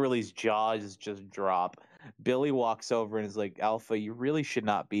and Kimberly's jaws just drop. Billy walks over and is like, Alpha, you really should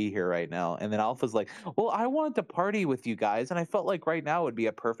not be here right now. And then Alpha's like, well, I wanted to party with you guys, and I felt like right now would be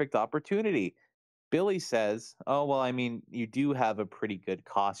a perfect opportunity. Billy says, oh, well, I mean, you do have a pretty good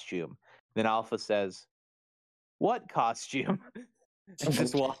costume. Then Alpha says, what costume? And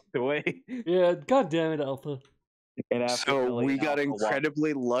just walked away. Yeah, god damn it, Alpha. And after So Billy we and got Alpha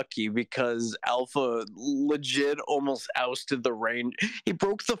incredibly lucky because Alpha legit almost ousted the range. He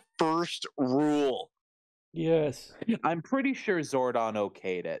broke the first rule. Yes. I'm pretty sure Zordon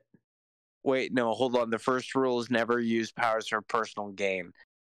okayed it. Wait, no, hold on. The first rule is never use powers for personal gain.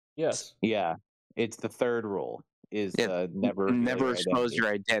 Yes. Yeah, it's the third rule. Is never expose your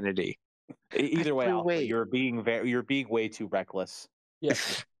identity. Either way, Alpha, wait. you're being way too reckless.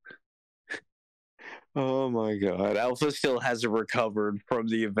 Yes. Oh my god. Alpha still hasn't recovered from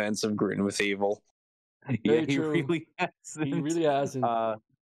the events of Green with Evil. Yeah, he really hasn't. He really hasn't.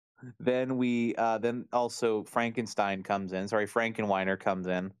 Then also Frankenstein comes in. Sorry, Frankenweiner comes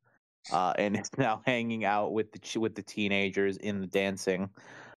in, and is now hanging out with the teenagers in the dancing.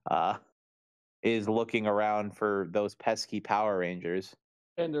 Is looking around for those pesky Power Rangers.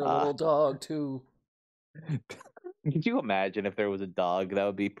 And their little dog too. Could you imagine if there was a dog? That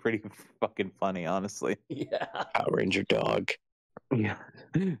would be pretty fucking funny, honestly. Yeah. Power Ranger dog. Yeah.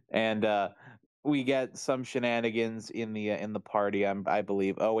 And we get some shenanigans in the party, I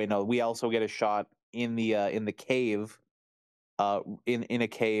believe. Oh wait, no, we also get a shot in the cave. In a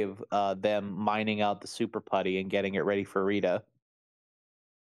cave, them mining out the super putty and getting it ready for Rita.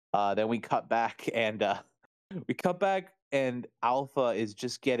 Then we cut back and Alpha is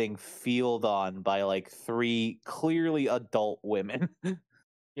just getting feeled on by like 3 clearly adult women.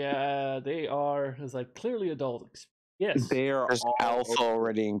 Yeah, they are. It's like clearly adults. Yes. They are Alpha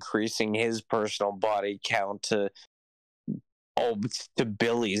already increasing his personal body count to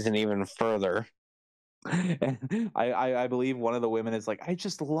Billy's and even further. And I believe one of the women is like, I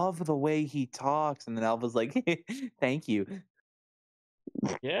just love the way he talks, and then Alpha's like, thank you.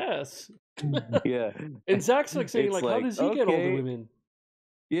 Yes. Yeah. And Zach's like saying, It's like, how does he get all the okay. women?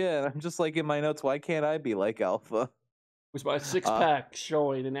 Yeah, I'm just like in my notes, why can't I be like Alpha? With my 6-pack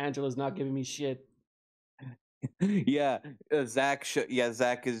showing, and Angela's not giving me shit. Yeah, Zach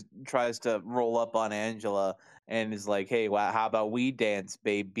tries to roll up on Angela and is like, "Hey, how about we dance,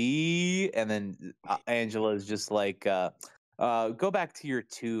 baby?" And then Angela is just like, "Go back to your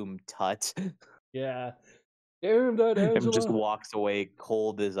tomb, tut." Yeah. Damn that, Angela. And just walks away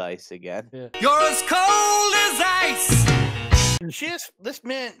cold as ice again. Yeah. You're as cold as ice. This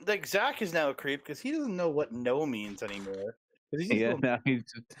man, like Zach, is now a creep because he doesn't know what no means anymore. Yeah, now he's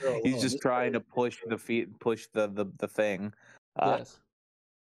just trying to push the thing. Yes.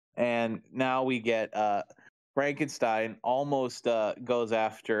 And now we get Frankenstein almost goes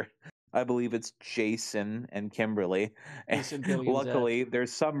after, I believe it's Jason and Kimberly. Jason, And Billy, and luckily, Zach.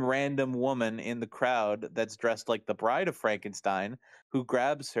 there's some random woman in the crowd that's dressed like the bride of Frankenstein who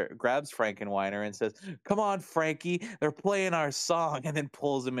grabs Frankenweiner and says, "Come on, Frankie, they're playing our song," and then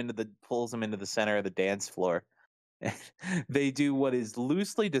pulls him into the center of the dance floor. They do what is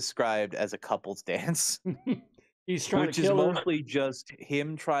loosely described as a couple's dance. He's trying which to is kill her. mostly just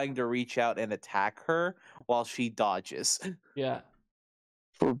him trying to reach out and attack her while she dodges. Yeah.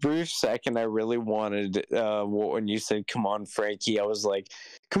 For a brief second, I really wanted when you said, "Come on, Frankie," I was like,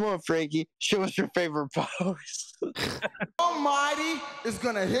 "Come on, Frankie, show us your favorite pose." Almighty is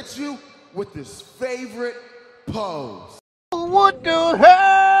gonna hit you with his favorite pose. What the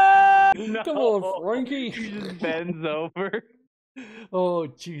hell? No. Come on, Frankie. He just bends over. Oh,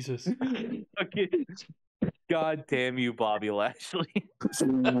 Jesus. Okay. God damn you, Bobby Lashley.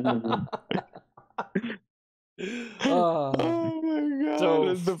 Oh my god.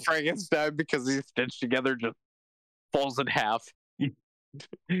 So the Frankenstein, because he's stitched together, just falls in half.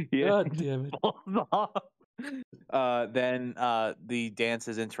 Yeah. God damn it. Falls off. Then the dance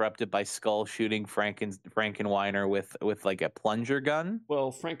is interrupted by Skull shooting Frankenweiner with like a plunger gun.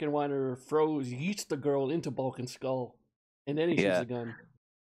 Well, Frankenweiner yeets the girl into Bulk and Skull, and then he shoots the gun.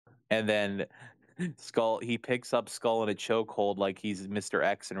 And then Skull, he picks up Skull in a chokehold like he's Mr.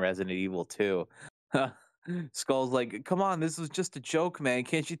 X in Resident Evil 2. Skull's like, "Come on, this was just a joke, man.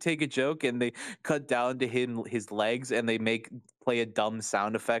 Can't you take a joke?" And they cut down to his legs, and they play a dumb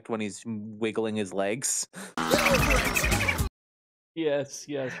sound effect when he's wiggling his legs. Yes.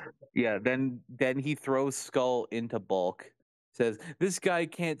 Yeah. Then he throws Skull into Bulk. Says, "This guy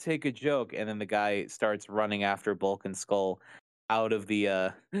can't take a joke," and then the guy starts running after Bulk and Skull out of the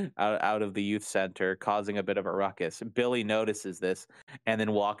out of the youth center, causing a bit of a ruckus. Billy notices this and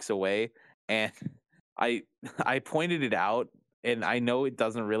then walks away. And I pointed it out and I know it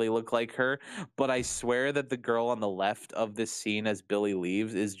doesn't really look like her, but I swear that the girl on the left of this scene as Billy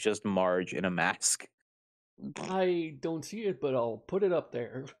leaves is just Marge in a mask. I don't see it, but I'll put it up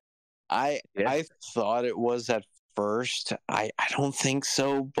there. I thought it was at first. I don't think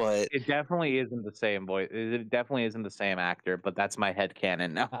so, but it definitely isn't the same voice. It definitely isn't the same actor, but that's my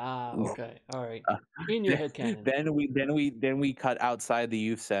headcanon now. Ah, okay, all right. In your headcanon. Then we cut outside the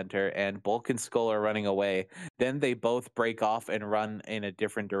youth center, and Bulk and Skull are running away. Then they both break off and run in a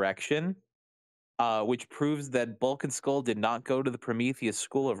different direction, which proves that Bulk and Skull did not go to the Prometheus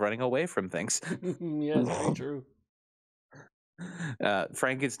school of running away from things. Yes, very true.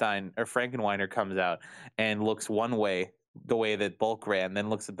 Frankenweiner comes out and looks one way, the way that Bulk ran,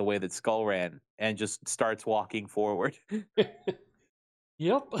 then looks at the way that Skull ran, and just starts walking forward.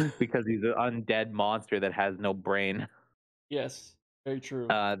 Yep. Because he's an undead monster that has no brain. Yes, very true.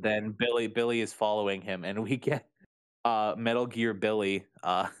 Then Billy is following him, and we get Metal Gear Billy.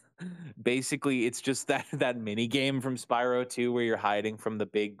 Basically, it's just that mini game from Spyro 2 where you're hiding from the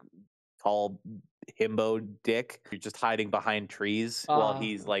big, tall himbo dick. You're just hiding behind trees while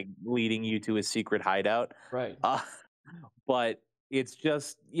he's like leading you to his secret hideout. Right. But it's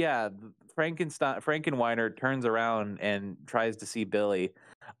just, Frankenweiner turns around and tries to see Billy.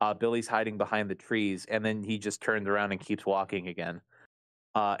 Billy's hiding behind the trees, and then he just turns around and keeps walking again.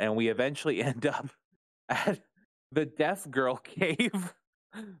 And we eventually end up at the Deaf Girl cave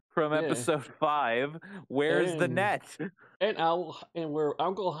from episode 5. Where's the net? And where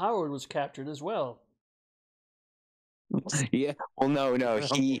Uncle Howard was captured as well. Yeah. Well, no,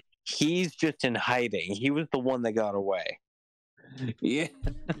 he's just in hiding. He was the one that got away. Yeah.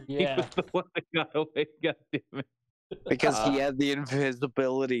 He was the one that got away. God damn it. Because he had the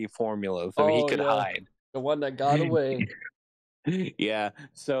invisibility formula, so he could hide. The one that got away. Yeah.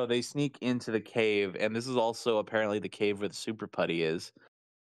 So they sneak into the cave, and this is also apparently the cave where the Super Putty is.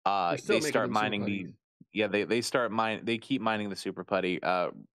 They start mining the. Yeah, they keep mining the Super Putty.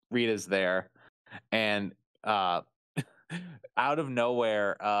 Rita's there, and out of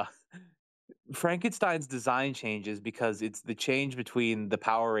nowhere, Frankenstein's design changes because it's the change between the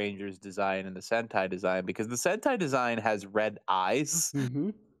Power Rangers design and the Sentai design, because the Sentai design has red eyes.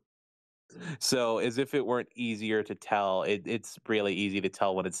 Mm-hmm. So as if it weren't easier to tell, it's really easy to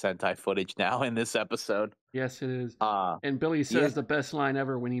tell when it's Sentai footage now in this episode. Yes, it is. And Billy says the best line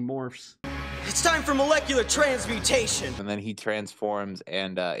ever when he morphs. It's time for molecular transmutation. And then he transforms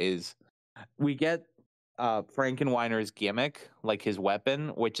and we get Frankenweiner's gimmick, like his weapon,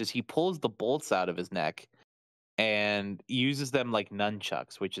 which is he pulls the bolts out of his neck and uses them like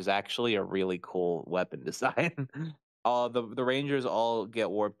nunchucks, which is actually a really cool weapon design. The Rangers all get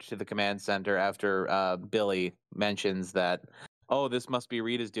warped to the command center after Billy mentions that, oh, this must be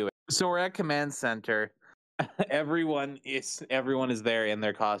Rita's doing. So we're at command center. Everyone is there in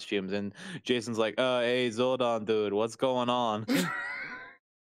their costumes, and Jason's like, hey, Zordon, dude, what's going on?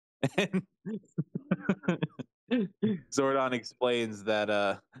 And Zordon explains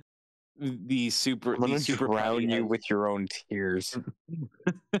that the super drown you with your own tears.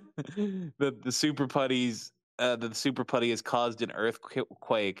 the Super Putties, the Super Putty has caused an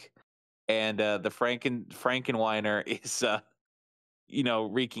earthquake, and the Frankenweiner is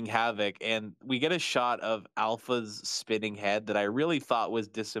wreaking havoc, and we get a shot of Alpha's spinning head that I really thought was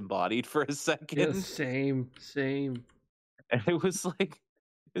disembodied for a second. Yeah, same. And it was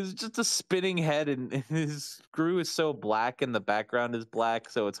just a spinning head, and his screw is so black and the background is black,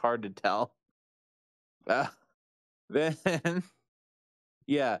 so it's hard to tell. Then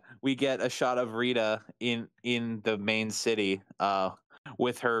we get a shot of Rita in the main city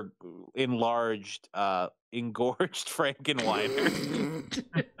with her engorged Frankenweiner.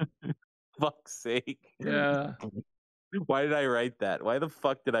 Fuck's sake. Yeah. Why did I write that? Why the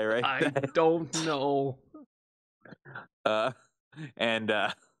fuck did I write that? I don't know. And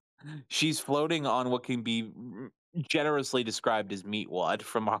she's floating on what can be generously described as meat wad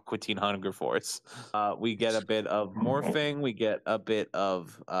from Aqua Teen Hunger Force. We get a bit of morphing. We get a bit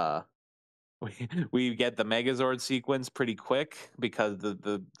of we get the Megazord sequence pretty quick because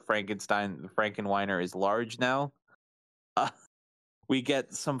the Frankenweiner is large now. We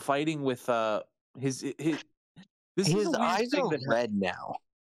get some fighting with his eyes are red now.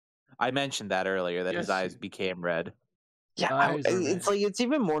 I mentioned that earlier, that his eyes became red. Yeah, it's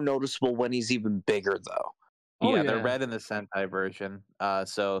even more noticeable when he's even bigger, though. They're red in the Sentai version.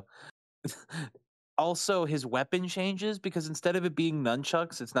 So also his weapon changes because instead of it being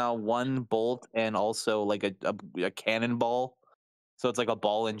nunchucks, it's now one bolt and also like a cannonball. So it's like a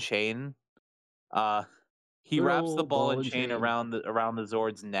ball and chain. He wraps the ball and chain around the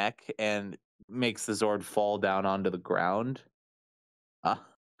Zord's neck and makes the Zord fall down onto the ground.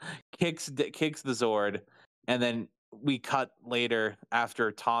 kicks the Zord, and then we cut later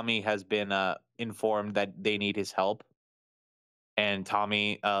after Tommy has been informed that they need his help, and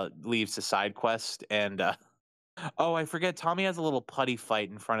Tommy leaves the side quest, and oh, I forget, Tommy has a little putty fight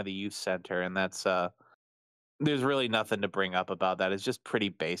in front of the youth center, and that's there's really nothing to bring up about that. It's just pretty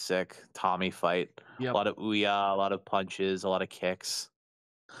basic Tommy fight. Yep. A lot of ooyah, a lot of punches, a lot of kicks.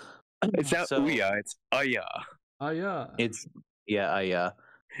 It's not ooyah, it's aya. Aya. It's yeah.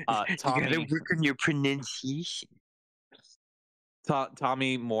 Tommy, you gotta work on your pronunciation.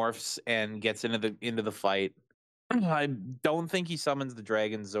 Tommy morphs and gets into the fight. I don't think he summons the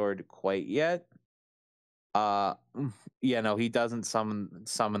Dragon Zord quite yet. Yeah, no, he doesn't summon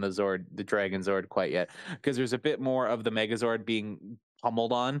the Dragon Zord quite yet, because there's a bit more of the Megazord being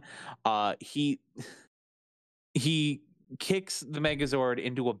pummeled on. He kicks the Megazord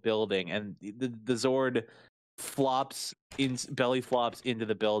into a building, and the Zord belly flops into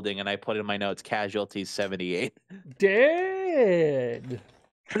the building, and I put in my notes casualties 78. Dead.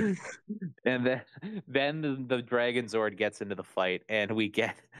 And then the Dragon Zord gets into the fight, and we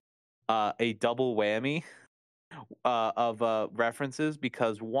get a double whammy of references,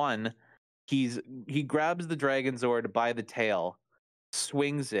 because one, he grabs the Dragon Zord by the tail,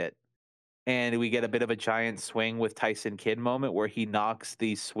 swings it, and we get a bit of a giant swing with Tyson Kidd moment where he knocks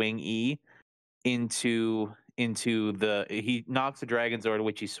the swing E into he knocks the Dragon Zord,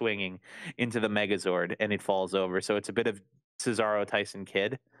 which he's swinging, into the Megazord, and it falls over. So it's a bit of Cesaro Tyson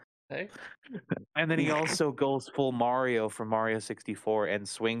Kidd. Okay. And then he also goes full Mario from Mario 64 and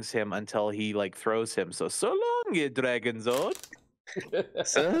swings him until he throws him. So long, you Dragon Zord.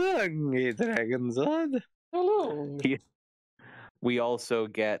 So long, you Dragon Zord. So long. We also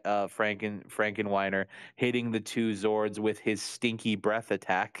get Frankenweiner hitting the two Zords with his stinky breath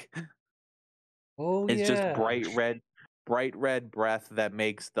attack. Oh, it's yeah. just bright red breath that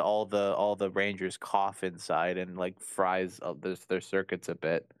makes all the Rangers cough inside and fries their circuits a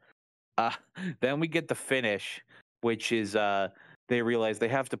bit. Then we get the finish, which is they realize they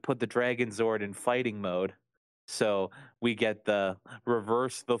have to put the Dragon Zord in fighting mode. So we get the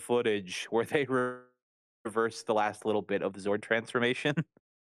reverse the footage where they reverse the last little bit of the Zord transformation.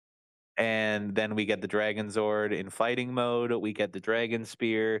 And then we get the Dragon Zord in fighting mode. We get the Dragon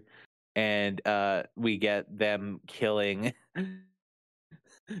Spear, and we get them killing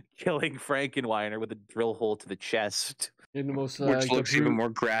Frankenweiner with a drill hole to the chest. In the most, which looks even more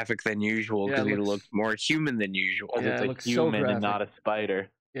graphic than usual, because he looks more human than usual. Yeah, it's a human and not a spider.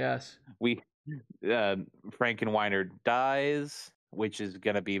 Yes. Frankenweiner dies, which is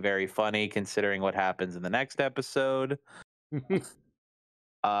going to be very funny considering what happens in the next episode.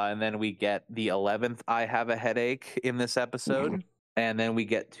 And then we get the 11th I Have a Headache in this episode. And then we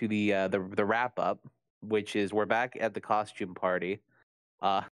get to the wrap up, which is we're back at the costume party.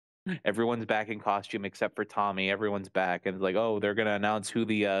 Everyone's back in costume except for Tommy. Everyone's back, and it's like, oh, they're gonna announce who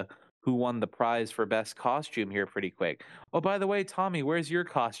won the prize for best costume here pretty quick. Oh, by the way, Tommy, where's your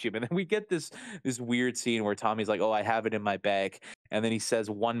costume? And then we get this weird scene where Tommy's like, oh, I have it in my bag, and then he says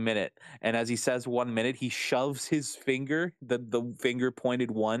 1 minute, and as he says 1 minute, he shoves his finger, the finger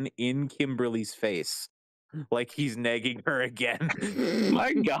pointed one, in Kimberly's face, like he's negging her again.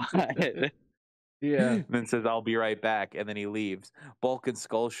 My God. Yeah. And then says, I'll be right back. And then he leaves. Bulk and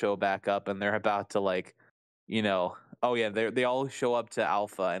Skull show back up, and they're about to oh yeah, they all show up to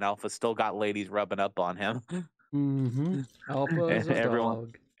Alpha, and Alpha still got ladies rubbing up on him. Mm-hmm. Alpha is a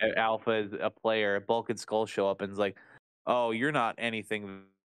dog. Alpha is a player. Bulk and Skull show up and is like, oh, you're not anything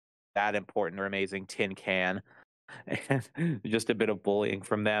that important or amazing, tin can. And just a bit of bullying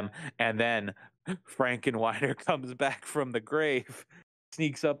from them. And then Frankenweiner comes back from the grave,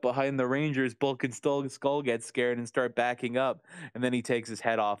 sneaks up behind the Rangers. Bulk and Skull get scared and start backing up, and then he takes his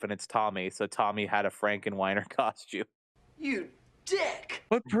head off, and it's Tommy. So Tommy had a Frankenweiner costume. You dick!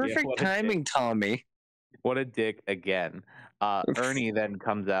 What perfect timing, Tommy. What a dick again. Ernie then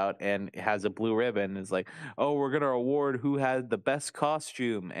comes out and has a blue ribbon and is like, oh, we're going to award who had the best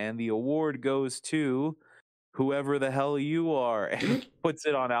costume, and the award goes to whoever the hell you are, and puts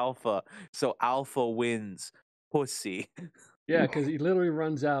it on Alpha. So Alpha wins. Pussy. Yeah, because he literally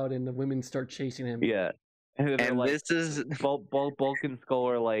runs out and the women start chasing him. Yeah. And this is Bulk and Skull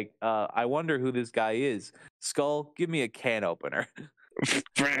are like, I wonder who this guy is. Skull, give me a can opener.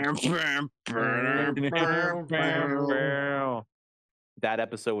 That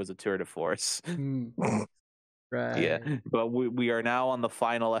episode was a tour de force. Right. Yeah, but we are now on the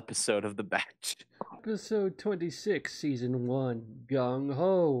final episode of the batch. Episode 26, Season 1, Gung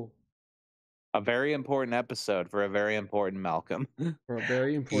Ho. A very important episode for a very important Malcolm. For a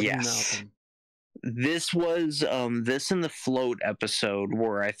very important Malcolm. This was this in the Float episode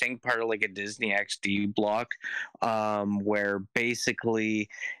where I think part of like a Disney XD block, where basically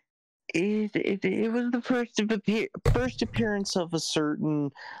it was the first appearance of a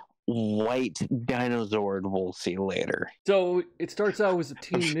certain white dinosaur we'll see later. So it starts out with the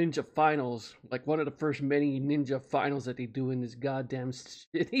Team Ninja Finals, like one of the first many ninja finals that they do in this goddamn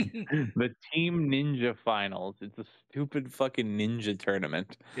city. The Team Ninja Finals. It's a stupid fucking ninja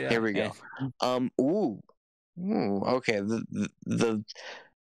tournament. Yeah. Here we go. Okay. The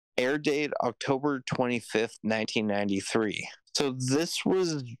air date October 25th, 1993. So this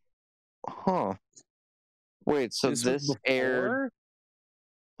was, wait. So this aired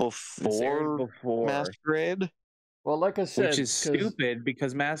before Masquerade. Well, like I said, which is stupid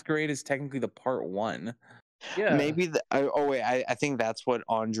because Masquerade is technically the part 1. Yeah. Maybe. I think that's what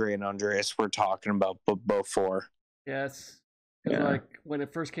Andre and Andreas were talking about, but before. Yes. Like when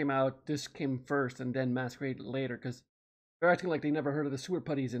it first came out, this came first, and then Masquerade later. Because they're acting like they never heard of the sewer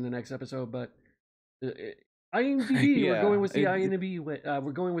putties in the next episode, but IMDb. We're going with the IMDb.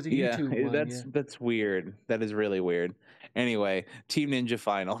 We're going with the YouTube one. That's weird. That is really weird. Anyway, Team Ninja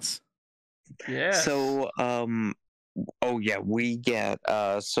Finals. Yeah. So we get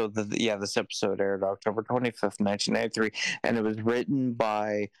this episode aired October 25th, 1993, and it was written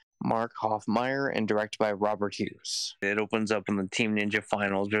by Mark Hoffmeyer and directed by Robert Hughes. It opens up in the Team Ninja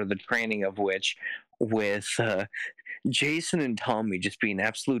Finals, or the training of which, with Jason and Tommy just being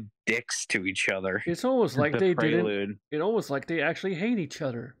absolute dicks to each other. It's almost like they didn't. It's almost like they actually hate each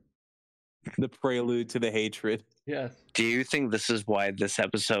other. The prelude to the hatred. Yes. Do you think this is why this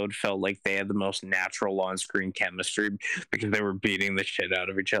episode felt like they had the most natural on-screen chemistry, because they were beating the shit out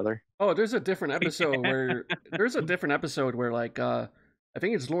of each other? Oh, there's a different episode where like I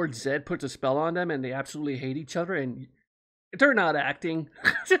think it's Lord Zed puts a spell on them and they absolutely hate each other and they're not acting.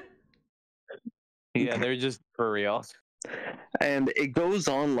 Yeah, they're just for real. And it goes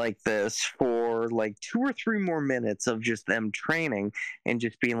on like this for like 2 or 3 more minutes of just them training and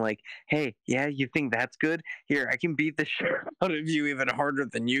just being like, hey, yeah, you think that's good? Here, I can beat the shit out of you even harder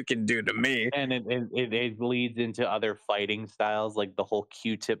than you can do to me. And it leads into other fighting styles, like the whole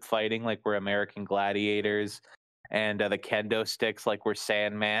Q-tip fighting, like we're American Gladiators, and the kendo sticks, like we're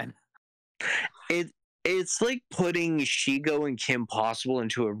Sandman. It's like putting Shigo and Kim Possible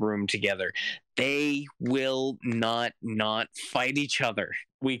into a room together. They will not fight each other.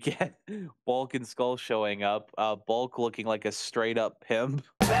 We get Bulk and Skull showing up. Bulk looking like a straight up pimp.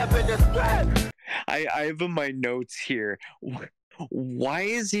 I have in my notes here. Why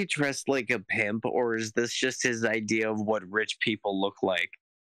is he dressed like a pimp, or is this just his idea of what rich people look like?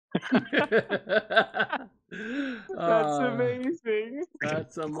 That's amazing.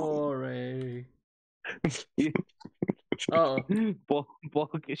 That's amore.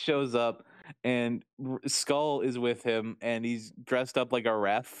 Bulk shows up and Skull is with him and he's dressed up like a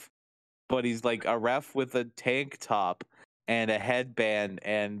ref, but he's like a ref with a tank top and a headband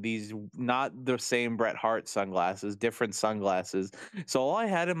and these not the same Bret Hart sunglasses, different sunglasses. So all I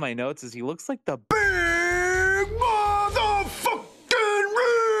had in my notes is he looks like the big motherfucking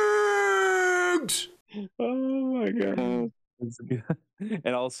rigs. Oh my god.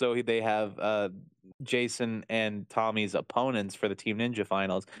 And also they have Jason and Tommy's opponents for the Team Ninja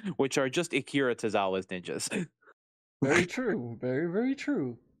Finals, which are just Akira Tozawa's ninjas. Very true. Very, very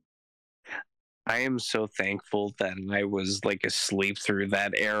true. I am so thankful that I was like asleep through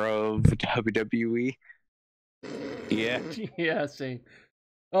that era of WWE. Yeah. Yeah, same.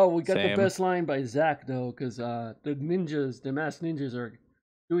 Oh, we got the best line by Zach though, because the masked ninjas are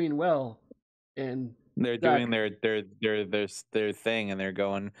doing well, and they're doing their thing, and they're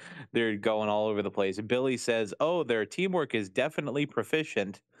going all over the place. Billy says, "Oh, their teamwork is definitely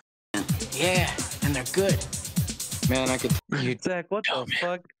proficient." Yeah, and they're good. Man, I could. Zach, what the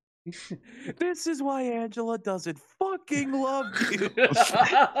fuck? This is why Angela doesn't fucking love you.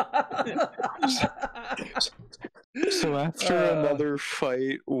 So after another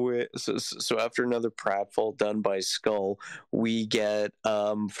fight with, so after another pratfall done by Skull, we get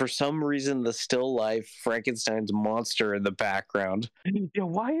for some reason the still life Frankenstein's monster in the background. Yeah,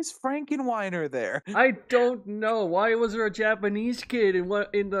 why is Frankenweiner there? I don't know. Why was there a Japanese kid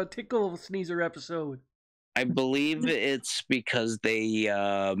in the Tickle Sneezer episode? I believe it's because they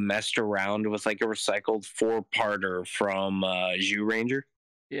messed around with like a recycled 4-parter from Zhu Ranger.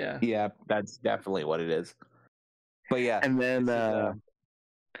 Yeah. Yeah, that's definitely what it is. But yeah. And then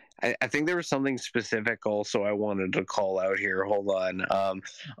I think there was something specific also I wanted to call out here. Hold on.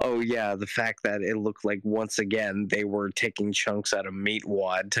 Oh yeah, the fact that it looked like once again they were taking chunks out of meat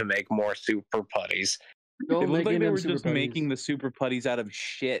wad to make more super putties. Still It looked like making they them were super just putties. making the super putties out of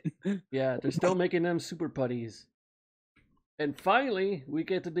shit. Yeah, they're still making them super putties. And finally, we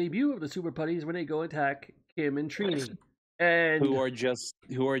get the debut of the super putties when they go attack Kim and Trini. And who are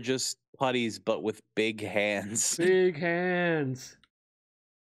just putties but with big hands. big hands.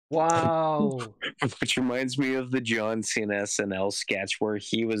 Wow. Which reminds me of the John Cena SNL sketch where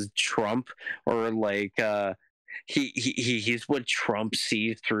he was Trump, or like he's what Trump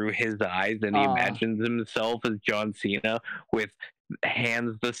sees through his eyes, and he imagines himself as John Cena with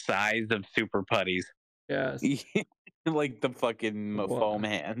hands the size of super putties. Yes. Like the fucking foam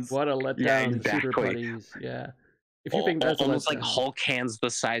hands. What a letdown, Yeah, super exactly. putties. Yeah. If you think that's almost a like Hulk hands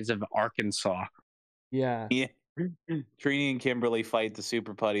the size of Arkansas. Yeah. Yeah. Trini and Kimberly fight the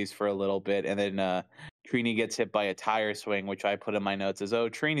super putties for a little bit, and then Trini gets hit by a tire swing, which I put in my notes as, oh,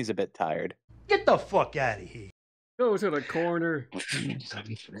 Trini's a bit tired. Get the fuck out of here. Go to the corner. Go to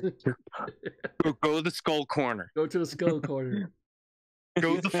the skull corner. Go to the skull corner.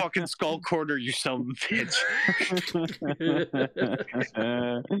 Go to the fucking skull corner, you son of a bitch.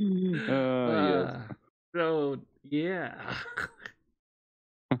 So, yeah.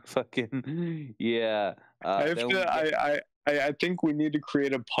 Fucking, yeah. I think we need to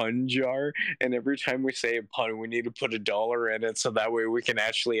create a pun jar, and every time we say a pun, we need to put $1 in it, so that way we can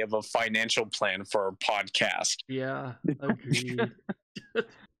actually have a financial plan for our podcast. Yeah, agreed.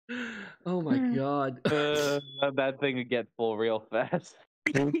 Oh my god. That thing would get full real fast.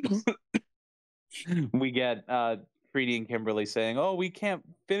 We get Trini and Kimberly saying, "Oh, we can't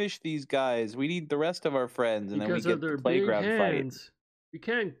finish these guys. We need the rest of our friends." And because then we of get their the playground big fight. hands. We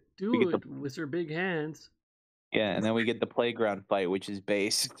can't do it with their big hands. Yeah, and then we get the playground fight, which is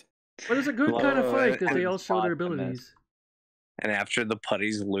based. But it's a good kind of fight because they all show their abilities. And after the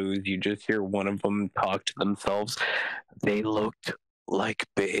putties lose, you just hear one of them talk to themselves. They looked like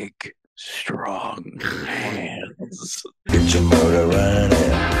big, strong hands. Get your motor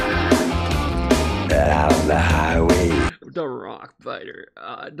running out on the highway. The Rock Fighter.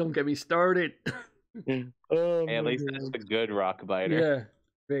 Don't get me started. Hey, at least it's a good rock biter.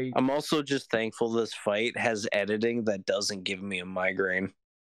 Yeah. I'm also just thankful this fight has editing that doesn't give me a migraine.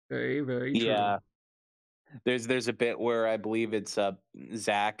 Very, very true. Yeah. There's a bit where I believe it's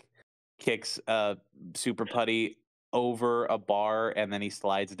Zach kicks Super Putty over a bar and then he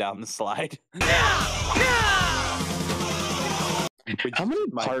slides down the slide. How many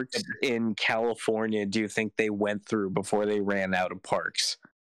parks in California do you think they went through before they ran out of parks?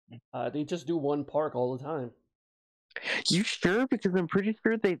 They just do one park all the time. You sure? Because I'm pretty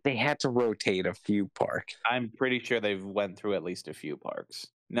sure they had to rotate a few parks. I'm pretty sure they've went through at least a few parks.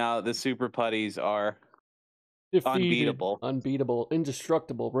 Now the Super Putties are defeated, unbeatable,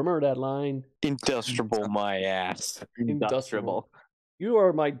 indestructible. Remember that line? Industrible my ass. Industrible. You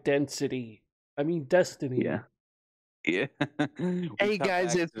are my density. I mean destiny. Yeah. Yeah. Hey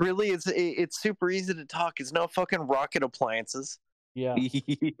guys, it's super easy to talk. It's no fucking rocket appliances. Yeah.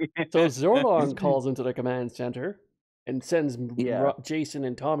 So Zordon calls into the command center and sends Jason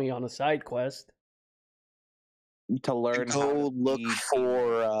and Tommy on a side quest to learn to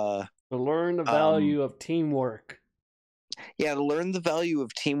learn the value of teamwork. Yeah, to learn the value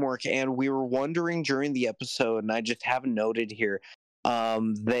of teamwork. And we were wondering during the episode, and I just haven't noted here,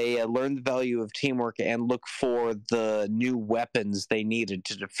 they learned the value of teamwork and look for the new weapons they needed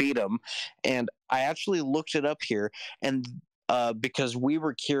to defeat them. And I actually looked it up here, and because we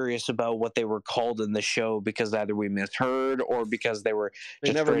were curious about what they were called in the show, because either we misheard or because they were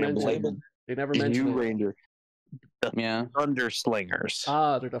just straight up labeled. They never mentioned Ranger. The Thunder Slingers.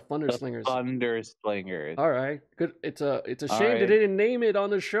 They're the Thunder Slingers. Thunder Slingers. All right, good. It's a shame they didn't name it on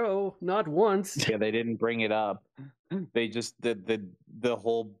the show, not once. Yeah, they didn't bring it up. They just the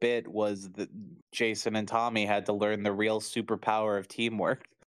whole bit was that Jason and Tommy had to learn the real superpower of teamwork.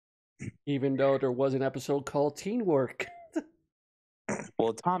 Even though there was an episode called Teamwork.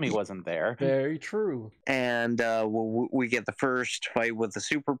 Well, Tommy wasn't there. Very true. And we get the first fight with the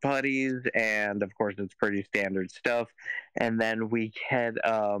Super Putties, and of course it's pretty standard stuff. And then we had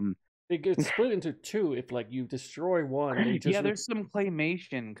it gets split into two. If like you destroy one, they just there's some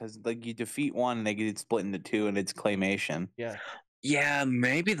claymation because like you defeat one, and they get split into two, and it's claymation. Yeah. Yeah,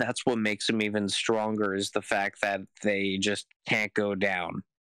 maybe that's what makes them even stronger, is the fact that they just can't go down.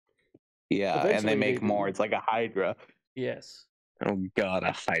 Yeah, eventually and they make more. It's like a Hydra. Yes. Oh god,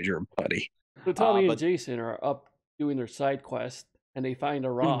 a Hydra Putty. So Tommy and Jason are up doing their side quest, and they find a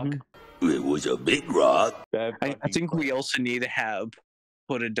rock. It was a big rock. I think we also need to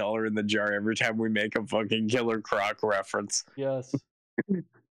put $1 in the jar every time we make a fucking Killer Croc reference. Yes.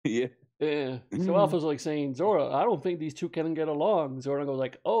 Yeah. Yeah. So Alpha's like saying, Zora, I don't think these two can get along. Zora goes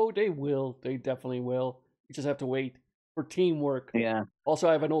like, oh, they will. They definitely will. You just have to wait for teamwork. Yeah. Also,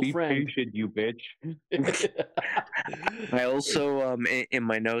 I have an old Be friend. patient, you bitch. I also, in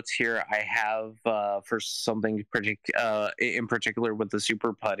my notes here, I have for something in particular with the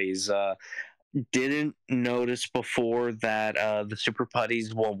Super Putties. Didn't notice before that the Super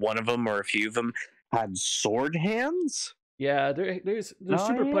Putties, well, one of them or a few of them had sword hands. Yeah, there's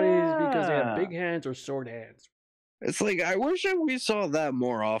super putties because they have big hands or sword hands. It's like, I wish that we saw that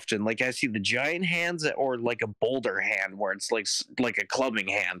more often. Like, I see the giant hands or like a boulder hand where it's like a clubbing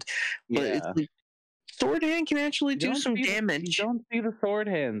hand. But it's like, sword hand can actually do some damage. You don't see the sword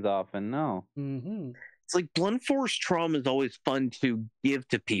hands often, no. Mm-hmm. It's like blunt force trauma is always fun to give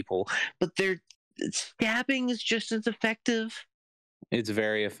to people, but their stabbing is just as effective. It's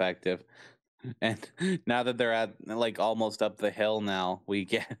very effective. And now that they're at like almost up the hill now, we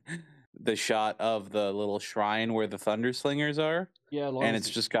get the shot of the little shrine where the thunder slingers are. Yeah, and it's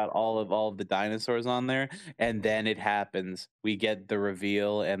just got all of the dinosaurs on there, and then it happens. We get the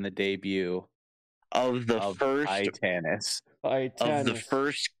reveal and the debut of the first Titanus. Of the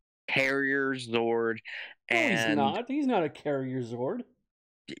first carrier Zord. And no, he's not a carrier Zord.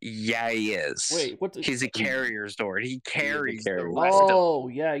 Yeah, he is. Wait, he's a carrier Zord. He carries the rest Oh,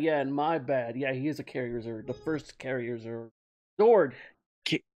 yeah, and my bad. Yeah, he is a carrier Zord. The first carrier Zord.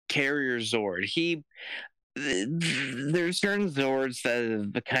 Carrier Zord. There's certain Zords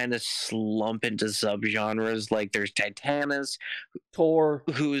that kind of slump into subgenres. Like there's Titanus, Tor,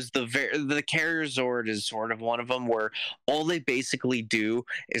 who's the carrier Zord is sort of one of them, where all they basically do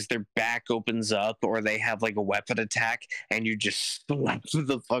is their back opens up, or they have like a weapon attack, and you just slap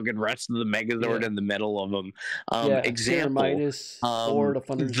the fucking rest of the Megazord in the middle of them. Example, Sword of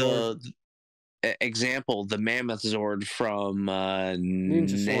Thunder Zord. Example, the Mammoth Zord from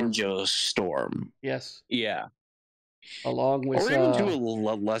Ninja Storm. Yes. Yeah. Along with... Or even to a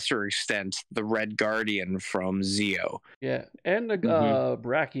lesser extent, the Red Guardian from Zeo. Yeah, and the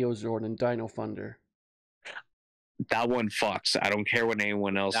Brachiozord and Dino Thunder. That one fucks. I don't care what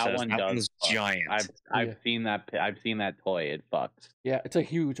anyone else says. That one's giant. I've seen that. I've seen that toy. It fucks. Yeah, it's a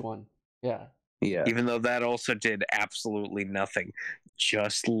huge one. Yeah. Yeah. Even though that also did absolutely nothing,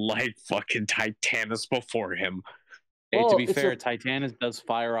 just like fucking Titanus before him. Hey, to be fair, Titanus does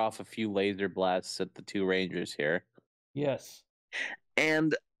fire off a few laser blasts at the two Rangers here. Yes.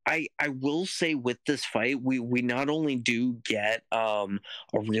 And I will say with this fight, we not only do get a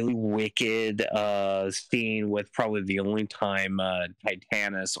really wicked scene with probably the only time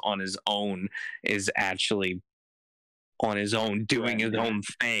Titanus on his own is actually on his own doing his own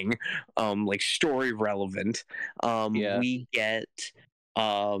thing, like story relevant. We get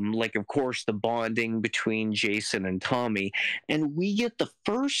like, of course, the bonding between Jason and Tommy, and we get the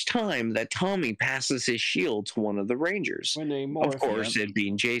first time that Tommy passes his shield to one of the Rangers. When they morph, of course, it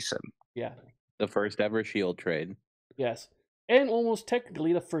being Jason. Yeah. The first ever shield trade. Yes. And almost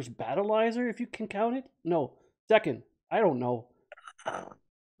technically the first battleizer, if you can count it. No, second. I don't know.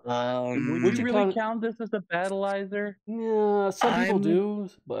 Would you really count this as a battleizer? Yeah, some people do,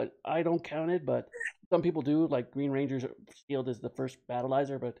 but I don't count it. But some people do, like Green Ranger's shield is the first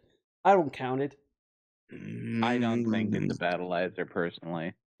battleizer, but I don't count it. I don't think it's a battleizer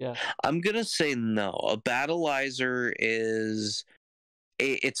personally. Yeah, I'm gonna say no. A battleizer is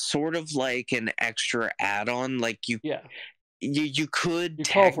it's sort of like an extra add-on. Like you could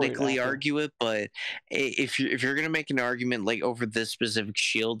technically argue it, but if you're gonna make an argument like over this specific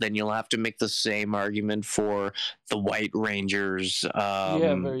shield, then you'll have to make the same argument for the White Ranger's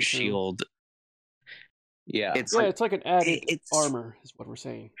shield. Yeah, it's like an added armor, is what we're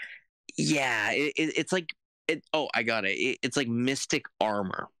saying. Yeah, it's like Oh, I got it. It's like mystic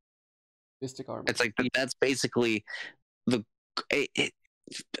armor. Mystic armor. It's like that's basically the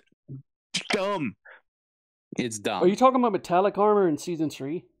dumb. It's dumb. Are you talking about metallic armor in season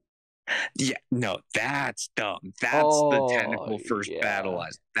 3? Yeah, no, that's dumb. That's the technical first battle.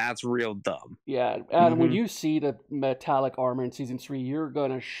 That's real dumb. Yeah, Adam, when you see the metallic armor in season 3, you're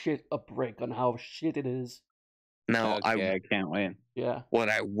gonna shit a brick on how shit it is. No, I can't wait. Yeah. What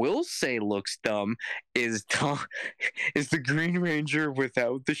I will say looks dumb is the Green Ranger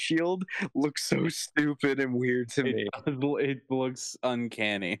without the shield looks so stupid and weird to me. It looks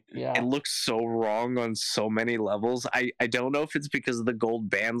uncanny. Yeah. It looks so wrong on so many levels. I don't know if it's because of the gold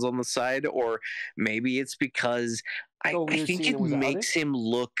bands on the side, or maybe it's because I think it makes him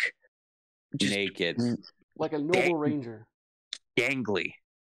look just naked. Like a noble ranger. Gangly.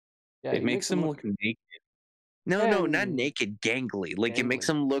 Yeah, it makes him look naked. No, not naked, gangly. Like, it makes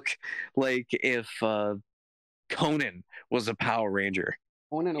him look like if Conan was a Power Ranger.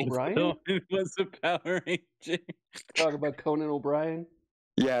 Conan O'Brien? Conan was a Power Ranger. Talk about Conan O'Brien?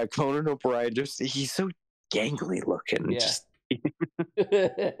 Yeah, Conan O'Brien. He's so gangly looking. Yeah. Just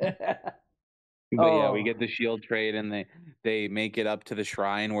But yeah, we get the shield trade, and they make it up to the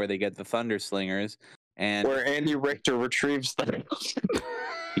shrine where they get the Thunder Slingers, and where Andy Richter retrieves them.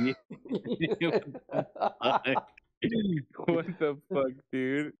 What the fuck,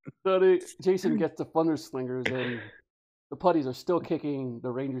 dude? So Jason gets the Thunder Slingers, and the putties are still kicking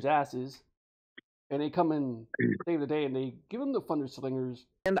the Rangers' asses. And they come and save the day, and they give him the Thunder Slingers.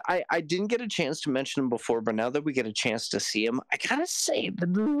 And I didn't get a chance to mention him before, but now that we get a chance to see him, I gotta say the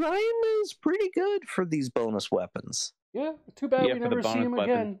design is pretty good for these bonus weapons. Yeah, too bad we never see him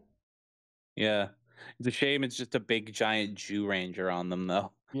again. Yeah, it's a shame. It's just a big giant Jew Ranger on them,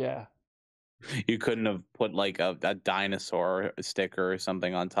 though. Yeah. You couldn't have put like a dinosaur sticker or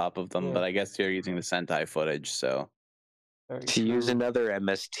something on top of them, but I guess they're using the Sentai footage, so. To use another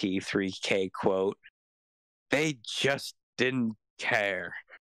MST3K quote, they just didn't care.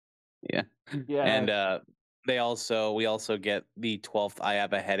 Yeah. And we also get the 12th I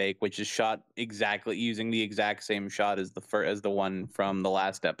Have a Headache, which is shot exactly using the exact same shot as the one from the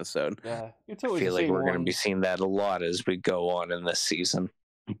last episode. Yeah. I feel like we're going to be seeing that a lot as we go on in this season.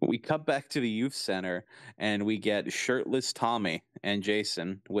 We cut back to the youth center, and we get shirtless Tommy and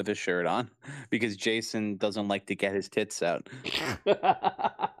Jason with a shirt on because Jason doesn't like to get his tits out.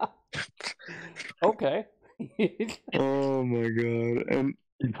 Okay. Oh my god.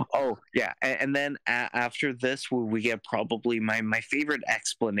 And then after this we get probably my favorite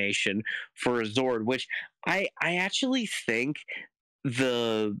explanation for a Zord, which I actually think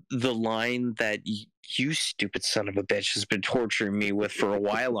the line that you stupid son of a bitch has been torturing me with for a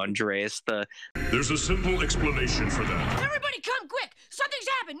while, Andreas. There's a simple explanation for that. Everybody come quick! Something's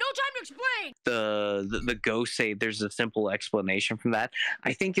happened! No time to explain! The ghosts say there's a simple explanation from that.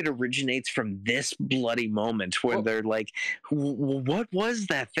 I think it originates from this bloody moment when they're like, what was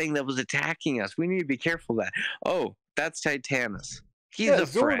that thing that was attacking us? We need to be careful of that. Oh, that's Titanus. He's a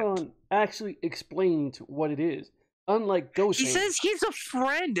friend. Zordon actually explained what it is. Unlike Gosei, he says he's a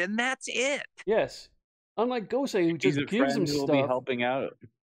friend, and that's it. Yes. Unlike Gosei, who just gives him stuff. Be helping out.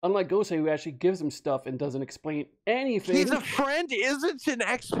 Unlike Gosei, who actually gives him stuff and doesn't explain anything. He's a friend isn't an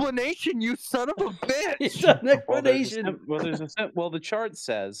explanation, you son of a bitch. It's an explanation. Well, the chart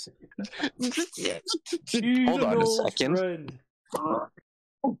says. Hold on a second. Friend.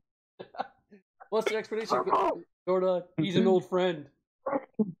 What's the explanation? Jordan, he's an old friend.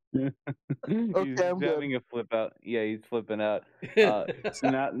 He's having a flip out. Yeah, he's flipping out. So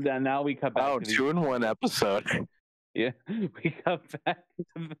now we cut back. Oh, to 2 in 1 episode. Yeah, we got back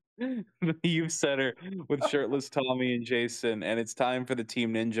to the youth center with shirtless Tommy and Jason, and it's time for the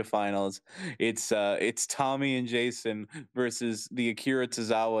Team Ninja finals. It's Tommy and Jason versus the Akira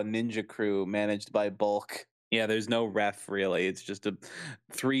Tozawa Ninja Crew, managed by Bulk. Yeah, there's no ref really. It's just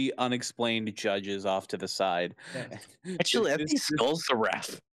 3 unexplained judges off to the side. Yeah. Actually, I think Skull's the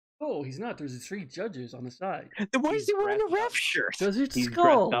ref. Oh, he's not. There's 3 judges on the side. Then why is he wearing a ref shirt? Because it's He's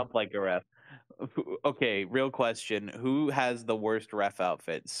Skull. dressed up like a ref. Okay, real question. Who has the worst ref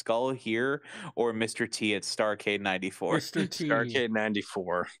outfit? Skull here or Mr. T at Starcade 94? Mr. T. Starcade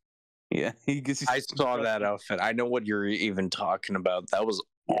 94. Yeah. I saw that outfit. I know what you're even talking about. That was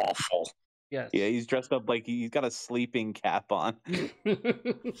awful. Yes. Yeah, he's dressed up like he's got a sleeping cap on.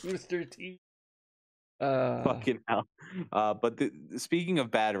 Mr. T. Fucking hell. But speaking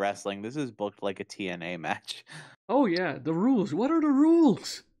of bad wrestling, this is booked like a TNA match. Oh, yeah. The rules. What are the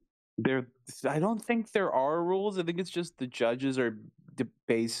rules? I don't think there are rules. I think it's just the judges are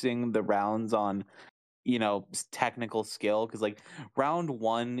basing the rounds on, technical skill. Because, like, round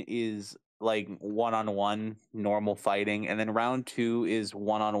 1 is, like, one-on-one normal fighting. And then round 2 is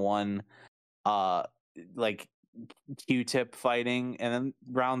one-on-one, like, Q-tip fighting. And then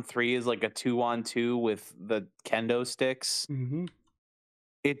round 3 is, like, a 2-on-2 with the kendo sticks. Mm-hmm.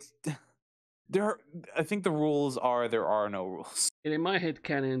 I think the rules are there are no rules. And in my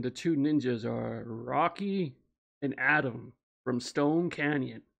headcanon, the 2 ninjas are Rocky and Adam from Stone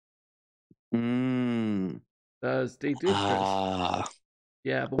Canyon. Because they did this.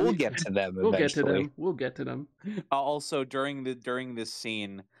 Yeah, but we'll get to them eventually. We'll get to them. Also, during this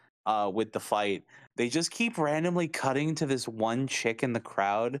scene, with the fight, they just keep randomly cutting to this one chick in the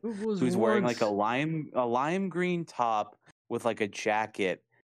crowd who's wearing like a lime green top with like a jacket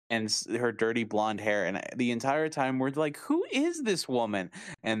and her dirty blonde hair, and the entire time we're like, who is this woman?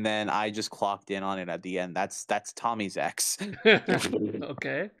 And then I just clocked in on it at the end. That's Tommy's ex.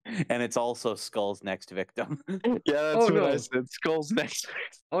 Okay. And it's also Skull's next victim. Yeah, that's what I said. Skull's next.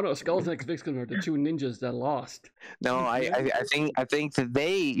 Oh no, Skull's next victim are the 2 ninjas that lost. No, I think that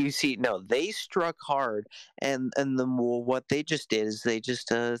they struck hard, and what they just did is they just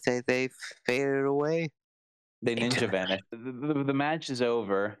they faded away. They ninja vanish. The match is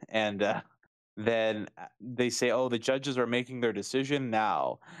over, and then they say, "Oh, the judges are making their decision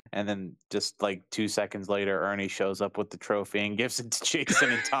now." And then just like 2 seconds later, Ernie shows up with the trophy and gives it to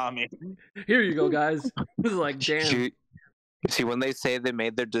Jason and Tommy. Here you go, guys. This is like, damn. See, when they say they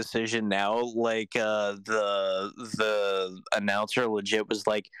made their decision now, like the announcer legit was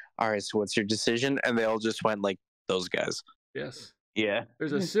like, "All right, so what's your decision?" And they all just went like, "Those guys." Yes. Yeah.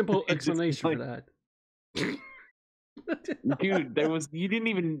 There's a simple explanation for that. Dude, you didn't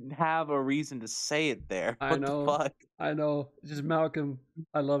even have a reason to say it there. I What know. the fuck? I know. Just Malcolm.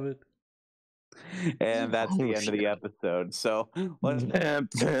 I love it. And that's the end of the episode. So let's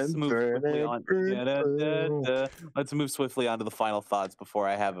move swiftly on. Let's move swiftly on to the final thoughts before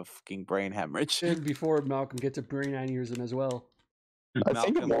I have a fucking brain hemorrhage. And before Malcolm gets a brain aneurysm as well. I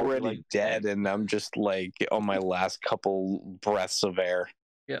think I'm already dead, and I'm just like on my last couple breaths of air.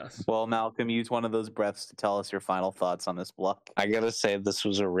 Yes. Well, Malcolm, use one of those breaths to tell us your final thoughts on this block. I gotta say, this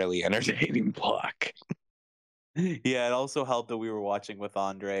was a really entertaining block. Yeah, it also helped that we were watching with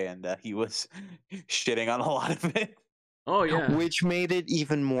Andre, and he was shitting on a lot of it. Oh, yeah. Which made it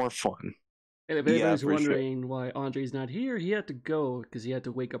even more fun. And if anybody's wondering why Andre's not here, he had to go because he had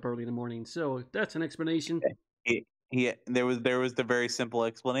to wake up early in the morning. So that's an explanation. There was the very simple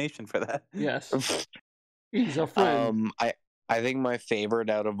explanation for that. Yes. He's a friend. I think my favorite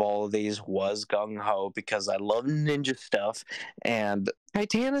out of all of these was Gung Ho because I love ninja stuff, and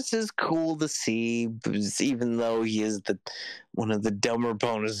Titanus is cool to see, even though he is one of the dumber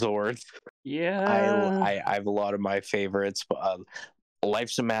Bonosaurs. Yeah, I have a lot of my favorites.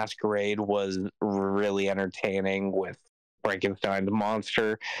 Life's a Masquerade was really entertaining with Frankenstein the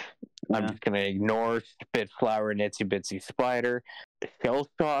monster. Yeah. I'm just gonna ignore Spitflower and Itsy Bitsy Spider. Shell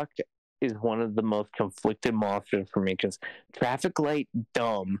Shock is one of the most conflicted monsters for me because Traffic Light,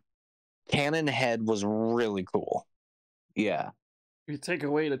 dumb. Cannon Head was really cool. Yeah. If you take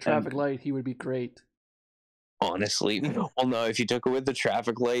away the traffic light, he would be great. Honestly. Well, no, if you took away the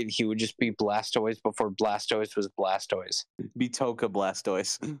traffic light, he would just be Blastoise before Blastoise was Blastoise. Be Toka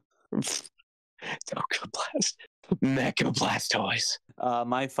Blastoise. Toka Blast. Mecha Blastoise.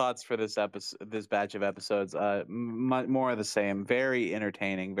 My thoughts for this batch of episodes, more of the same. Very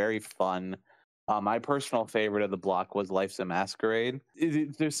entertaining, very fun. My personal favorite of the block was Life's a Masquerade.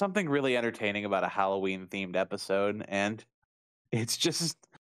 There's something really entertaining about a Halloween-themed episode, and it's just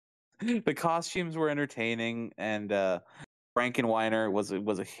the costumes were entertaining, and Frankenweiner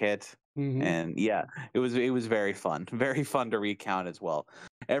was a hit, and yeah, it was very fun to recount as well.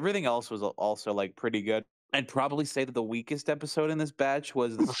 Everything else was also like pretty good. I'd probably say that the weakest episode in this batch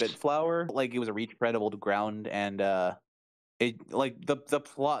was the Spitflower. Like, it was a reach credible to ground, and it like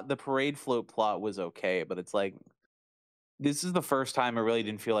the parade float plot was okay, but it's like this is the first time I really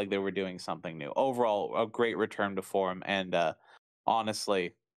didn't feel like they were doing something new. Overall, a great return to form, and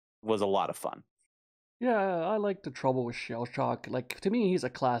honestly, was a lot of fun. Yeah, I like the trouble with Shell Shock. Like, to me, he's a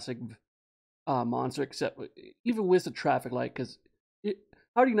classic monster, except even with the traffic light, because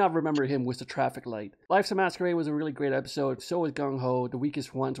how do you not remember him with the traffic light? Life's a Masquerade was a really great episode. So was Gung Ho. The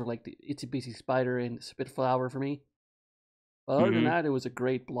weakest ones were like the Itsy Bitsy Spider and Spitflower for me. But other than that, it was a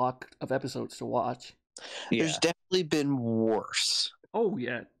great block of episodes to watch. Yeah. There's definitely been worse. Oh,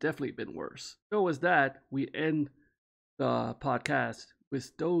 yeah, definitely been worse. So as that, we end the podcast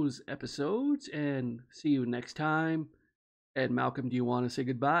with those episodes, and see you next time. And Malcolm, do you want to say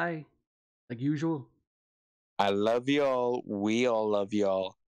goodbye? Like usual? I love y'all. We all love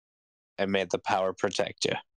y'all. And may the power protect you.